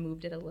sudden he kind of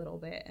moved it a little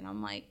bit, and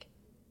I'm like,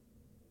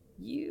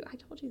 I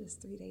told you this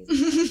 3 days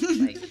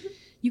ago. Like,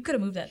 you could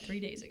have moved that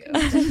 3 days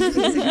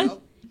ago.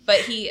 But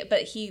he,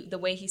 the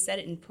way he said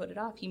it and put it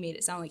off, he made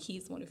it sound like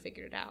he's the one who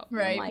figured it out.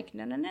 Right.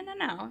 And I'm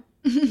like,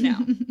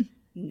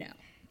 no.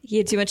 He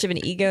had too much of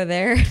an ego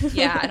there.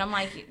 Yeah, and I'm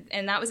like,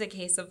 and that was a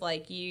case of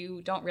like,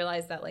 you don't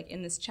realize that like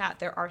in this chat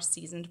there are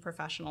seasoned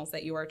professionals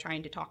that you are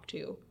trying to talk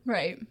to.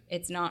 Right.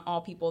 It's not all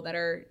people that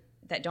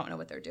don't know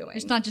what they're doing.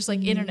 It's not just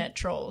like internet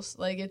trolls.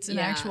 Like it's an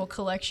actual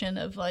collection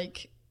of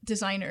like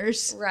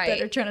designers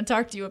that are trying to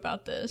talk to you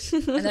about this.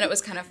 And then it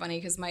was kind of funny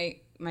because my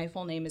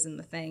full name is in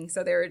the thing,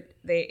 so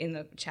they in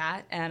the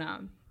chat, and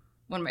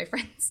one of my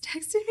friends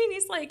texted me and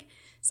he's like,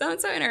 so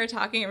and so and I are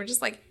talking, and we're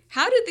just like,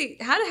 how do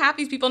half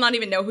these people not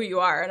even know who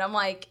you are? And I'm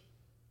like,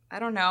 I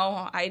don't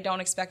know, I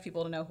don't expect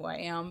people to know who I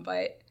am,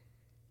 but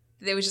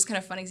it was just kind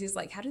of funny because he's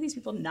like, how do these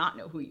people not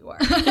know who you are?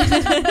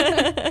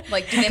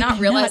 Like, do they not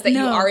realize that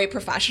you are a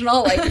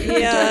professional? Like, you're doing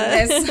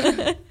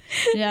this.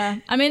 Yeah,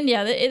 I mean,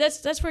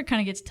 that's where it kind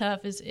of gets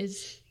tough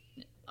is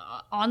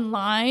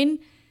online,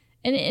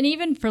 and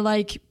even for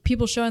like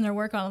people showing their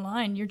work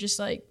online, you're just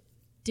like,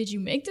 did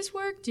you make this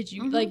work? Did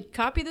you like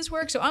copy this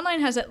work? So online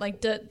has that like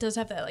does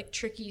have that like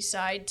tricky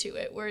side to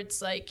it where it's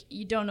like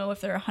you don't know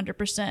if they're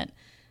 100%.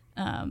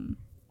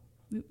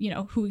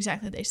 Who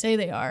exactly they say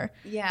they are.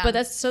 Yeah. But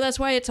that's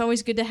why it's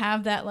always good to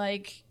have that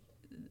like,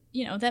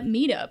 that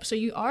meetup. So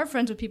you are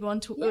friends with people on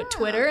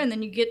Twitter, and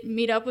then you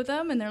meet up with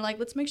them, and they're like,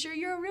 let's make sure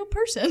you're a real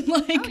person.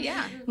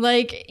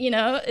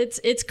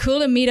 It's cool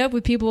to meet up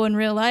with people in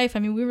real life. I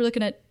mean, we were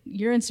looking at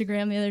your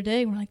Instagram the other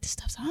day, and we're like, this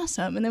stuff's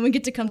awesome. And then we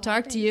get to come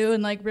talk to you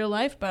in like real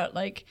life about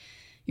like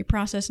your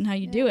process and how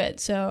you do it.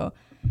 So.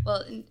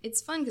 Well,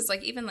 it's fun because,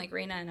 like, even like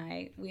Raina and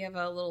I, we have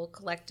a little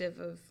collective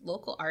of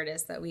local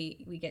artists that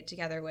we get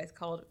together with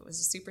called, it was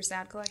a Super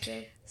Sad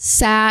Collective.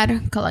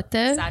 Sad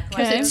Collective. Sad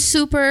Collective. Okay.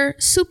 Super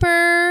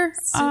secret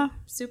art.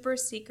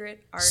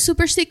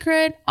 Super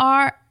secret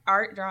art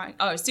drawing.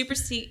 Oh, super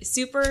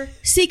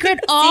secret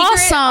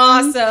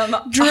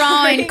awesome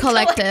drawing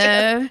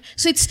collective.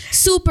 So it's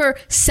Super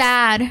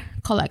Sad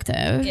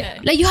Collective.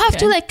 Yeah. Like you have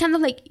to like kind of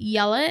like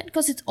yell it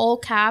because it's all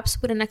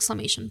caps with an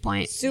exclamation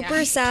point.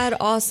 Super sad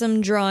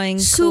awesome drawing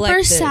Super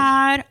collective.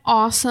 sad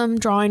awesome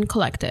drawing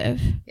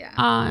collective.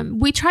 Yeah.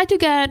 We try to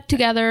get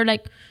together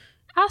like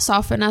as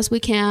often as we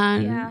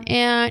can. Yeah.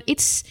 And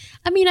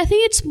I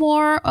think it's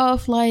more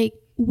of like,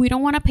 we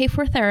don't want to pay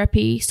for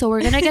therapy, so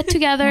we're gonna get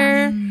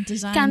together,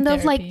 kind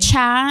of like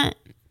chat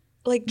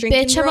like drink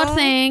and bitch draw? about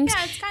things.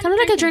 Yeah, it's kind of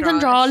like a drink and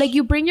draw. draw-ish. Like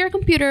you bring your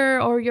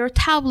computer or your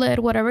tablet,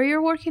 whatever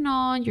you're working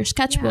on, your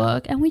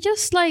sketchbook, and we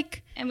just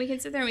like And we can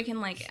sit there and we can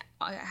like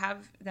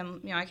have them,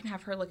 you know, I can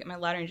have her look at my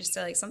letter and just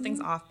say like something's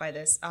off by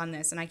this on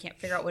this, and I can't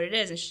figure out what it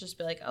is, and she'll just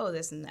be like, oh,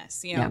 this and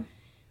this, you know. Yeah.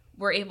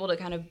 We're able to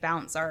kind of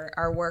bounce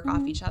our work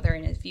off each other,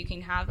 and if you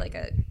can have like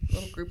a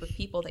little group of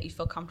people that you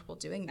feel comfortable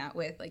doing that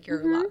with, like you're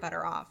a lot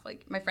better off.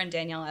 Like my friend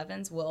Danielle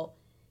Evans will,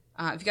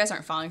 if you guys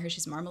aren't following her,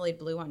 she's Marmalade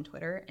Blue on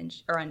Twitter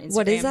or on Instagram.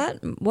 What is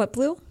that? What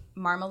blue?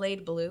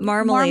 Marmalade Blue.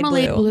 Marmalade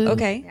blue.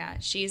 Okay. Yeah,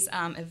 she's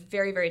a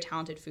very, very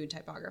talented food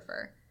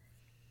typographer.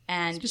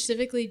 And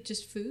Specifically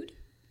just food?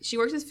 she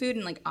works with food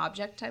and like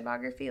object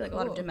typography, like a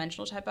lot of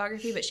dimensional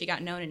typography, but she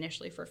got known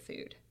initially for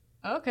food.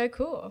 Okay,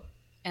 cool.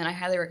 And I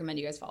highly recommend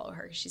you guys follow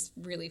her. She's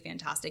really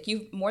fantastic.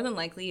 You've more than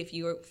likely, if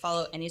you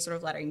follow any sort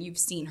of lettering, you've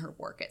seen her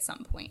work at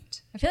some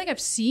point. I feel like I've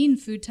seen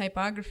food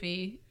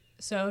typography.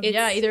 So It's-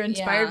 yeah, either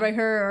inspired yeah. by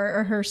her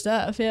or her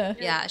stuff. Yeah.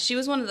 Yeah, she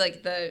was one of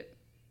like the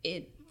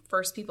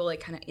first people like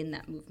kind of in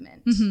that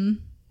movement.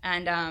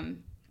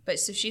 And but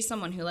so she's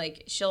someone who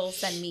like she'll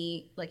send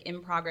me like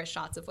in progress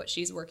shots of what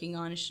she's working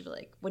on, and she'll be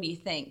like, "What do you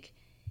think?"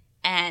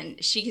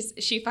 And she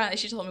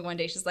told me one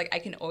day, she's like, "I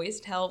can always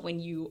tell when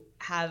you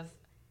have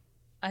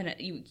I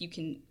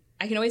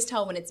can always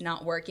tell when it's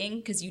not working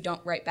because you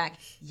don't write back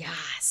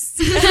yes."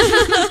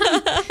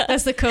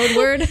 That's the code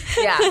word.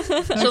 Yeah.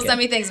 She'll send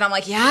me things and I'm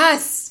like,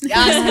 yes, queen,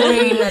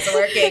 that's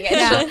working.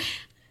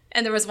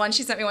 And there was one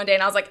she sent me one day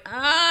and I was like,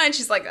 and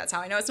she's like, that's how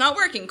I know it's not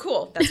working.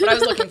 Cool. That's what I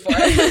was looking for.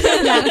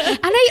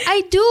 and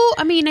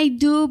I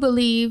do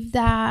believe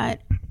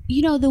that,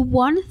 you know, the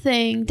one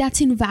thing that's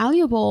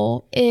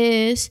invaluable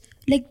is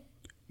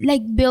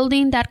like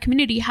building that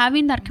community,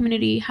 having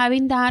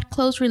that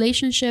close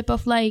relationship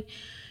of like,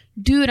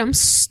 dude, I'm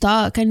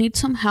stuck, I need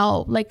some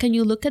help, like, can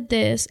you look at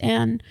this?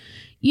 And,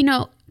 you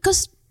know,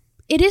 because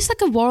it is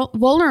like a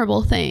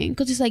vulnerable thing,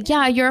 because it's like,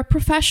 yeah, you're a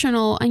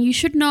professional and you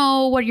should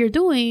know what you're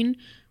doing,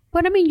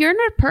 but I mean, you're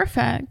not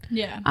perfect.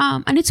 Yeah.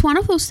 And it's one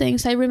of those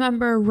things I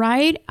remember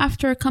right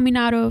after coming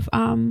out of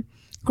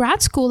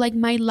grad school, like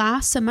my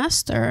last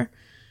semester,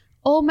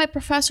 all my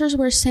professors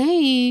were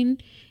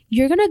saying,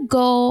 you're gonna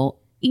go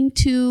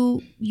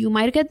into, you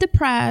might get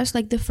depressed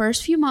like the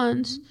first few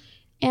months,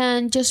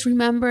 and just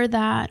remember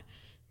that,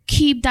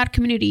 keep that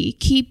community,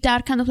 keep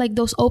that kind of like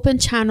those open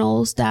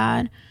channels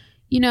that,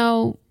 you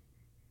know,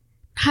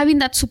 having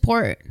that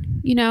support,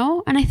 you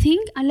know. And I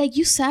think, like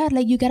you said,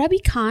 like you gotta be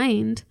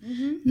kind.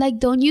 Like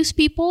don't use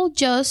people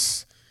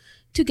just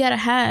to get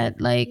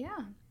ahead. Like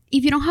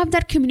if you don't have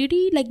that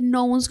community, like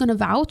no one's gonna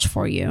vouch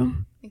for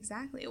you.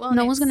 Exactly. Well,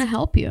 No one's gonna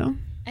help you.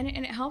 And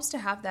it helps to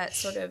have that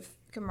sort of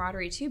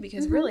camaraderie too,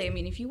 because really, I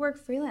mean, if you work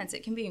freelance,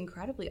 it can be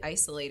incredibly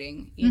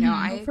isolating. You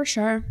know, For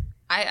sure.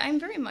 I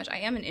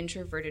am an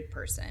introverted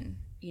person.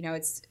 You know,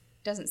 it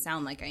doesn't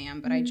sound like I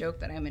am, but I joke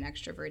that I'm an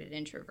extroverted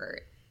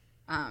introvert.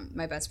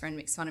 My best friend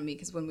makes fun of me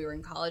because when we were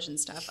in college and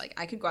stuff, like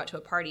I could go out to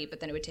a party, but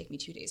then it would take me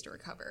 2 days to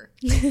recover.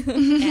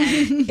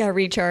 And You gotta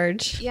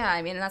recharge. yeah,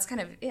 I mean, and that's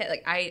kind of it.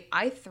 Like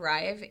I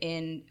thrive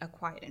in a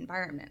quiet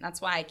environment. That's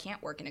why I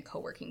can't work in a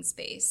co-working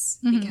space,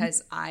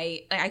 because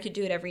I could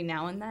do it every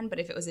now and then, but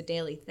if it was a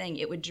daily thing,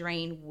 it would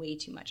drain way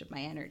too much of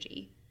my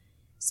energy.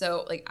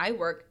 So like I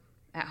work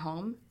at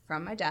home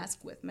from my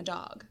desk with my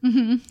dog.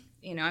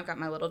 You know, I've got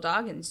my little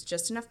dog and it's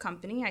just enough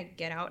company. I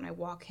get out and I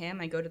walk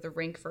him. I go to the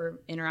rink for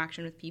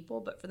interaction with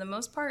people. But for the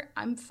most part,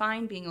 I'm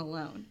fine being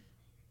alone.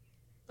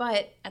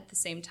 But at the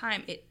same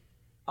time, it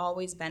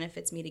always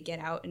benefits me to get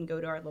out and go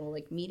to our little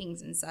like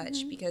meetings and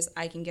such, because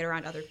I can get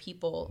around other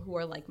people who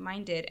are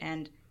like-minded.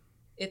 And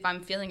if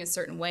I'm feeling a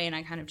certain way and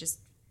I kind of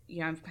just, you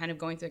know, I'm kind of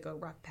going through like a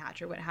rough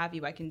patch or what have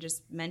you, I can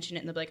just mention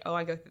it and they'll be like, oh,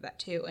 I go through that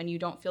too. And you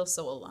don't feel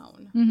so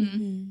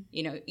alone.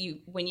 You know,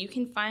 when you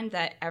can find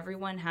that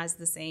everyone has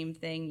the same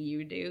thing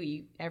you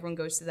do, everyone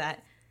goes to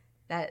that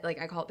like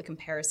I call it the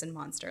comparison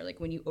monster. Like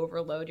when you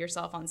overload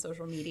yourself on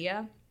social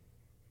media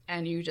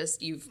and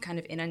you've kind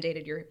of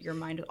inundated your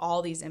mind with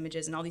all these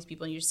images and all these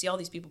people, and you just see all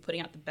these people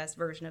putting out the best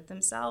version of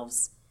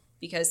themselves,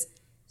 because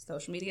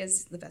social media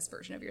is the best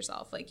version of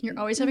yourself. Like You're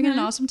always having an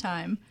awesome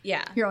time.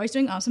 yeah. You're always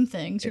doing awesome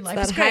things. Your life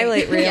is That great.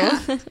 highlight reel.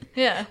 Yeah.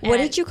 Yeah. What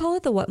did you call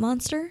it? The what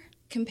monster?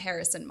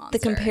 Comparison monster.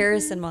 The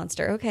comparison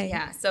monster. Okay.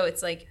 Yeah, so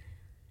it's like,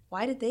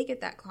 why did they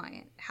get that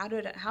client? How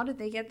did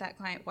they get that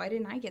client? Why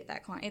didn't I get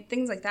that client?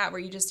 Things like that,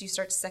 where you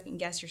start to second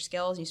guess your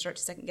skills, and you start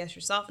to second guess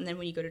yourself, and then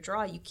when you go to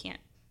draw, you can't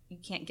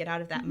get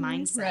out of that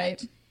mindset.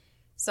 Right.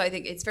 So I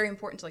think it's very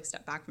important to like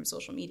step back from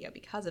social media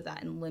because of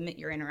that and limit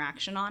your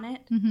interaction on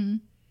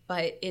it.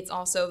 But it's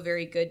also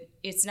very good.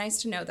 It's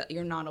nice to know that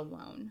you're not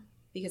alone,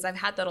 because I've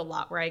had that a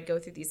lot, where I go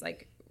through these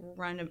like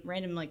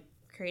random like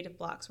creative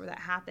blocks where that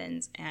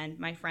happens, and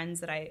my friends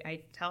that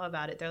I tell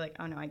about it, they're like,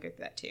 oh no, I go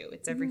through that too.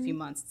 It's every few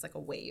months. It's like a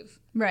wave.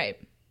 Right.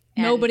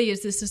 nobody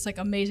is this like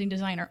amazing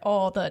designer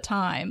all the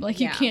time. Like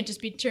you can't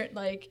just be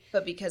like.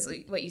 But because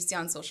what you see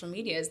on social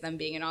media is them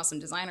being an awesome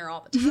designer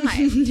all the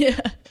time. Yeah.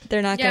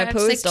 They're not Yeah, going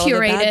to it's, post like, all the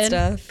curated. bad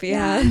stuff.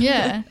 Yeah.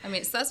 Yeah. I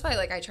mean, so that's why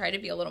like I try to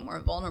be a little more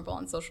vulnerable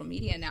on social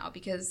media now,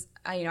 because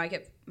I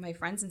get my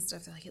friends and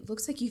stuff, they're like, it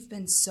looks like you've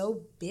been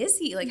so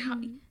busy. Like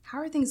how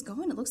are things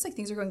going? It looks like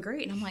things are going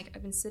great. And I'm like,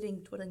 I've been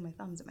sitting twiddling my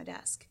thumbs at my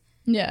desk.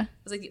 Yeah.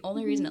 It's like the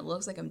only reason it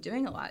looks like I'm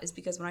doing a lot is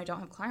because when I don't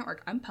have client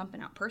work, I'm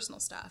pumping out personal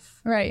stuff.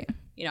 Right.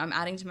 You know, I'm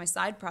adding to my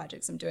side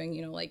projects. I'm doing,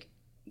 you know, like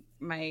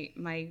my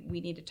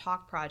We Need to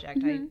Talk project.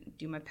 I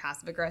do my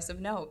passive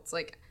aggressive notes.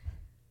 Like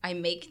I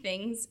make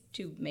things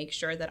to make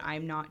sure that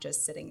I'm not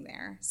just sitting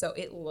there. So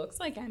it looks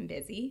like I'm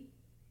busy,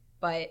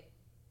 but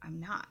I'm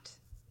not.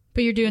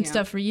 But you're doing Yeah.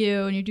 stuff for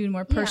you, and you're doing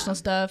more personal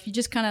stuff. You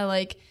just kind of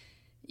like,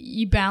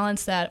 you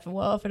balance that.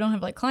 Well, if I don't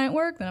have like client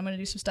work, then I'm going to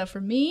do some stuff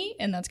for me,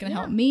 and that's going to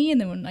help me. And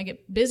then when I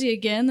get busy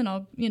again, then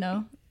I'll, you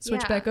know,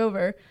 switch back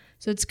over.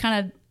 So it's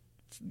kind of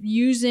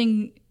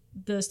using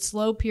the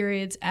slow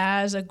periods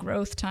as a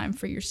growth time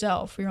for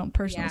yourself, for your own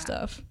personal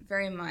stuff.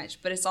 Very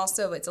much. But it's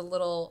also, it's a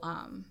little,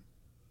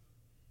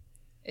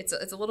 it's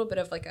a little bit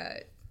of like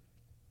a,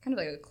 kind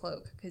of like a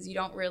cloak, because you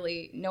don't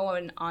really, no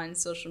one on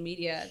social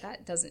media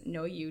that doesn't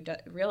know you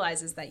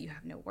realizes that you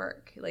have no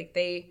work. Like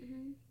they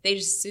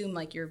just assume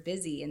like you're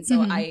busy. And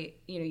so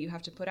you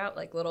have to put out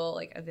like little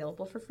like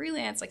available for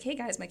freelance, like, hey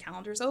guys, my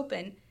calendar's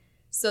open,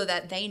 so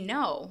that they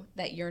know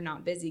that you're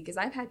not busy. Because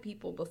I've had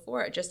people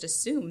before just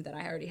assume that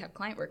I already have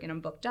client work and I'm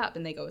booked up,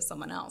 and they go with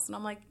someone else. And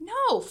I'm like,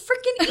 no,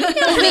 freaking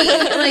email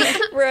me.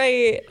 Like,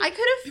 Right. I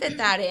could have fit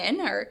that in.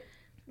 Or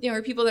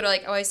people that are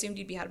like, oh, I assumed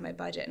you'd be out of my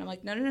budget. And I'm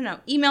like, no.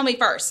 Email me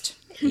first.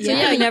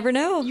 Yeah, you never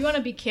know. You want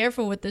to be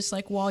careful with this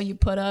like wall you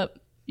put up.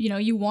 You know,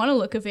 you want to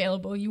look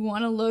available. You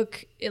want to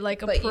look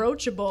like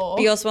approachable.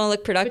 But you also want to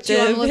look productive.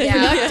 But you want to look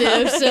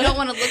productive. So You don't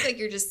want to look like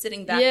you're just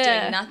sitting back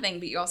doing nothing,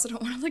 but you also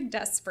don't want to look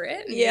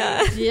desperate.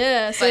 Yeah.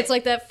 Yeah, so it's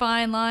like that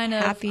fine line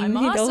of Happy I'm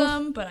needle.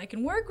 awesome, but I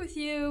can work with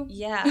you.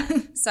 Yeah.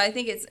 So I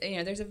think it's,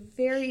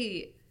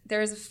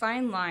 there's a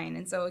fine line.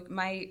 And so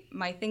my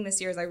thing this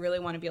year is I really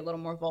want to be a little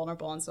more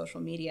vulnerable on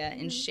social media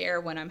and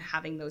share when I'm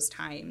having those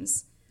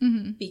times,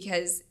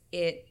 because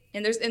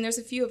there's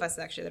a few of us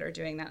actually that are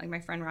doing that. Like my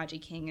friend Raji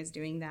King is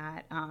doing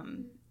that.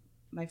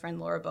 My friend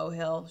Laura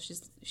Bohill,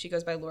 she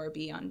goes by Laura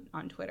B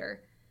on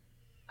Twitter.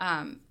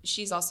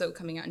 She's also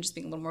coming out and just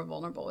being a little more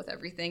vulnerable with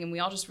everything. And we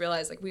all just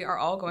realize like we are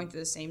all going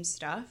through the same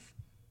stuff.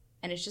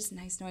 And it's just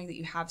nice knowing that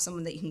you have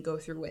someone that you can go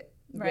through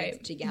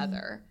with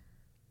together.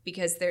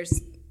 Because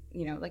there's,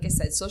 you know, like I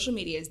said, social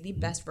media is the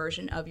best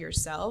version of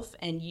yourself,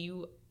 and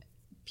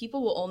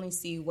people will only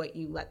see what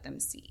you let them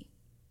see.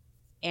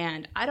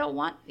 And I don't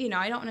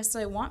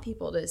necessarily want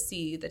people to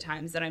see the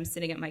times that I'm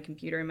sitting at my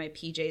computer in my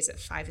PJs at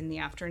 5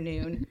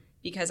 p.m.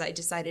 because I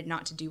decided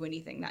not to do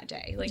anything that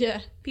day. Like,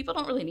 people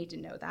don't really need to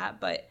know that,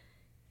 but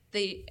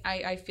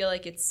I feel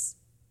like it's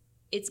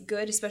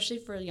good, especially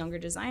for younger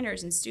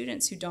designers and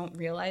students who don't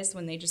realize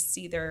when they just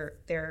see their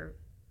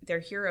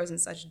heroes and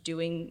such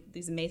doing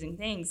these amazing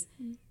things.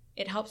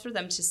 It helps for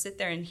them to sit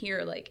there and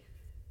hear like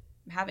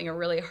having a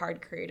really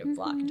hard creative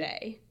block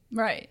day.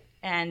 Right.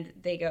 And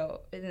they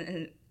go,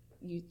 and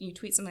you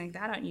tweet something like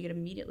that out, and you get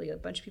immediately a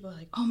bunch of people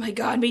like, oh my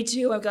God, me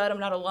too. I'm glad I'm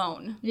not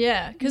alone.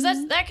 Yeah, because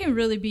that can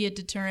really be a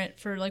deterrent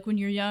for like when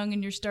you're young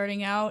and you're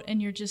starting out and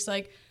you're just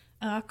like,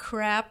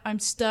 crap, I'm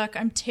stuck.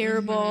 I'm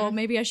terrible.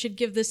 Maybe I should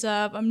give this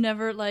up. I'm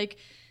never like,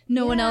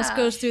 no one else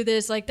goes through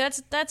this. Like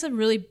that's a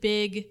really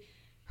big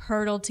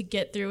hurdle to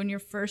get through when you're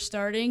first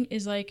starting,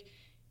 is like,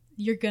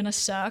 you're gonna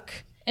suck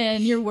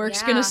and your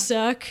work's gonna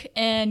suck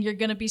and you're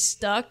gonna be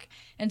stuck,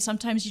 and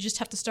sometimes you just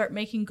have to start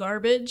making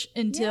garbage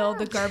until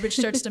the garbage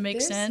starts to make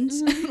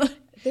sense.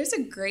 There's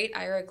a great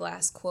Ira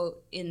Glass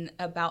quote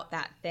about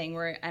that thing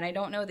and I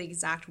don't know the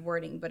exact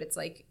wording, but it's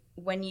like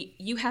when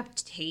you have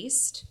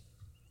taste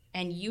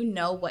and you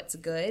know what's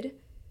good,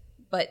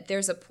 but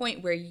there's a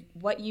point where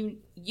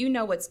you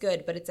know what's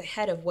good, but it's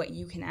ahead of what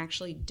you can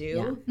actually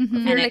do.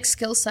 Your like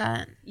skill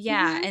set.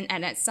 Yeah,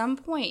 and at some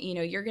point, you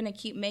know, you're gonna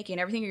keep making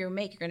everything you're gonna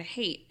make, you're gonna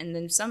hate, and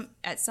then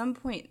at some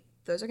point,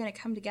 those are gonna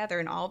come together,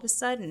 and all of a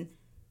sudden,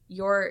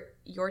 your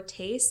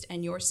taste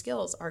and your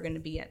skills are gonna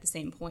be at the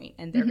same point,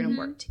 and they're gonna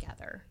work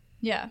together.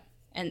 Yeah.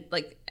 And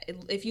like,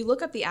 if you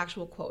look up the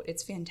actual quote,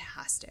 it's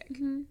fantastic,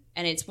 and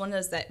it's one of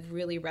those that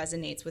really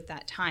resonates with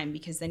that time,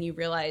 because then you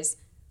realize.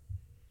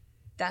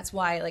 That's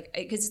why, like,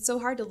 because it's so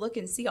hard to look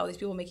and see all these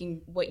people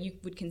making what you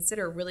would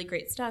consider really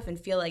great stuff and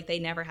feel like they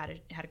never had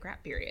a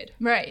crap period.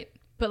 Right.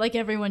 But like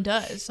everyone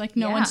does. Like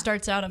no one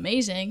starts out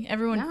amazing.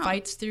 Everyone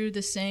fights through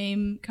the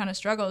same kind of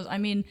struggles. I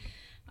mean,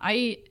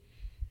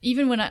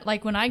 when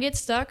I get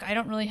stuck, I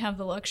don't really have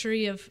the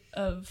luxury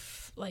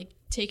of like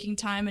taking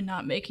time and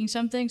not making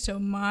something. So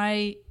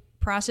my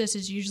process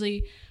is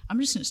usually, I'm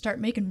just going to start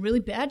making really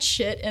bad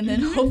shit, and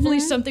then hopefully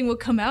something will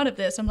come out of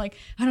this. I'm like,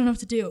 I don't know what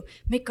to do.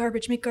 Make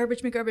garbage. All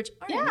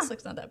right, this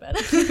looks not that bad.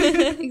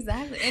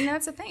 Exactly. And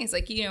that's the thing. It's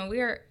like, you know,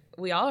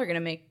 we all are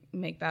going to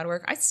make bad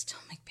work. I still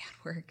make bad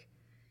work,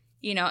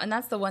 you know, and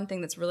that's the one thing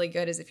that's really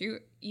good is if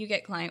you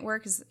get client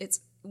work, is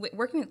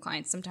working with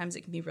clients, sometimes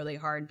it can be really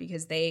hard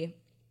because they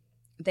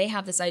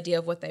have this idea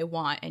of what they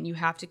want, and you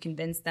have to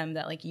convince them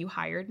that, like, you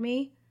hired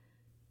me.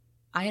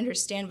 I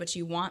understand what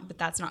you want, but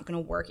that's not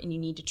going to work, and you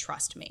need to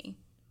trust me.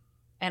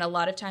 And a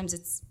lot of times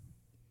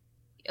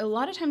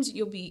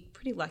you'll be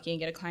pretty lucky and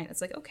get a client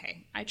that's like,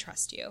 okay, I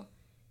trust you.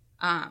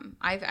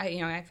 I've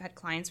had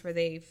clients where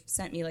they've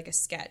sent me like a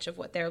sketch of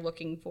what they're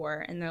looking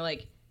for, and they're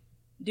like,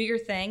 do your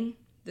thing.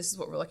 This is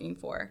what we're looking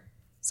for.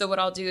 So what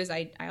I'll do is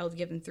I'll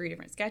give them 3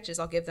 different sketches.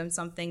 I'll give them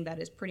something that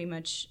is pretty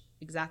much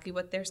exactly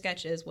what their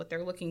sketch is, what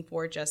they're looking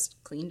for,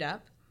 just cleaned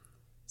up.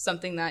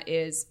 Something that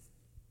is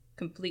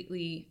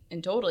completely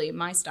and totally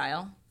my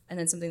style, and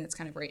then something that's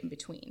kind of right in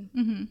between.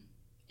 Mm-hmm.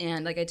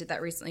 And like I did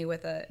that recently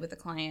with a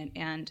client,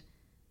 and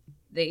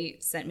they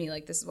sent me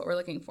like, this is what we're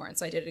looking for. And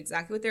so I did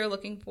exactly what they were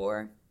looking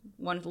for,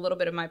 one with a little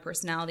bit of my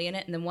personality in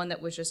it, and then one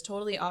that was just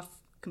totally off,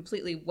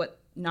 completely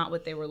not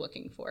what they were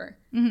looking for.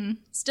 Mm-hmm.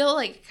 Still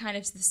like kind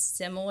of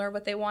similar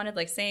what they wanted,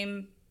 like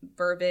same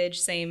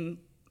verbiage, same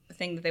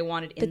thing that they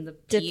wanted in the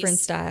piece. Different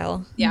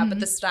style. Yeah, but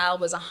the style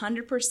was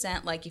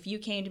 100% like, if you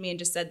came to me and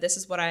just said, this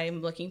is what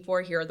I'm looking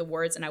for, here are the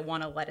words, and I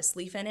want a lettuce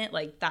leaf in it,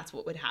 like that's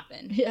what would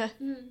happen. Yeah.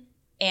 Mm-hmm.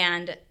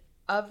 And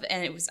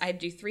I'd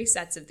do 3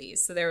 sets of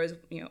these. So there was,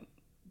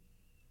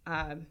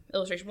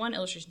 illustration 1,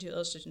 illustration 2,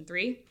 illustration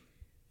 3.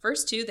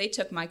 First 2, they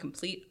took my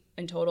complete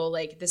and total,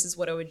 like, this is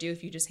what I would do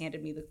if you just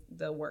handed me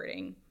the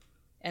wording.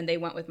 And they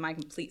went with my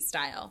complete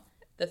style.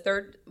 The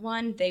third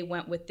one, they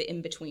went with the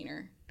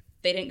in-betweener.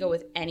 They didn't go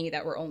with any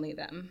that were only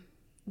them.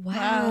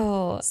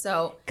 Wow.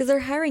 So, because they're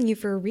hiring you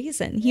for a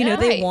reason. You know,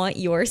 they want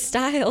your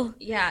style.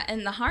 Yeah,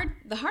 and the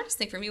hardest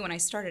thing for me when I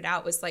started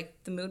out was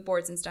like the mood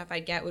boards and stuff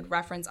I'd get would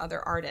reference other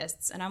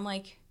artists. And I'm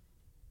like,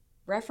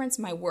 reference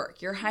my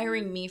work. You're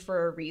hiring me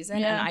for a reason,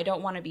 and I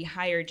don't want to be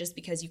hired just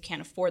because you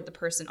can't afford the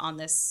person on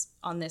this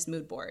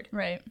mood board.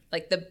 Right.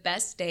 Like the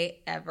best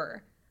day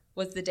ever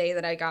was the day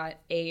that I got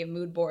a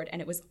mood board,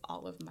 and it was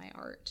all of my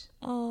art.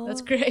 Oh,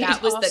 that's great.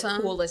 That was awesome.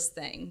 the coolest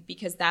thing,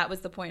 because that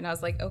was the point, and I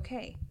was like,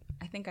 okay,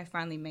 I think I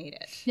finally made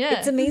it. Yeah.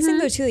 It's amazing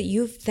though too that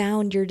you've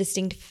found your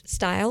distinct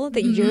style,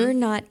 that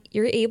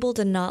you're able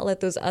to not let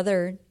those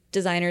other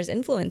designers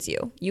influence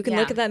you. You can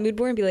look at that mood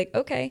board and be like,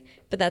 okay,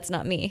 but that's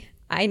not me.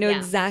 I know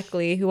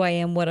exactly who I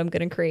am, what I'm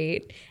going to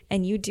create,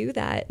 and you do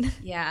that.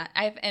 Yeah,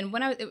 and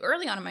when I was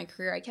early on in my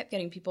career, I kept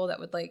getting people that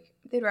would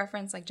they'd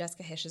reference like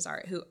Jessica Hish's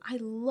art, who I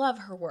love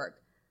her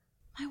work.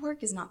 My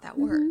work is not that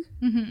work.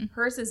 Mm-hmm.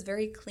 Hers is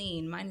very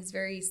clean. Mine is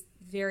very,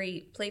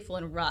 very playful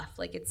and rough.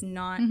 Like it's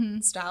not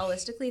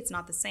stylistically, it's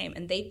not the same.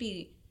 And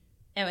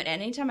and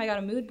anytime I got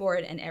a mood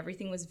board and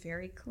everything was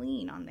very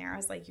clean on there, I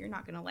was like, you're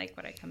not going to like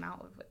what I come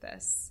out with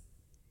this.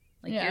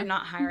 Like you're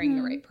not hiring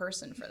the right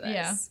person for this.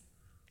 Yeah.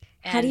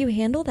 And how do you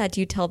handle that? Do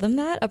you tell them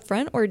that up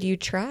front, or do you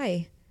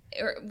try?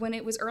 When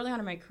it was early on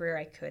in my career,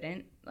 I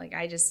couldn't. Like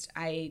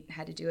I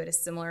had to do it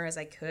as similar as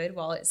I could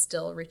while it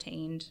still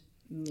retained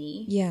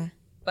me. Yeah.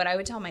 But I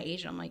would tell my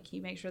agent, I'm like, can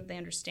you make sure that they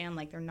understand,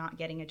 like, they're not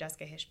getting a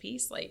Jessica Hish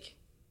piece? Like,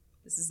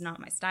 this is not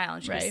my style.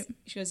 And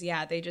she goes,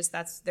 yeah,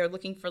 they're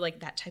looking for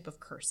like that type of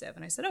cursive.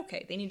 And I said,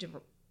 okay, they need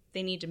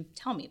to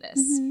tell me this.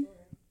 Mm-hmm.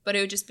 But it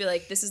would just be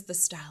like, this is the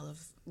style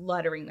of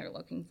lettering they're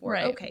looking for.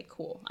 Right. Okay,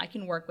 cool. I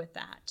can work with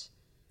that.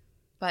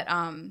 But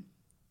I'm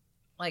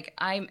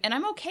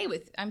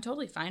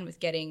totally fine with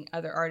getting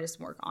other artists'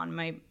 work on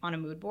a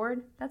mood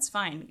board. That's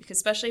fine, because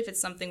especially if it's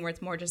something where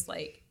it's more just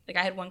like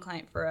I had one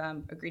client for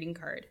a greeting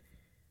card.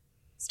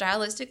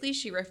 Stylistically,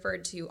 she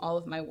referred to all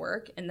of my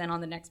work, and then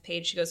on the next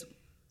page she goes,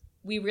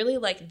 we really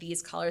like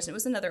these colors. And it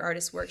was another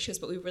artist's work. She goes,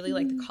 but we really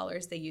like the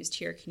colors they used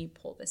here. Can you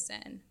pull this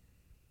in? And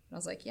I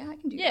was like, yeah, I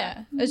can do that.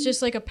 Yeah, it's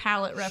just like a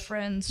palette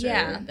reference.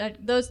 Or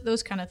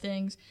those kind of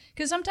things.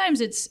 Because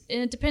sometimes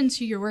it depends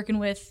who you're working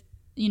with.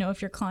 You know,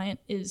 if your client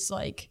is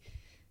like,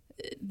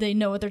 they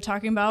know what they're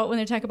talking about when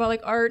they talk about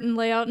like art and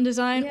layout and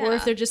design, or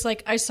if they're just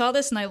like, I saw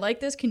this and I like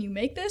this, can you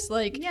make this?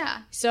 Like,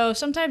 so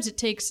sometimes it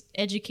takes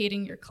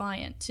educating your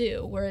client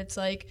too, where it's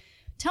like,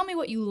 tell me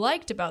what you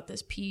liked about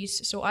this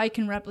piece so I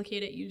can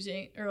replicate it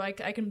using, or like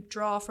I can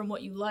draw from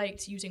what you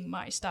liked using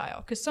my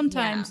style. Because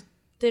sometimes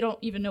they don't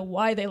even know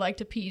why they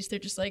liked a piece. They're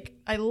just like,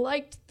 I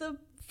liked the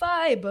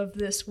vibe of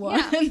this one.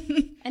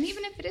 Yeah. And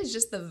even if it is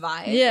just the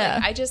vibe,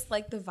 like, I just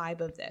like the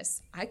vibe of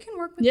this. I can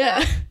work with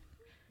that.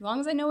 As long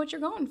as I know what you're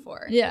going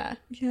for. Yeah.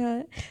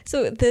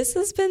 So this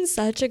has been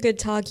such a good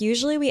talk.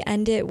 Usually we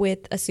end it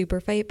with a super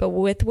fight, but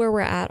with where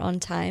we're at on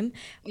time,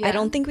 I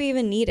don't think we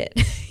even need it.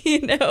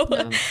 You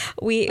know,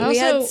 we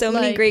had so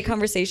many great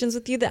conversations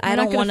with you that I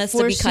don't want us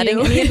to be cutting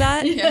any of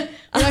that.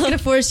 I'm not going to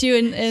force you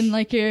in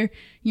like you're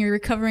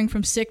recovering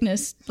from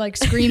sickness, like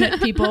scream at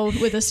people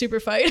with a super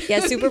fight. Yeah,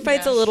 super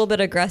fight's a little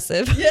bit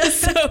aggressive.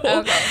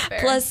 So,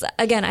 plus,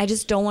 again, I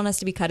just don't want us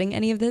to be cutting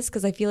any of this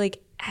because I feel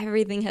like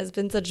everything has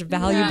been such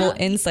valuable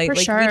insight. Like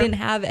we didn't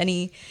have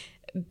any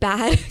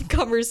bad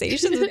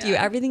conversations with you.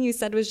 Everything you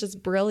said was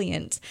just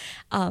brilliant.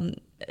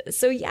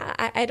 So yeah,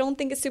 I don't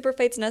think a super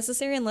fight's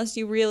necessary unless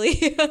you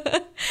really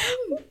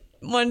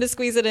wanted to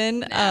squeeze it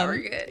in. We're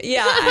good.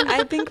 Yeah,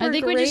 I think we're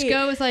great. We just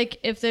go with like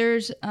if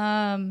there's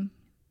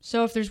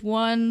if there's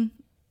one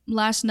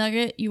last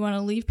nugget you want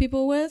to leave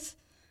people with?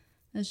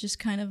 That's just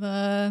kind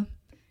of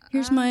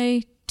here's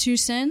my 2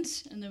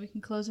 cents, and then we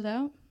can close it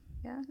out.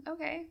 Yeah.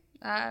 Okay.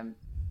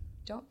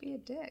 Don't be a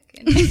dick.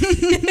 And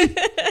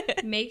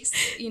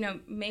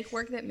make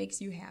work that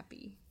makes you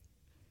happy.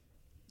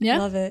 Yeah,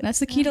 Love it. That's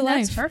the key to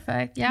life. That's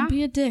perfect. Yeah. Don't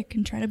be a dick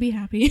and try to be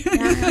happy.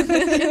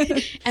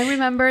 And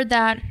remember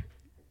that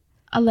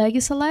a leg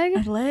is a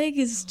leg. A leg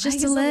is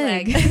just Leg a is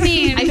leg. I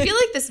mean, I feel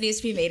like this needs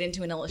to be made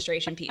into an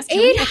illustration piece.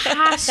 it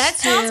has That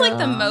sounds like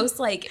the to. most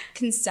like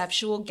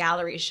conceptual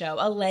gallery show.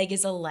 A leg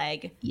is a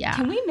leg. Yeah.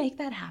 Can we make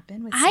that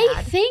happen with I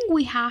SAD? think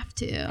we have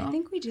to. I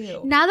think we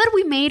do. Now that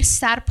we made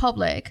SAD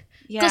public,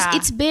 because Yeah.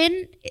 it's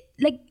been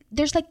like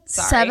there's like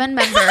Sorry. 7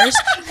 members.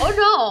 Oh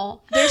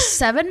no, there's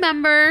 7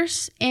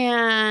 members,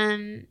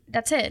 and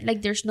that's it.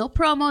 Like there's no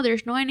promo,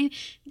 there's no any.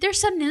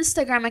 There's an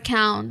Instagram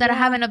account that I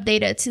haven't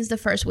updated since the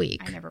first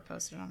week. I never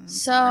posted on them.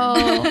 So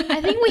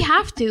I think we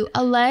have to.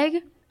 A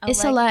leg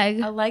is a leg.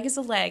 A leg is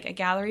a leg. A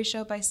gallery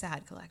show by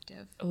SAD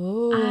Collective.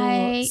 Oh,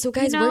 so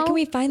guys, you where know, can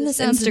we find this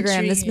sounds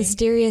Instagram? This intriguing.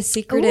 mysterious,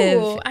 secretive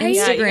Ooh, Yeah, you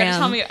gotta Instagram.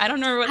 tell me. I don't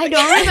know what. I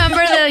don't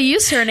remember the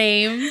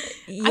username.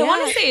 I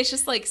want to say it's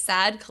just like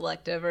SAD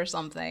Collective or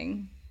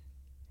something.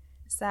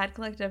 SAD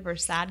Collective or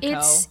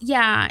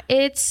SADCO.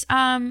 It's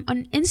on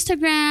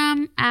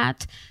Instagram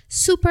at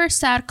Super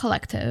Sad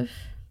Collective.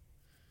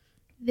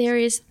 There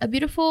is a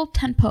beautiful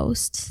 10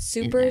 posts.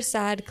 in Super there.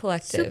 Sad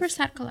Collective. Super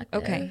Sad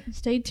Collective. Okay.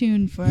 Stay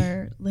tuned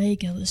for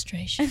leg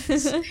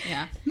illustrations.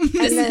 Yeah,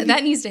 that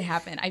needs to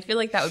happen. I feel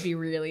like that would be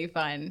really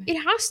fun. It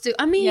has to.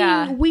 I mean,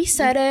 Yeah. we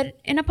said it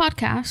in a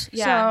podcast.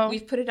 Yeah, So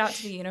we've put it out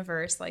to the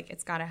universe. Like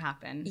it's got to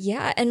happen.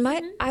 Yeah, and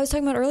I was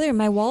talking about earlier,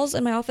 my walls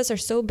in my office are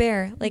so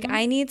bare. Like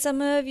I need some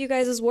of you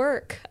guys'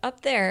 work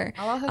up there.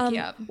 I'll hook you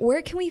up.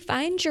 Where can we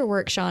find your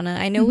work, Shauna?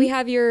 I know we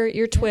have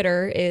your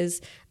Twitter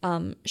is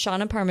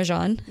Shauna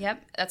Parmesan.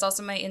 Yep, that's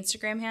also my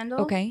Instagram handle.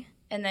 Okay.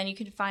 And then you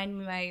can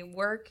find my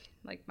work,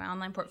 like my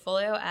online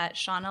portfolio, at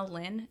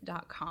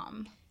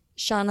shaunalynn.com.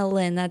 Shauna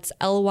Lynn, that's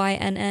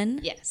Lynn.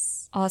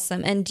 Yes.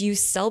 Awesome. And do you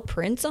sell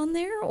prints on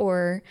there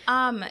or?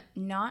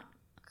 Not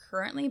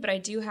currently, but I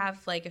do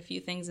have like a few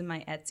things in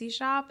my Etsy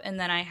shop, and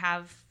then I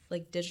have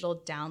like digital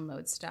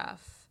download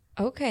stuff.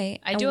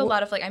 Okay. I do a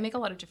lot of I make a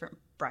lot of different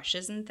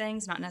brushes and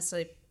things, not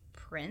necessarily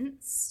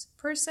prints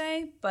per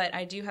se, but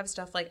I do have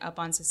stuff like up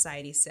on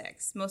Society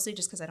 6, mostly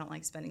just because I don't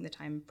like spending the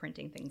time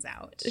printing things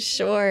out.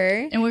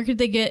 Sure. And where could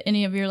they get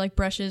any of your like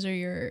brushes or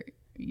your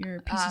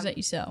pieces that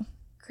you sell?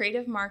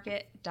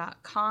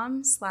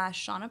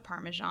 creativemarket.com/Shauna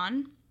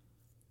Parmesan.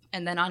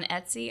 And then on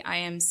Etsy, I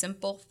am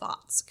Simple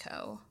Thoughts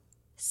Co.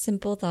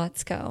 Simple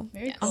Thoughts Co.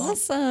 Very cool.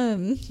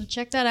 Awesome. So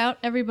check that out,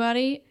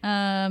 everybody.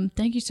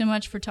 Thank you so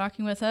much for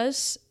talking with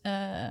us.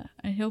 I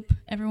hope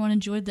everyone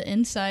enjoyed the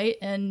insight,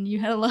 and you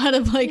had a lot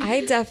of like.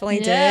 I definitely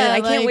did. Yeah,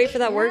 I can't like- wait for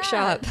that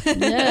workshop. Yeah.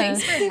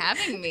 Thanks for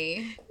having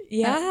me.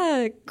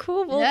 Yeah,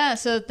 cool. Well, Yeah,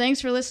 so thanks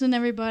for listening,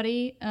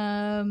 everybody.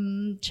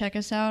 Check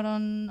us out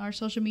on our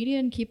social media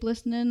and keep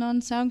listening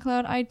on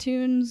SoundCloud,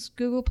 iTunes,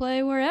 Google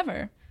Play,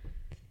 wherever.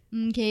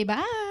 Okay, bye.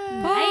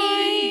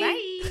 bye.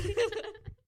 Bye.